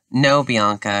 No,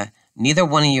 Bianca. Neither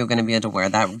one of you are going to be able to wear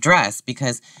that dress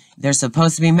because they're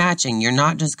supposed to be matching. You're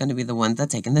not just going to be the ones that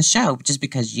take in the show just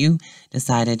because you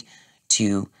decided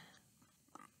to...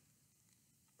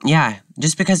 Yeah,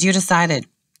 just because you decided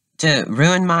to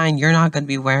ruin mine, you're not going to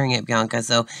be wearing it, Bianca.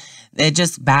 So it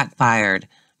just backfired.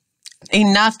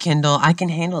 Enough, Kendall. I can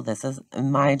handle this as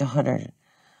my daughter.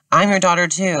 I'm your daughter,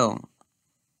 too.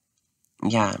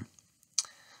 Yeah.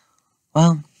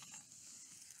 Well,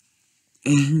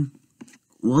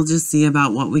 we'll just see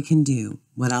about what we can do.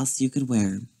 What else you could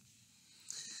wear.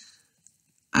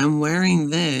 I'm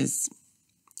wearing this.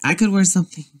 I could wear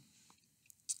something.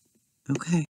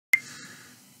 Okay.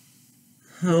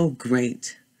 Oh,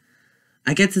 great.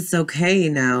 I guess it's okay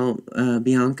now,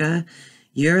 Bianca.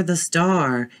 You're the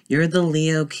star. You're the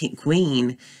Leo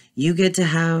queen. You get to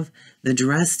have the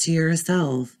dress to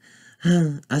yourself.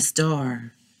 A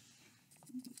star.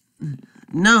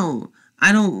 No,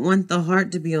 I don't want the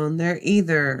heart to be on there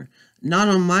either. Not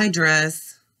on my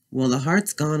dress. Well, the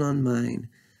heart's gone on mine.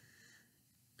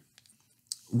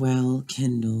 Well,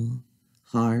 Kendall,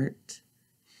 heart,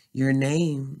 your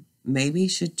name maybe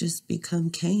should just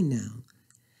become Kane now.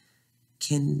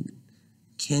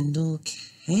 Kendall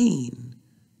Kane.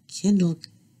 Kendall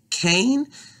Kane?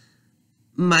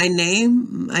 My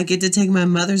name? I get to take my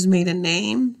mother's maiden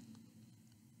name?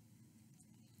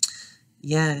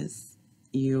 Yes,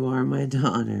 you are my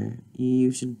daughter.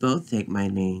 You should both take my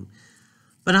name.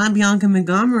 But I'm Bianca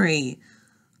Montgomery.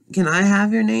 Can I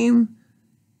have your name?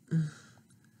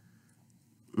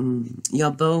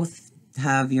 Y'all both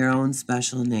have your own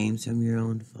special names from your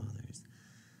own fathers.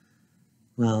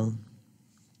 Well,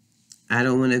 I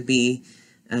don't want to be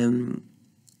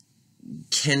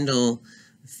Kendall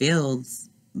Fields,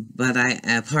 but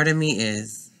a part of me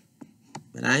is.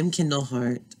 But I'm Kendall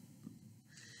Hart.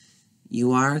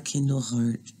 You are Kendall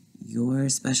Hart. Your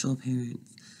special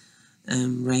parents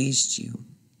raised you.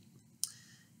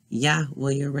 Yeah,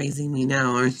 well, you're raising me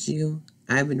now, aren't you?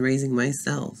 I've been raising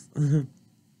myself.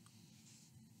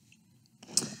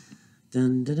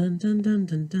 Dun dun dun dun dun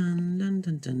dun dun dun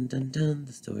dun dun dun dun.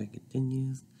 The story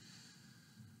continues.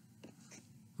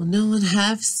 Well, no one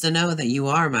has to know that you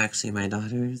are actually my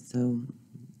daughter, so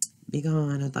be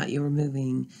gone. I thought you were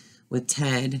moving with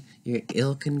Ted, your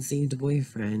ill-conceived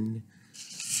boyfriend.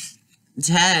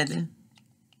 Ted,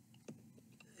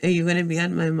 are you going to be at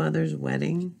my mother's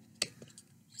wedding?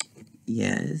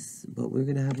 Yes, but we're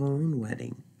going to have our own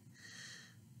wedding.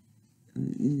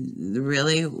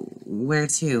 Really? Where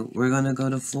to? We're going to go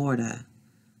to Florida.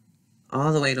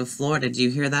 All the way to Florida. Do you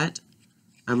hear that?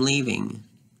 I'm leaving.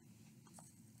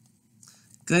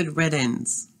 Good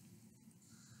riddance.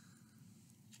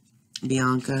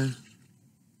 Bianca,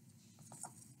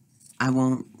 I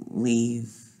won't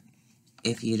leave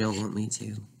if you don't want me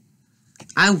to.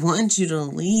 I want you to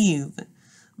leave.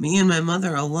 Me and my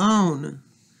mother alone.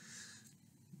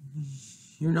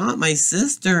 You're not my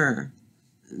sister.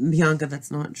 Bianca,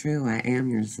 that's not true. I am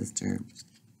your sister.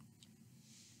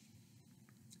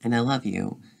 And I love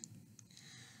you.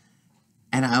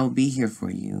 And I will be here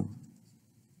for you.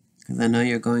 Because I know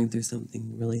you're going through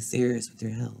something really serious with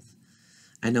your health.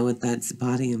 I know what that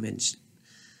body image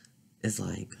is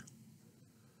like.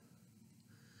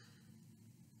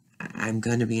 I'm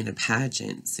going to be in a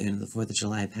pageant soon, the 4th of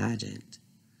July pageant.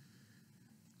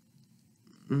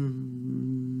 I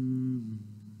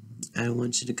don't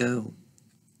want you to go.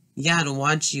 Yeah, to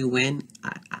watch you win.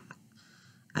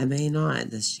 I may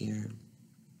not this year.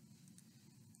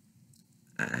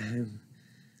 I'm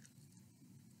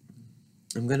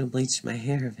going to bleach my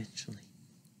hair eventually.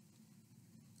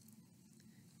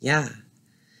 Yeah.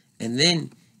 And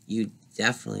then you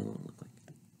definitely won't look like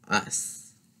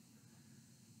us.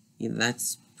 Yeah,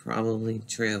 that's probably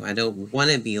true. I don't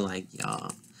want to be like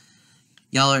y'all.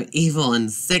 Y'all are evil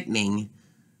and sickening.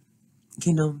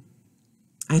 You know,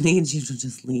 I need you to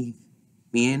just leave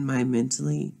me and my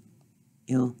mentally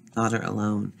ill daughter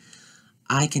alone.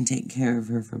 I can take care of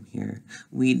her from here.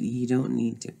 You don't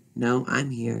need to. No, I'm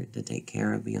here to take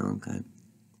care of Bianca.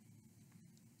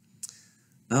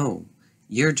 Oh,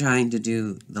 you're trying to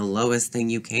do the lowest thing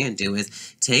you can do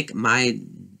is take my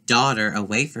daughter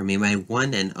away from me, my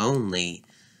one and only.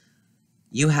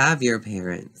 You have your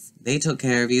parents. They took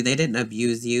care of you. They didn't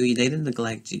abuse you. They didn't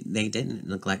neglect you. They didn't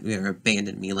neglect me or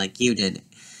abandon me like you did,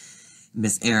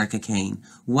 Miss Erica Kane.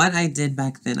 What I did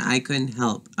back then, I couldn't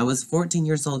help. I was 14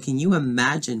 years old. Can you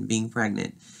imagine being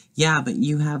pregnant? Yeah, but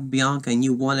you have Bianca and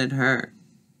you wanted her.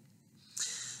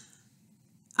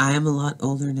 I am a lot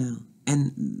older now.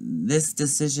 And this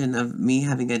decision of me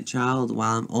having a child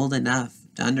while I'm old enough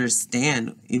to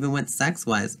understand, even what sex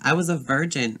was. I was a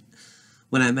virgin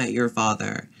when I met your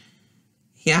father.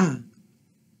 Yeah.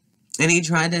 And he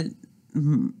tried to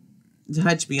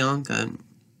touch Bianca.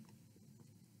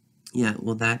 Yeah,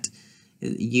 well,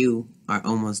 you are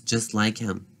almost just like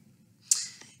him.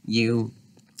 You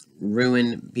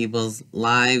ruin people's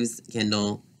lives,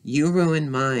 Kendall. You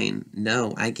ruined mine.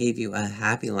 No, I gave you a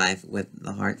happy life with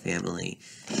the Hart family.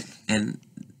 And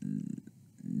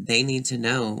they need to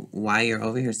know why you're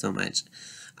over here so much.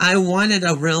 I wanted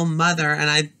a real mother, and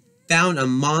I found a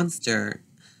monster.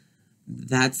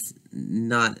 That's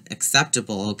not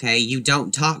acceptable, okay? You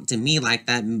don't talk to me like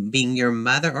that, being your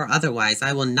mother or otherwise.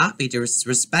 I will not be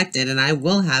disrespected, and I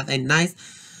will have a nice,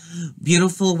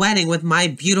 beautiful wedding with my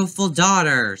beautiful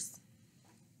daughters.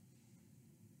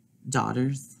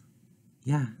 Daughters?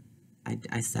 Yeah,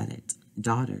 I said it.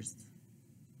 Daughters.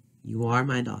 You are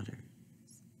my daughter.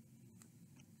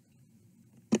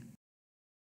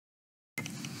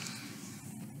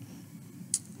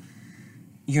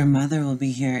 Your mother will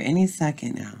be here any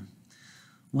second now.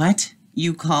 What?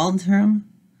 You called her?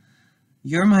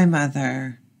 You're my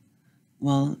mother.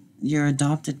 Well, your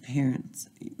adopted parents'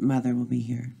 mother will be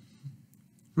here.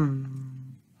 To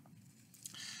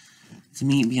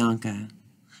meet Bianca.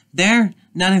 They're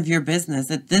none of your business.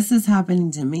 That this is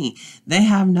happening to me. They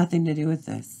have nothing to do with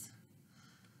this.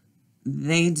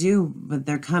 They do, but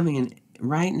they're coming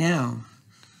right now.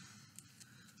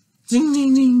 Ding,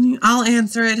 ding, ding, ding. I'll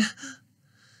answer it.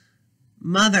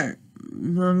 Mother.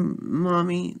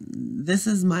 Mommy, this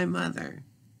is my mother.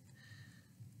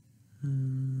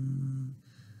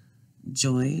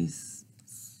 Joyce.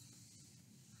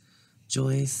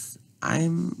 Joyce,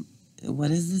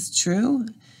 what is this true?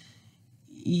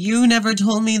 You never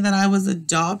told me that I was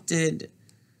adopted.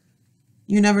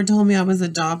 You never told me I was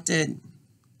adopted.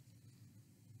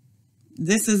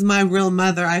 This is my real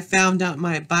mother. I found out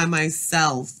by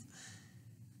myself.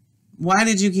 Why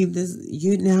did you keep this?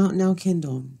 Now,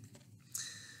 Kendall.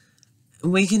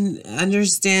 We can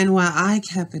understand why I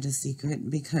kept it a secret,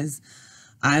 because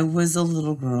I was a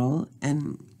little girl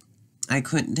and I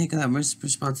couldn't take that much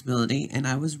responsibility, and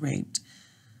I was raped.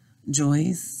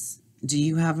 Joyce, do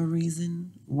you have a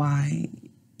reason why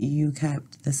you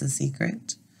kept this a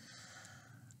secret?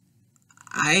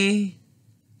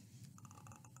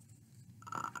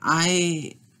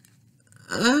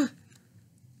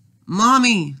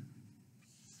 Mommy.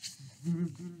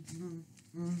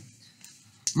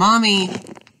 Mommy.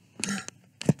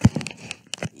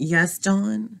 Yes,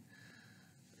 Dawn?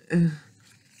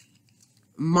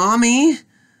 Mommy?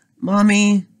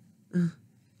 Mommy?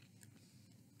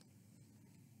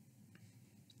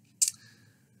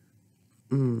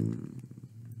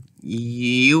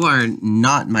 You are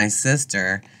not my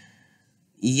sister.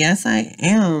 Yes, I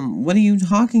am. What are you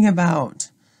talking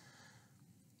about?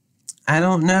 I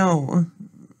don't know.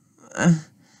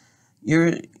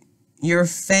 You're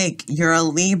fake. You're a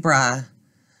Libra.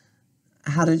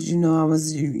 How did you know I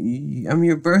was I'm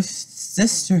your birth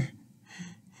sister?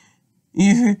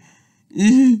 What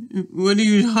are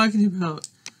you talking about?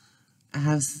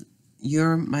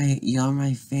 You're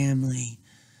my family.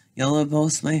 Y'all are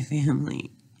both my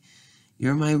family.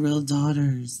 You're my real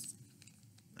daughters.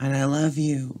 And I love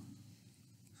you.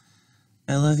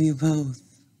 I love you both.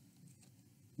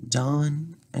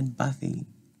 Dawn and Buffy.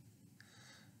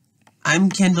 I'm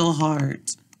Kendall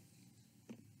Hart.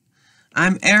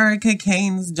 I'm Erica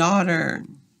Kane's daughter.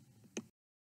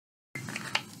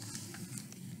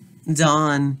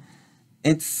 Dawn,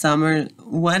 it's summer.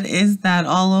 What is that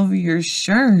all over your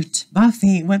shirt?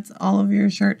 Buffy, what's all over your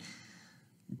shirt?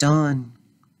 Dawn,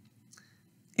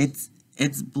 it's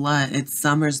blood. It's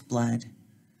Summer's blood.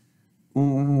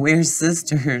 We're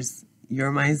sisters.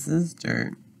 You're my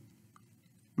sister.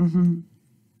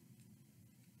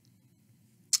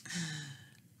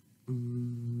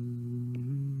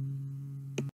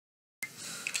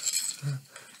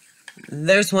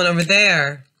 There's one over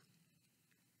there.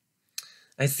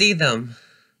 I see them.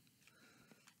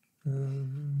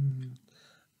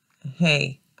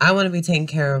 Hey, I want to be taken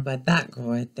care of by that girl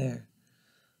right there.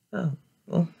 Oh,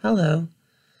 well, hello.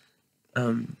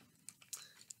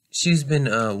 She's been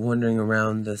wandering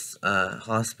around this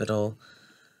hospital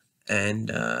and,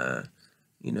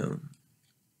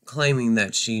 claiming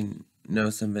that she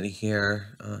knows somebody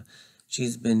here.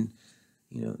 She's been,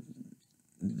 the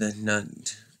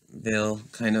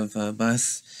Nutville kind of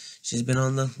bus. She's been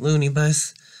on the loony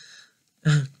bus.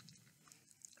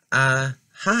 Hi,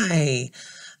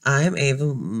 I'm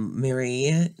Ava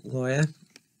Maria Gloria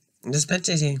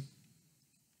Dispensity.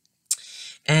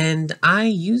 And I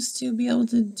used to be able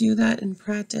to do that in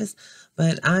practice,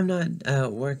 but I'm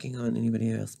not working on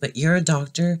anybody else. But you're a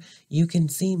doctor. You can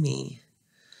see me.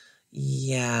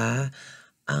 Yeah.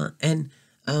 And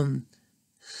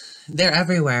they're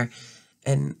everywhere.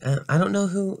 And I don't know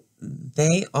who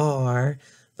they are,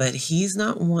 but he's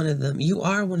not one of them. You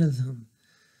are one of them.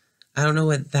 I don't know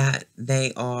what that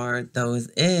they are, those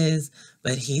is,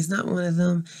 but he's not one of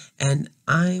them. And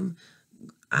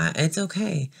it's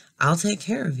okay. I'll take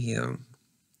care of you.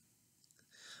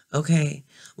 Okay.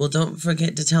 Well, don't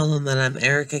forget to tell them that I'm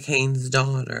Erica Kane's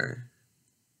daughter.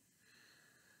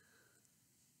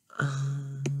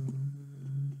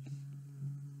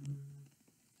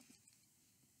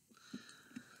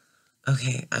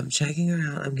 Okay, I'm checking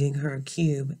her out. I'm getting her a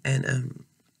cube, and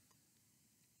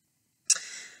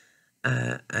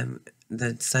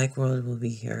the psych world will be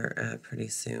here pretty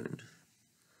soon.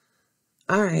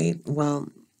 All right. Well,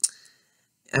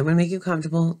 I'm gonna make you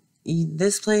comfortable.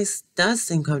 This place does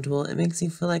seem comfortable. It makes you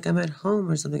feel like I'm at home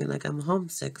or something, like I'm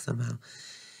homesick somehow.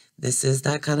 This is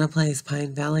that kind of place.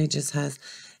 Pine Valley just has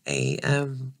a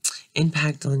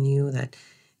impact on you that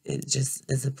it just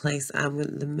is a place I'm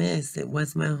going to miss. It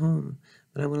was my home,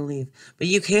 but I want to leave. But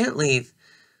you can't leave.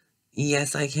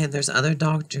 Yes, I can. There's other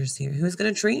doctors here. Who's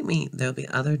going to treat me? There'll be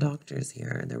other doctors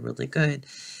here, and they're really good,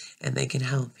 and they can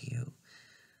help you.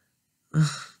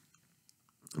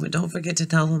 But don't forget to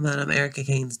tell them that I'm Erica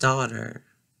Kane's daughter.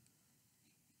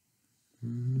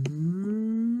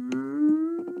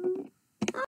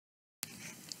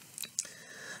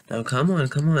 No, come on.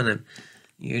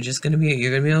 You're gonna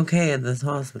be okay at this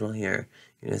hospital here.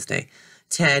 You're gonna stay.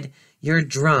 Ted, you're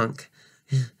drunk.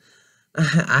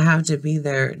 I have to be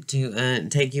there to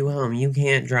take you home. You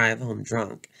can't drive home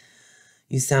drunk.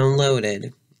 You sound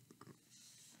loaded.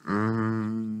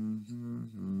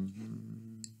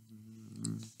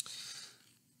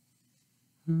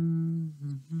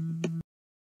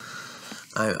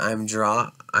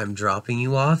 I'm dropping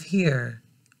you off here.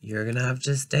 You're gonna have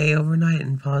to stay overnight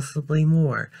and possibly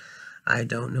more. I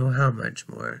don't know how much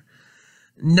more.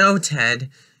 No, Ted.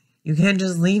 You can't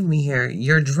just leave me here.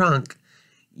 You're drunk.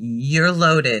 You're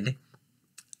loaded.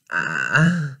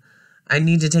 I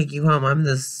need to take you home. I'm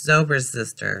the sober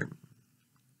sister.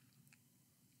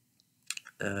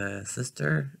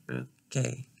 Sister?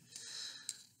 Okay.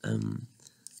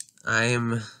 I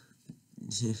am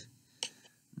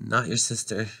not your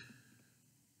sister.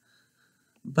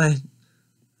 But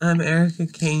I'm Erica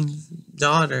Kane's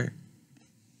daughter.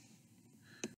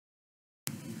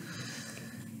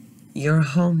 You're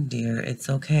home, dear. It's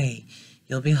okay.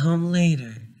 You'll be home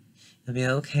later. You'll be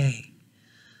okay.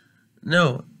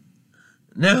 No.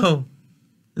 No.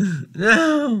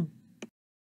 No.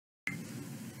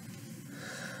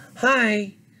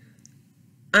 Hi.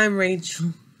 I'm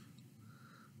Rachel.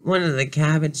 One of the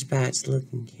Cabbage Patch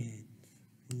looking kids.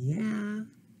 Yeah.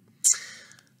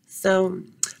 So,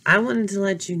 I wanted to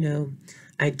let you know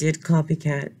I did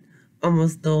copycat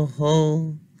almost the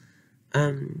whole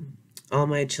All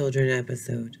My Children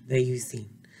episode that you've seen.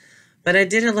 But I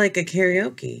did it like a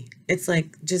karaoke. It's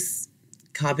like just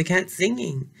copycat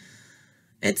singing.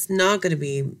 It's not going to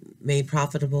be made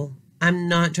profitable. I'm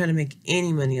not trying to make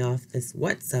any money off this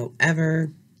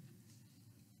whatsoever.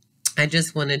 I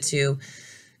just wanted to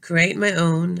create my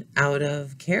own out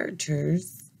of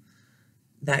characters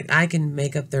that I can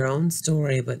make up their own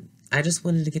story, but I just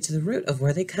wanted to get to the root of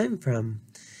where they come from.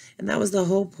 And that was the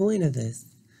whole point of this.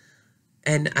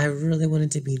 And I really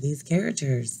wanted to be these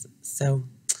characters. So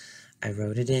I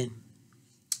wrote it in.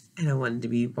 And I wanted to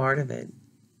be part of it.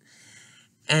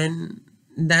 And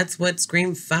that's what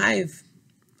Scream 5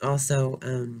 also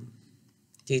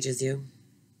teaches you.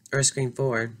 Or Scream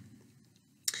 4.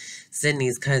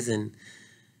 Sydney's cousin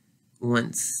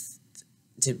wants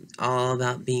to all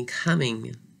about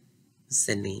becoming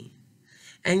Sydney.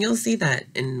 And you'll see that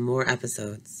in more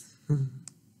episodes.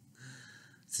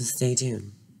 So stay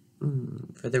tuned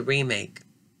for the remake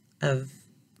of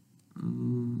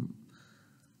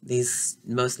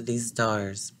most of these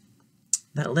stars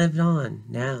that lived on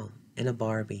now in a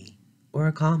Barbie or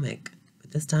a comic.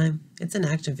 But this time, it's an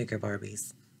action figure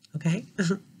Barbies. Okay?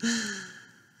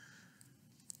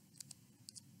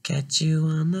 Catch you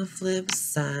on the flip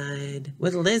side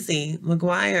with Lizzie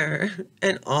McGuire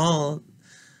and all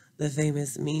the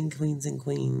famous mean queens and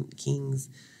kings,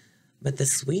 but the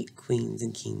sweet queens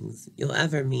and kings you'll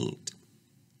ever meet.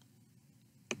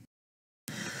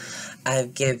 I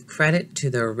give credit to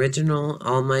the original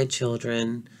All My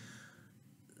Children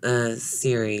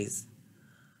series.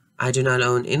 I do not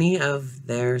own any of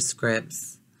their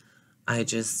scripts. I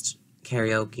just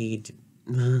karaoke'd,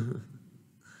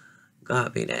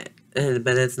 copied it.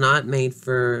 But it's not made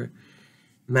for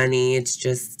money. It's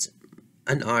just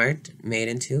an art made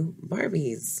into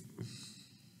Barbies.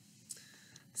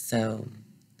 So,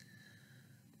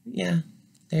 yeah,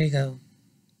 there you go.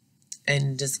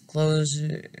 And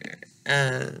disclosure,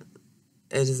 it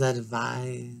is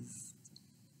advised.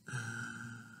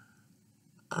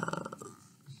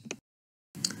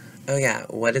 Oh yeah,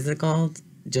 what is it called?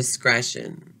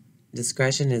 Discretion.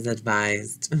 Discretion is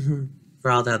advised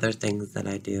for all the other things that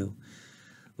I do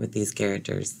with these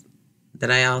characters that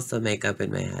I also make up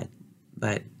in my head.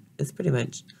 But it's pretty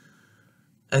much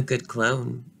a good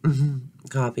clone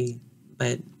copy,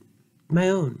 but my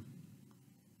own.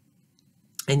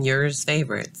 And yours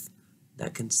favorites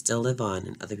that can still live on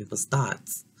in other people's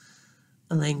thoughts.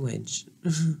 A language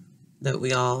that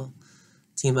we all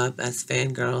team up as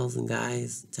fangirls and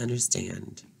guys to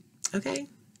understand. Okay?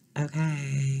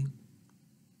 Okay.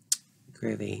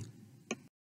 Groovy.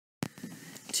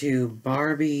 To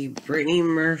Barbie, Brittany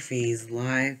Murphy's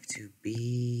life to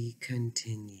be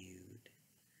continued.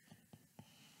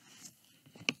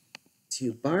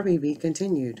 To Barbie be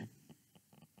continued.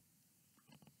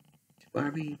 To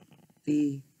Barbie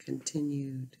be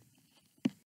continued.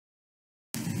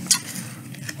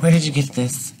 Where did you get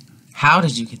this? How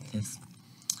did you get this?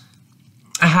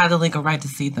 I had the legal right to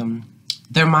see them.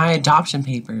 They're my adoption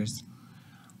papers.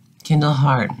 Kendall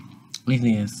Hart,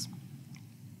 alias.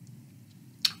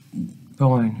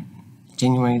 Born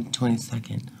January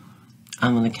 22nd.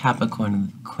 I'm in the Capricorn of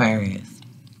Aquarius.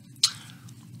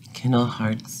 Kendall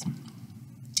Hart's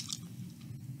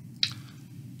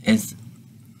is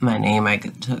my name I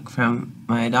took from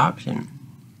my adoption.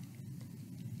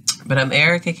 But I'm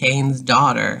Erica Kane's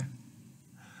daughter.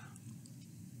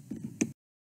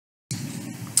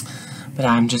 But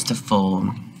I'm just a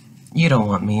fool. You don't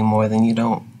want me more than you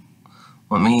don't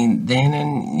want me then,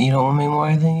 and you don't want me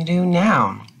more than you do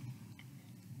now.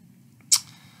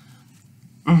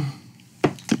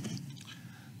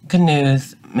 Good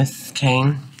news, Mrs.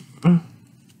 Kane.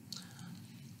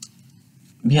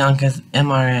 Bianca's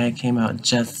MRI came out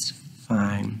just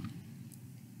fine.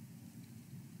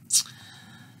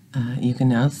 You can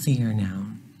now see her now.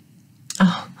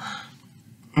 Oh.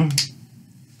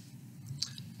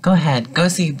 Go ahead. Go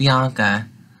see Bianca.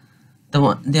 The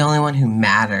only one who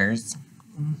matters.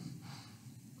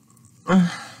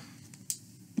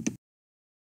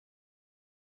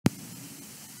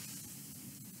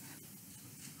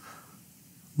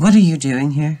 What are you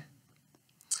doing here?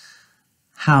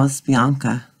 How's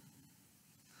Bianca?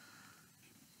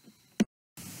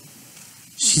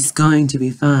 She's going to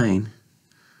be fine.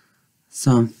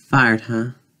 So I'm fired,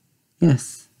 huh?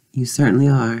 Yes, you certainly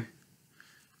are.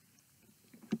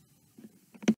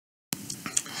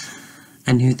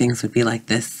 I knew things would be like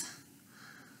this.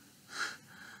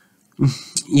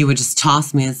 You would just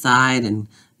toss me aside and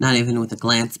not even with a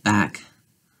glance back.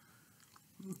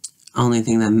 Only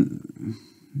thing that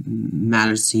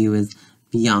matters to you is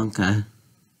Bianca.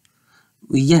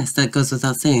 Well, yes, that goes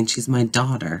without saying. She's my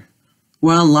daughter.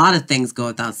 Well, a lot of things go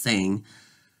without saying.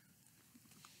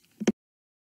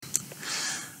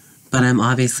 But I'm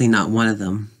obviously not one of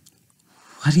them.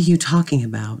 What are you talking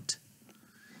about?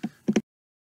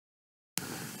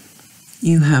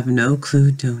 You have no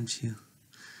clue, don't you?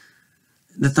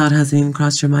 The thought hasn't even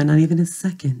crossed your mind, not even a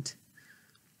second.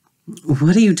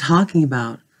 What are you talking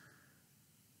about?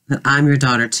 That I'm your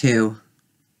daughter, too.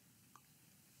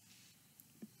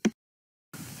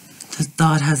 The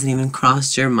thought hasn't even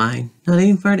crossed your mind, not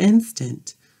even for an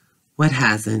instant. What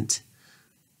hasn't?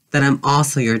 That I'm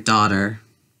also your daughter.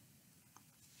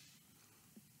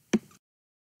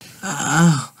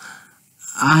 Oh,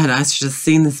 I should have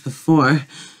seen this before.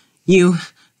 You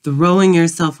throwing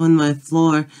yourself on my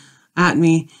floor at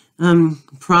me,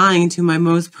 prying into my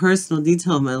most personal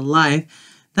detail of my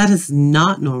life. That is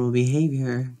not normal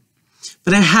behavior.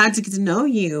 But I had to get to know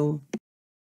you.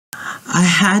 I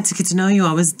had to get to know you.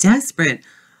 I was desperate.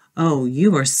 Oh,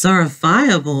 you are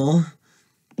certifiable.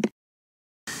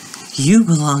 You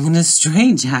belong in a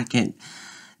straitjacket.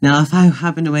 Now, if I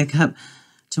happen to wake up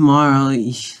tomorrow,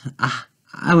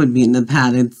 I would be in the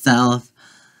padded cell.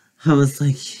 I was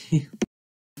like,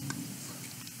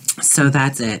 so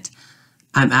that's it.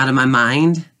 I'm out of my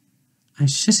mind. I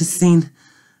should have seen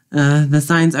the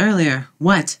signs earlier.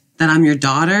 What? That I'm your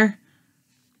daughter?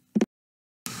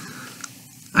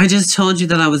 I just told you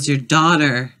that I was your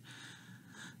daughter.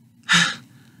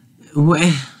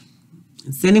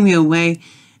 Sending me away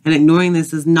and ignoring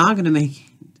this is not going to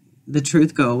make the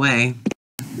truth go away.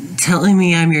 Telling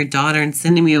me I'm your daughter and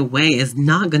sending me away is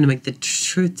not going to make the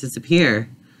truth disappear.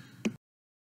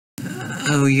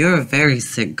 Oh, you're a very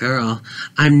sick girl.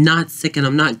 I'm not sick and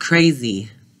I'm not crazy.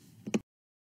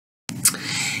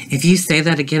 If you say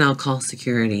that again, I'll call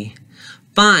security.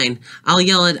 Fine, I'll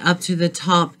yell it up to the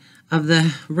top of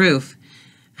the roof.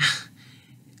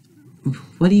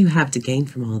 What do you have to gain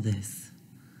from all this?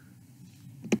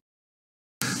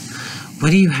 What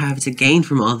do you have to gain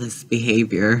from all this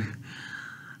behavior?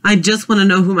 I just want to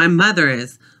know who my mother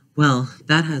is. Well,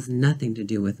 that has nothing to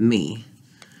do with me.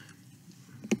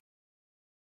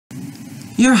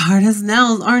 You're hard as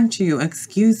nails, aren't you?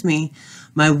 Excuse me.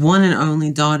 My one and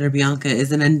only daughter, Bianca,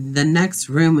 is in the next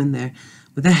room in there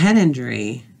with a head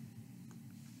injury.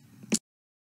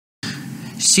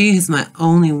 She is my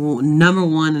number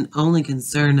one and only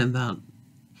concern about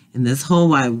in this whole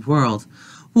wide world.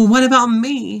 Well, what about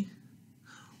me?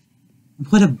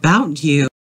 What about you?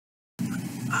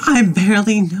 I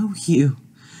barely know you.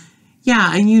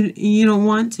 Yeah, and you don't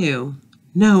want to.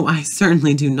 No, I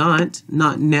certainly do not.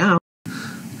 Not now.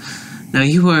 Now,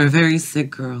 you are a very sick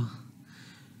girl.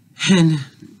 And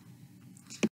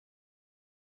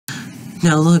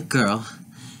now look, girl,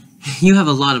 you have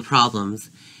a lot of problems.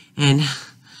 And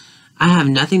I have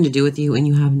nothing to do with you and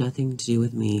you have nothing to do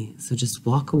with me. So just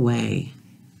walk away.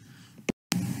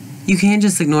 You can't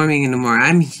just ignore me anymore.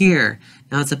 I'm here.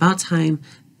 Now it's about time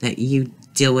that you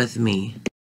deal with me.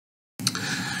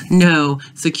 No,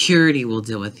 security will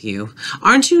deal with you.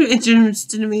 Aren't you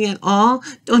interested in me at all?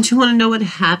 Don't you want to know what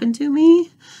happened to me?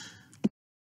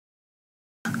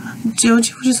 Don't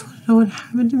you just want to know what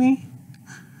happened to me?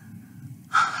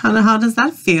 How does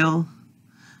that feel?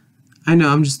 I know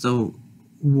I'm just the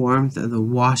warmth of the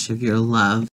wash of your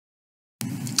love.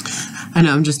 I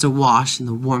know I'm just a wash in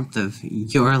the warmth of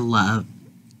your love.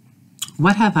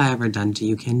 What have I ever done to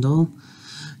you, Kendall?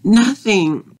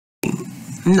 Nothing.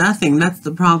 Nothing, that's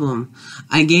the problem.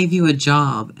 I gave you a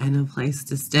job and a place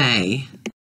to stay.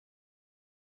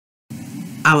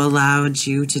 I allowed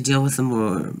you to deal with some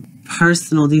more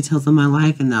personal details of my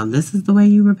life, and now this is the way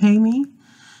you repay me?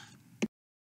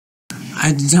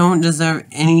 I don't deserve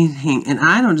anything, and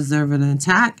I don't deserve an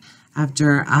attack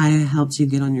after I helped you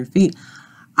get on your feet.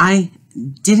 I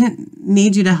didn't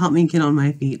need you to help me get on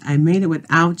my feet. I made it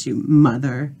without you,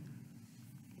 Mother.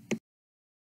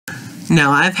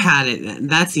 No, I've had it.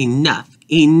 That's enough.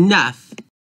 Enough.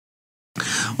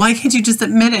 Why can't you just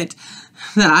admit it?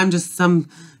 That I'm just some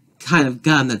kind of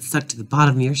gun that's stuck to the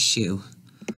bottom of your shoe.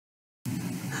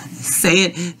 Say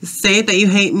it. Say it that you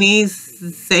hate me.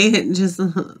 Say it just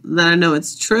that I know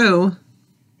it's true.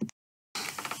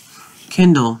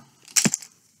 Kendall.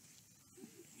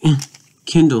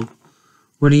 Kendall,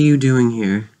 what are you doing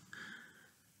here?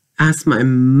 Ask my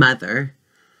mother.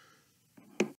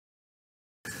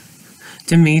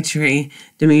 Dimitri,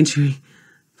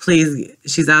 please,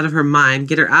 she's out of her mind.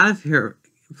 Get her out of here,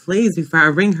 please, before I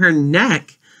wring her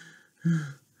neck.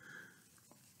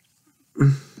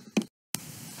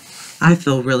 I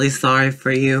feel really sorry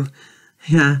for you.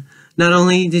 Yeah, not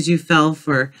only did you fell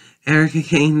for Erica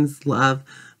Kane's love,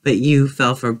 but you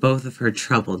fell for both of her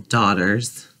troubled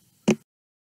daughters.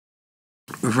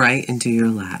 Right into your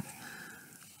lap.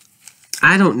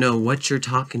 I don't know what you're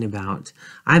talking about.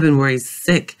 I've been worried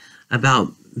sick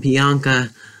about Bianca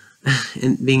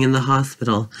and being in the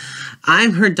hospital.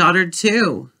 I'm her daughter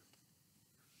too.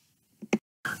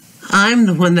 I'm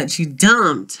the one that she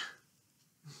dumped.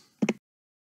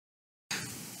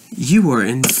 You are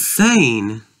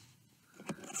insane.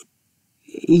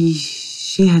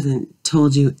 She hasn't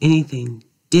told you anything,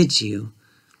 did you,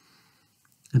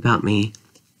 about me?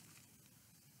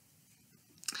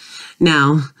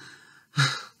 Now,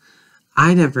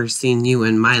 I never seen you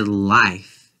in my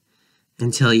life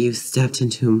until you stepped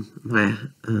into my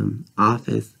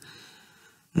office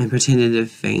and pretended to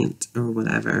faint or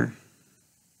whatever.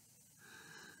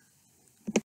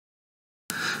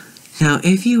 Now,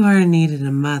 if you are in need of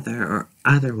a mother or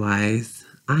otherwise,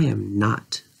 I am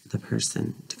not the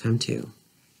person to come to.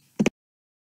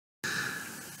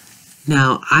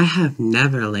 Now, I have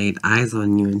never laid eyes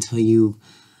on you until you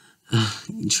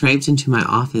traipsed into my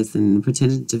office and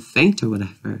pretended to faint or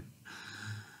whatever.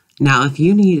 Now, if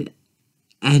you need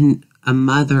a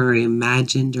mother,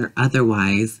 imagined or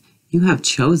otherwise, you have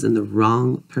chosen the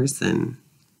wrong person.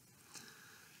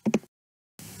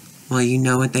 Well, you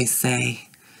know what they say.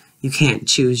 You can't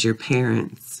choose your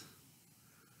parents.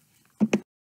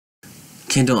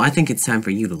 Kendall, I think it's time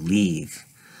for you to leave.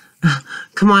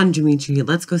 Come on, Dimitri,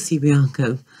 let's go see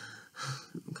Bianca.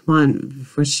 Come on,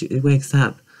 before she wakes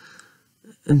up.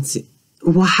 And see.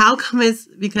 Well, how come it's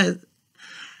because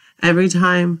every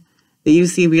time that you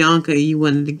see Bianca, you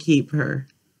wanted to keep her?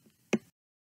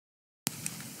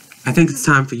 I think it's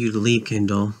time for you to leave,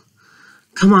 Kendall.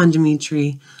 Come on,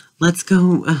 Dimitri. Let's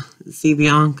go see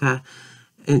Bianca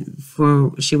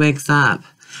before she wakes up.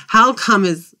 How come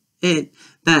is it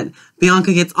that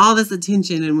Bianca gets all this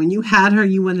attention and when you had her,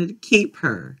 you wanted to keep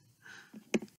her?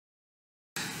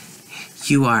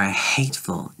 You are a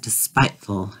hateful,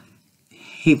 despiteful,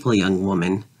 hateful young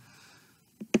woman.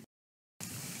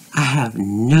 I have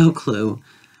no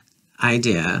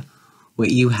idea what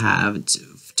you have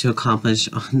to accomplish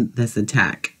on this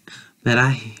attack, but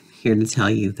I'm here to tell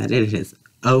you that it is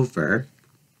over.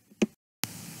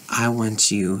 I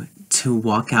want you to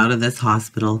walk out of this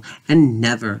hospital and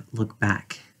never look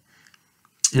back.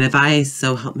 And if I,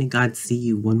 so help me God, see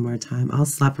you one more time, I'll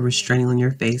slap a restraining on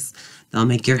your face that'll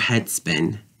make your head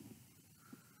spin.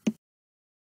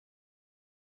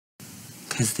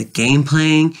 Because the game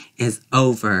playing is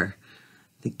over.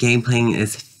 The game playing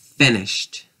is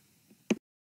finished.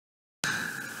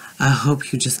 I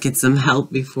hope you just get some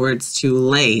help before it's too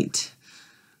late.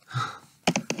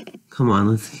 Come on,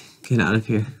 let's get out of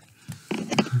here.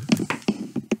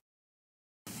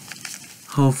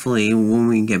 Hopefully, when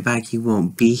we get back, you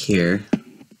won't be here.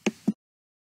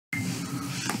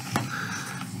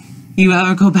 You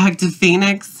ever go back to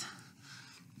Phoenix?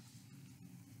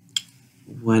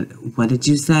 What did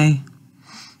you say?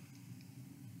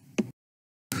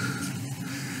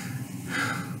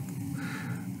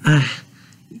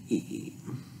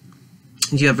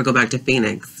 Did you ever go back to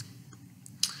Phoenix?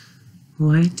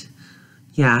 What?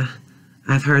 Yeah,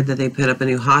 I've heard that they put up a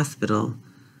new hospital.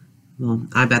 Well,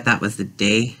 I bet that was the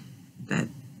day that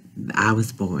I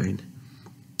was born.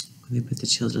 When they put the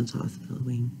children's hospital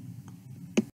wing.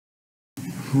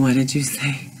 What did you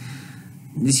say?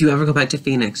 Did you ever go back to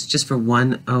Phoenix just for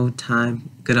one time,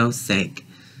 good old sake?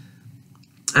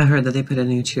 I heard that they put a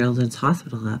new children's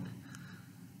hospital up.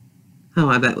 Oh,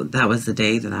 I bet that was the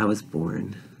day that I was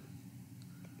born.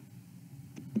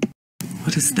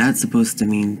 What is that supposed to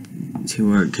mean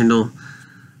to her, Kendall?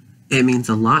 It means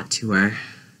a lot to her.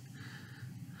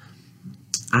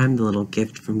 I'm the little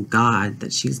gift from God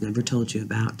that she's never told you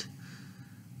about.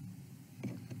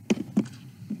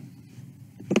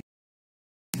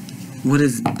 What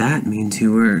does that mean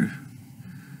to her,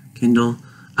 Kendall?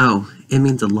 Oh, it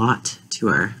means a lot to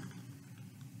her.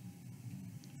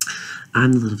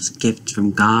 I'm the little gift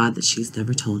from God that she's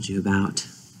never told you about.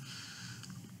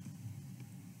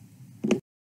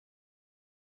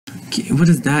 What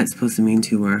is that supposed to mean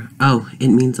to her? Oh, it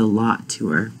means a lot to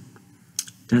her,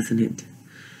 doesn't it?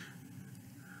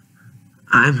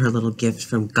 I'm her little gift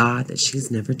from God that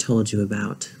she's never told you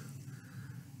about.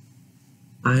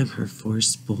 I'm her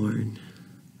firstborn.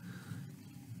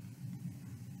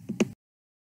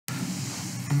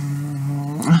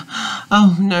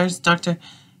 Oh, nurse, doctor,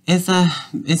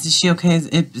 is she okay?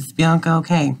 Is Bianca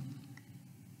okay?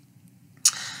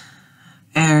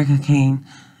 Erica Kane,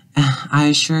 I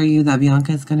assure you that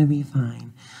Bianca is going to be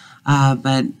fine.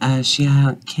 But she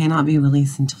cannot be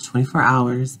released until 24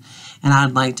 hours, and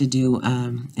I'd like to do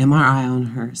MRI on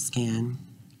her scan.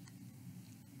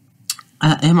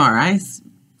 MRI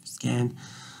scan?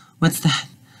 What's that?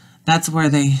 That's where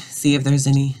they see if there's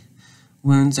any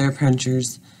wounds or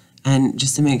punctures, and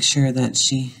just to make sure that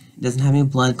she doesn't have any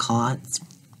blood clots.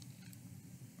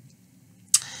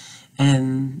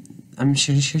 And I'm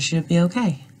sure she'll be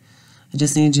okay. I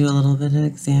just need to do a little bit of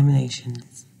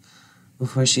examinations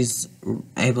before she's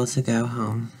able to go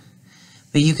home.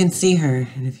 But you can see her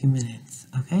in a few minutes,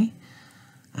 okay?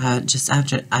 Just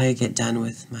after I get done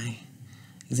with my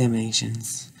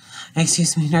examinations.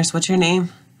 Excuse me, nurse, what's your name?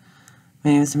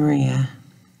 My name is Maria.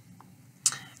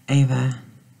 Ava.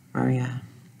 Maria.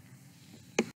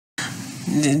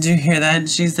 Did you hear that?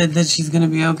 She said that she's going to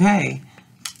be okay.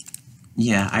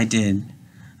 Yeah, I did.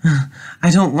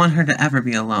 I don't want her to ever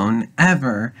be alone.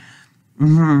 Ever.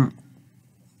 I'm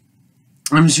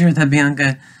sure that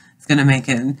Bianca is going to make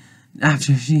it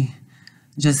after she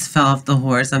just fell off the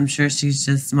horse. I'm sure she's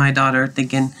just my daughter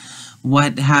thinking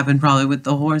what happened probably with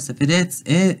the horse. If it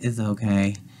is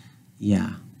okay.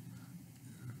 Yeah.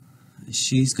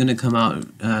 She's going to come out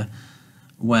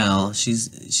well.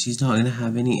 She's not going to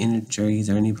have any injuries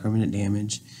or any permanent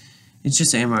damage. It's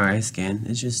just an MRI scan.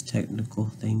 It's just technical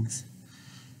things.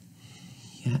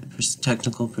 Yeah,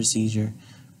 technical procedure.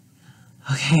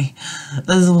 Okay,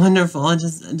 this is wonderful. I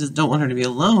just don't want her to be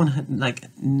alone. Like,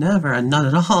 never, not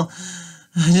at all.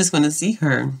 I just want to see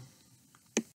her.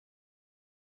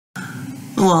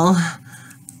 Well,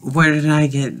 where did I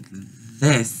get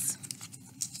this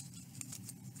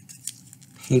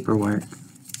paperwork?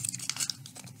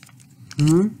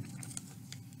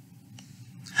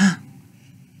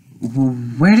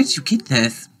 Where did you get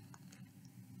this?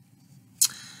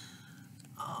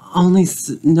 Only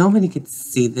nobody could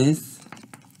see this.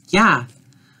 Yeah,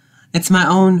 it's my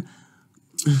own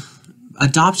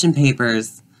adoption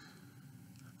papers.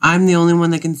 I'm the only one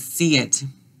that can see it.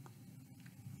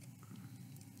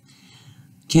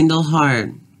 Kendall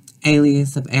Hart,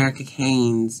 alias of Erica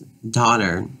Kane's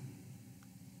daughter.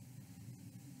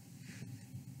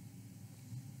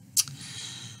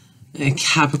 A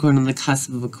Capricorn on the cusp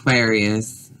of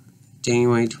Aquarius,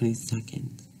 January 22nd.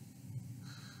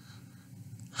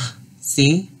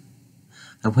 See?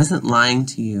 I wasn't lying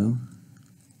to you.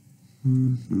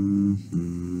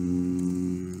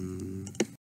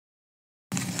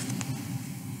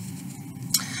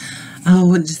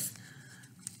 Oh,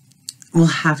 we'll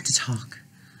have to talk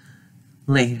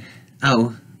later.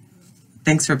 Oh,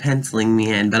 thanks for penciling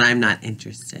me in, but I'm not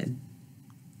interested.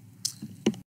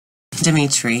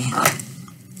 Dimitri,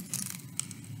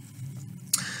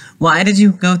 why did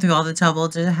you go through all the trouble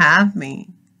to have me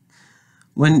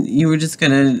when you were just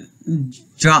gonna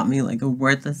drop me like a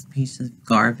worthless piece of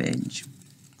garbage?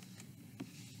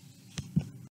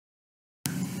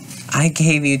 I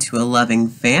gave you to a loving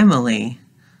family,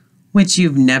 which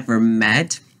you've never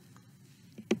met.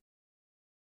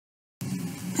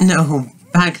 No,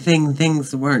 back then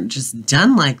things weren't just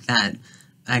done like that.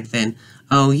 Back then,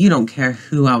 oh, you don't care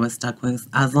who I was stuck with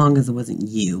as long as it wasn't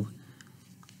you.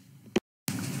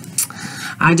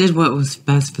 I did what was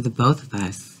best for the both of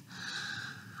us.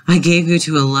 I gave you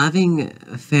to a loving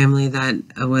family that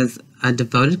was a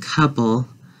devoted couple.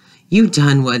 You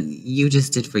done what you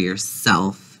just did for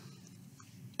yourself.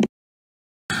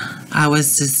 I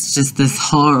was just this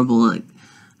horrible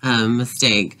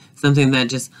mistake. Something that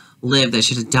just lived that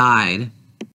should have died.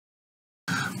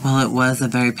 Well, it was a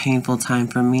very painful time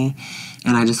for me,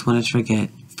 and I just wanted to forget.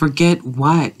 Forget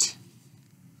what?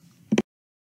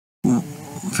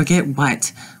 forget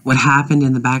what happened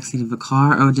in the backseat of a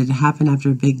car, or did it happen after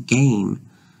a big game?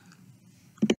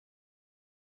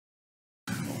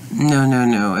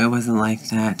 No, it wasn't like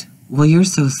that. Well, you're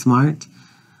so smart.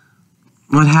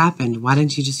 What happened? Why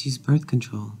didn't you just use birth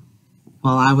control?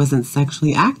 Well, I wasn't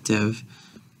sexually active.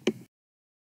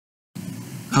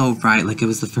 Oh, right, like it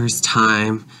was the first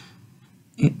time.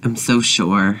 I'm so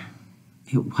sure.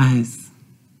 It was.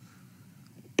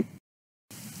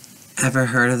 Ever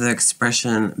heard of the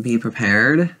expression, be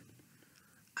prepared?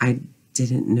 I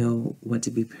didn't know what to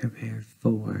be prepared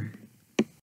for.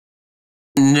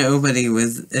 Nobody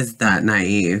is that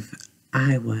naive.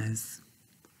 I was.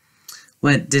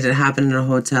 What, did it happen in a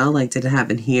hotel? Like, did it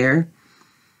happen here?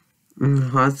 In the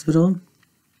hospital?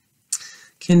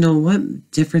 Kendall,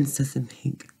 what difference does it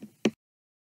make?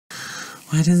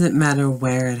 Why does it matter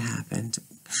where it happened?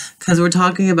 Because we're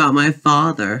talking about my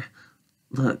father.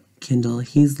 Look, Kendall,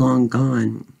 he's long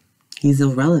gone. He's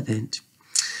irrelevant.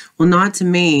 Well, not to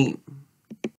me.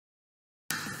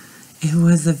 It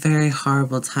was a very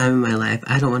horrible time in my life.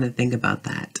 I don't want to think about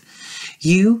that.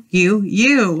 You.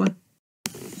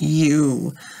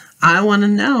 I want to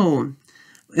know.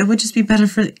 It would just be better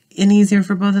and easier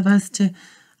for both of us to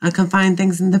confine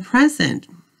things in the present.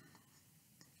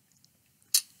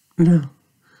 No.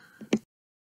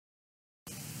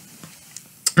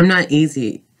 I'm not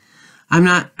easy. I'm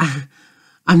not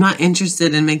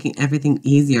interested in making everything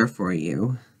easier for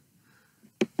you.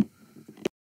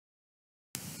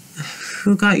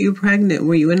 Who got you pregnant?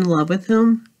 Were you in love with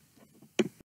him?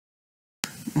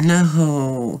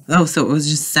 No. Oh, so it was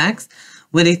just sex?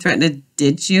 Would he threaten to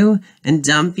ditch you and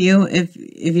dump you if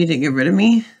you didn't get rid of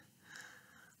me?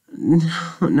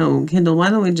 No, Kendall, why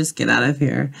don't we just get out of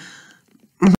here?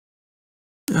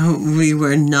 Oh, we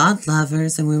were not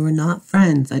lovers and we were not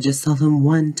friends. I just saw him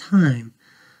one time.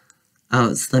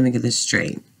 Oh, so let me get this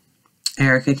straight.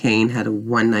 Erica Kane had a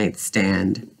one-night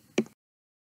stand.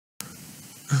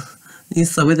 You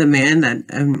slept with a man that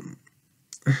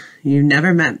you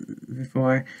never met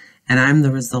before, and I'm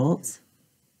the result?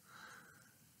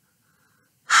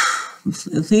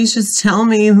 Please just tell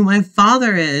me who my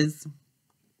father is.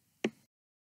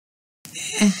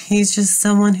 He's just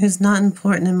someone who's not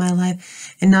important in my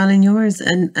life and not in yours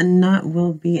and not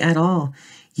will be at all.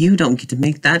 You don't get to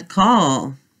make that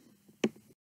call.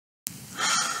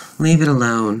 Leave it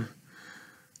alone.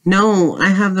 No, I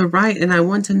have the right and I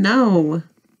want to know.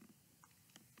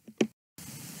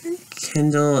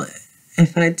 Kendall,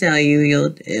 if I tell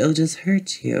you, it'll just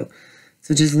hurt you.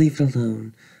 So just leave it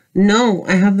alone. No,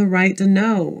 I have the right to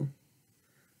know.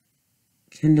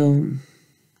 Kendall,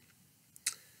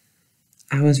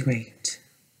 I was raped.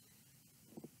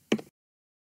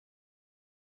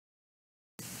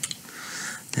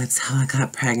 That's how I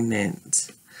got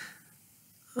pregnant.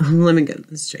 Let me get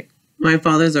this straight. My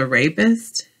father's a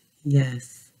rapist?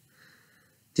 Yes.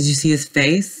 Did you see his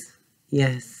face?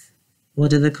 Yes. Well,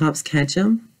 did the cops catch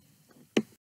him?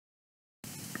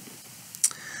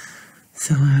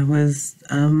 So I was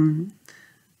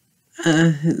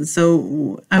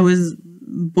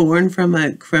born from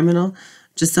a criminal,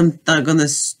 just some thug on the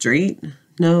street?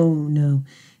 No.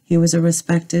 He was a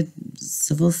respected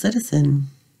civil citizen.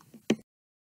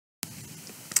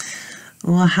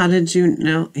 Well, how did you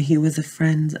know he was a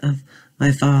friend of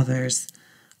my father's?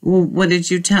 Well, what did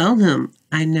you tell him?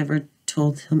 I never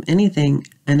told him anything,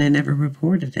 and I never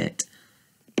reported it.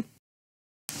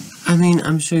 I mean,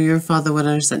 I'm sure your father would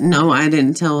understand. No, I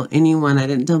didn't tell anyone. I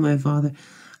didn't tell my father.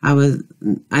 I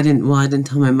didn't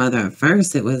tell my mother at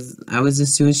first. I was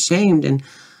just too ashamed, and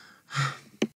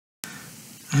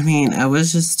I mean, I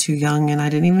was just too young, and I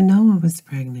didn't even know I was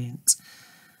pregnant.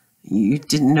 You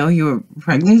didn't know you were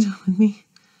pregnant with me?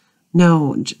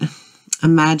 No,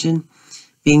 imagine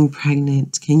being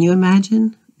pregnant. Can you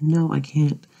imagine? No, I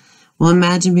can't. Well,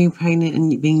 imagine being pregnant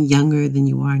and being younger than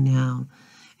you are now,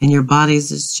 and your body's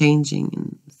just changing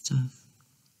and stuff.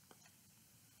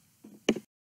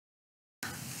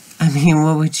 I mean,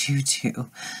 what would you do?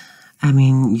 I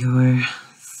mean, your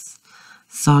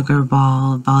soccer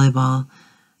ball, volleyball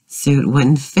suit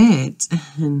wouldn't fit,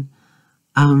 and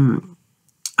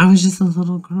I was just a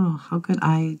little girl. How could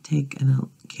I take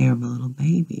care of a little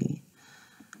baby?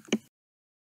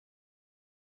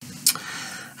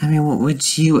 I mean, what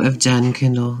would you have done,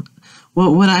 Kendall?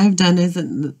 What I have done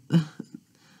isn't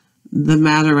the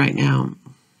matter right now.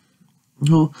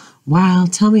 Oh, wow,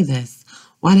 tell me this.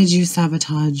 Why did you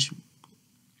sabotage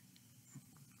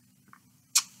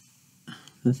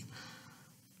this?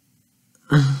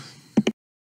 Why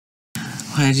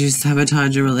did you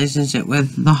sabotage your relationship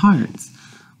with the Hearts?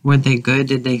 Were they good?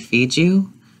 Did they feed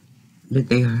you? Did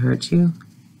they hurt you?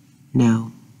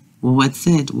 No. Well, what's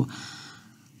it?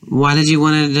 Why did you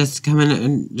want to just come in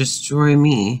and destroy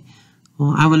me?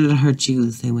 Well, I wanted to hurt you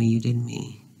the same way you did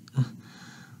me.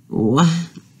 What?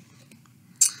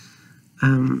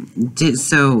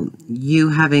 So you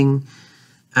having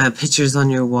pictures on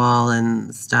your wall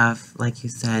and stuff, like you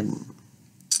said,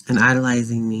 and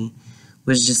idolizing me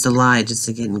was just a lie just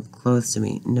to get close to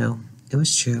me. No, it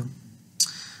was true.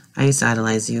 I used to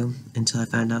idolize you until I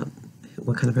found out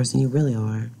what kind of person you really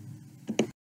are.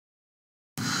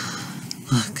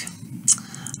 Look,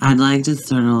 I'd like to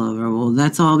start all over. Well,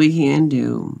 that's all we can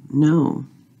do. No.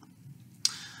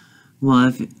 Well,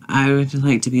 if I would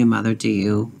like to be a mother to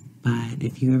you, but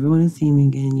if you ever want to see me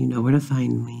again, you know where to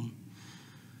find me.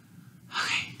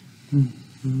 Okay.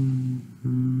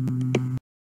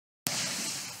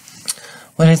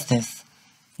 What is this?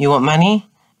 You want money?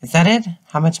 Is that it?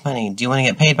 How much money? Do you want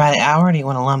to get paid by the hour or do you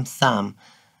want a lump sum?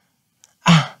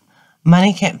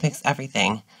 Money can't fix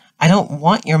everything. I don't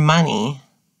want your money.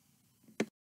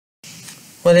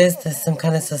 What is this? Some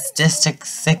kind of sadistic,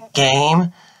 sick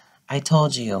game? I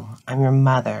told you, I'm your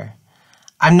mother.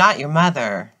 I'm not your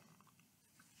mother.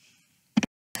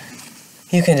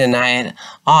 You can deny it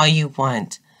all you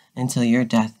want until your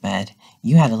deathbed.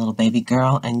 You had a little baby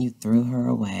girl and you threw her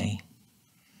away.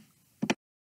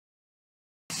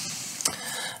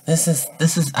 This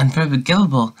is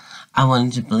unforgivable. I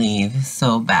wanted to believe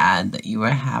so bad that you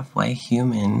were halfway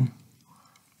human.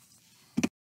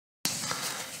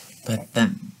 But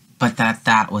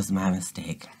that was my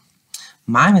mistake.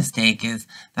 My mistake is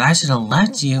that I should have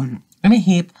left you in a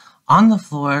heap on the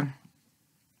floor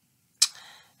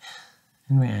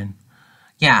and ran.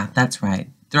 Yeah, that's right.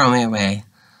 Throw me away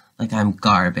like I'm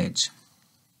garbage.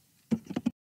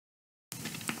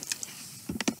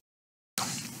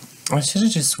 I should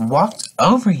have just walked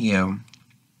over you.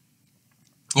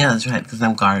 Yeah, that's right, because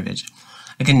I'm garbage.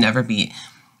 I could never be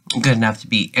good enough to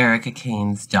be Erica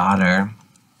Kane's daughter.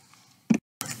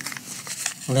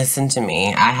 Listen to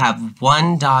me. I have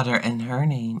one daughter, and her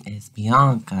name is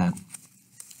Bianca.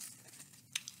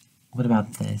 What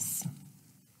about this?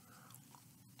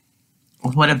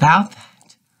 What about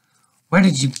that? Where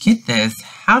did you get this?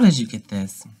 How did you get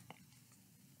this?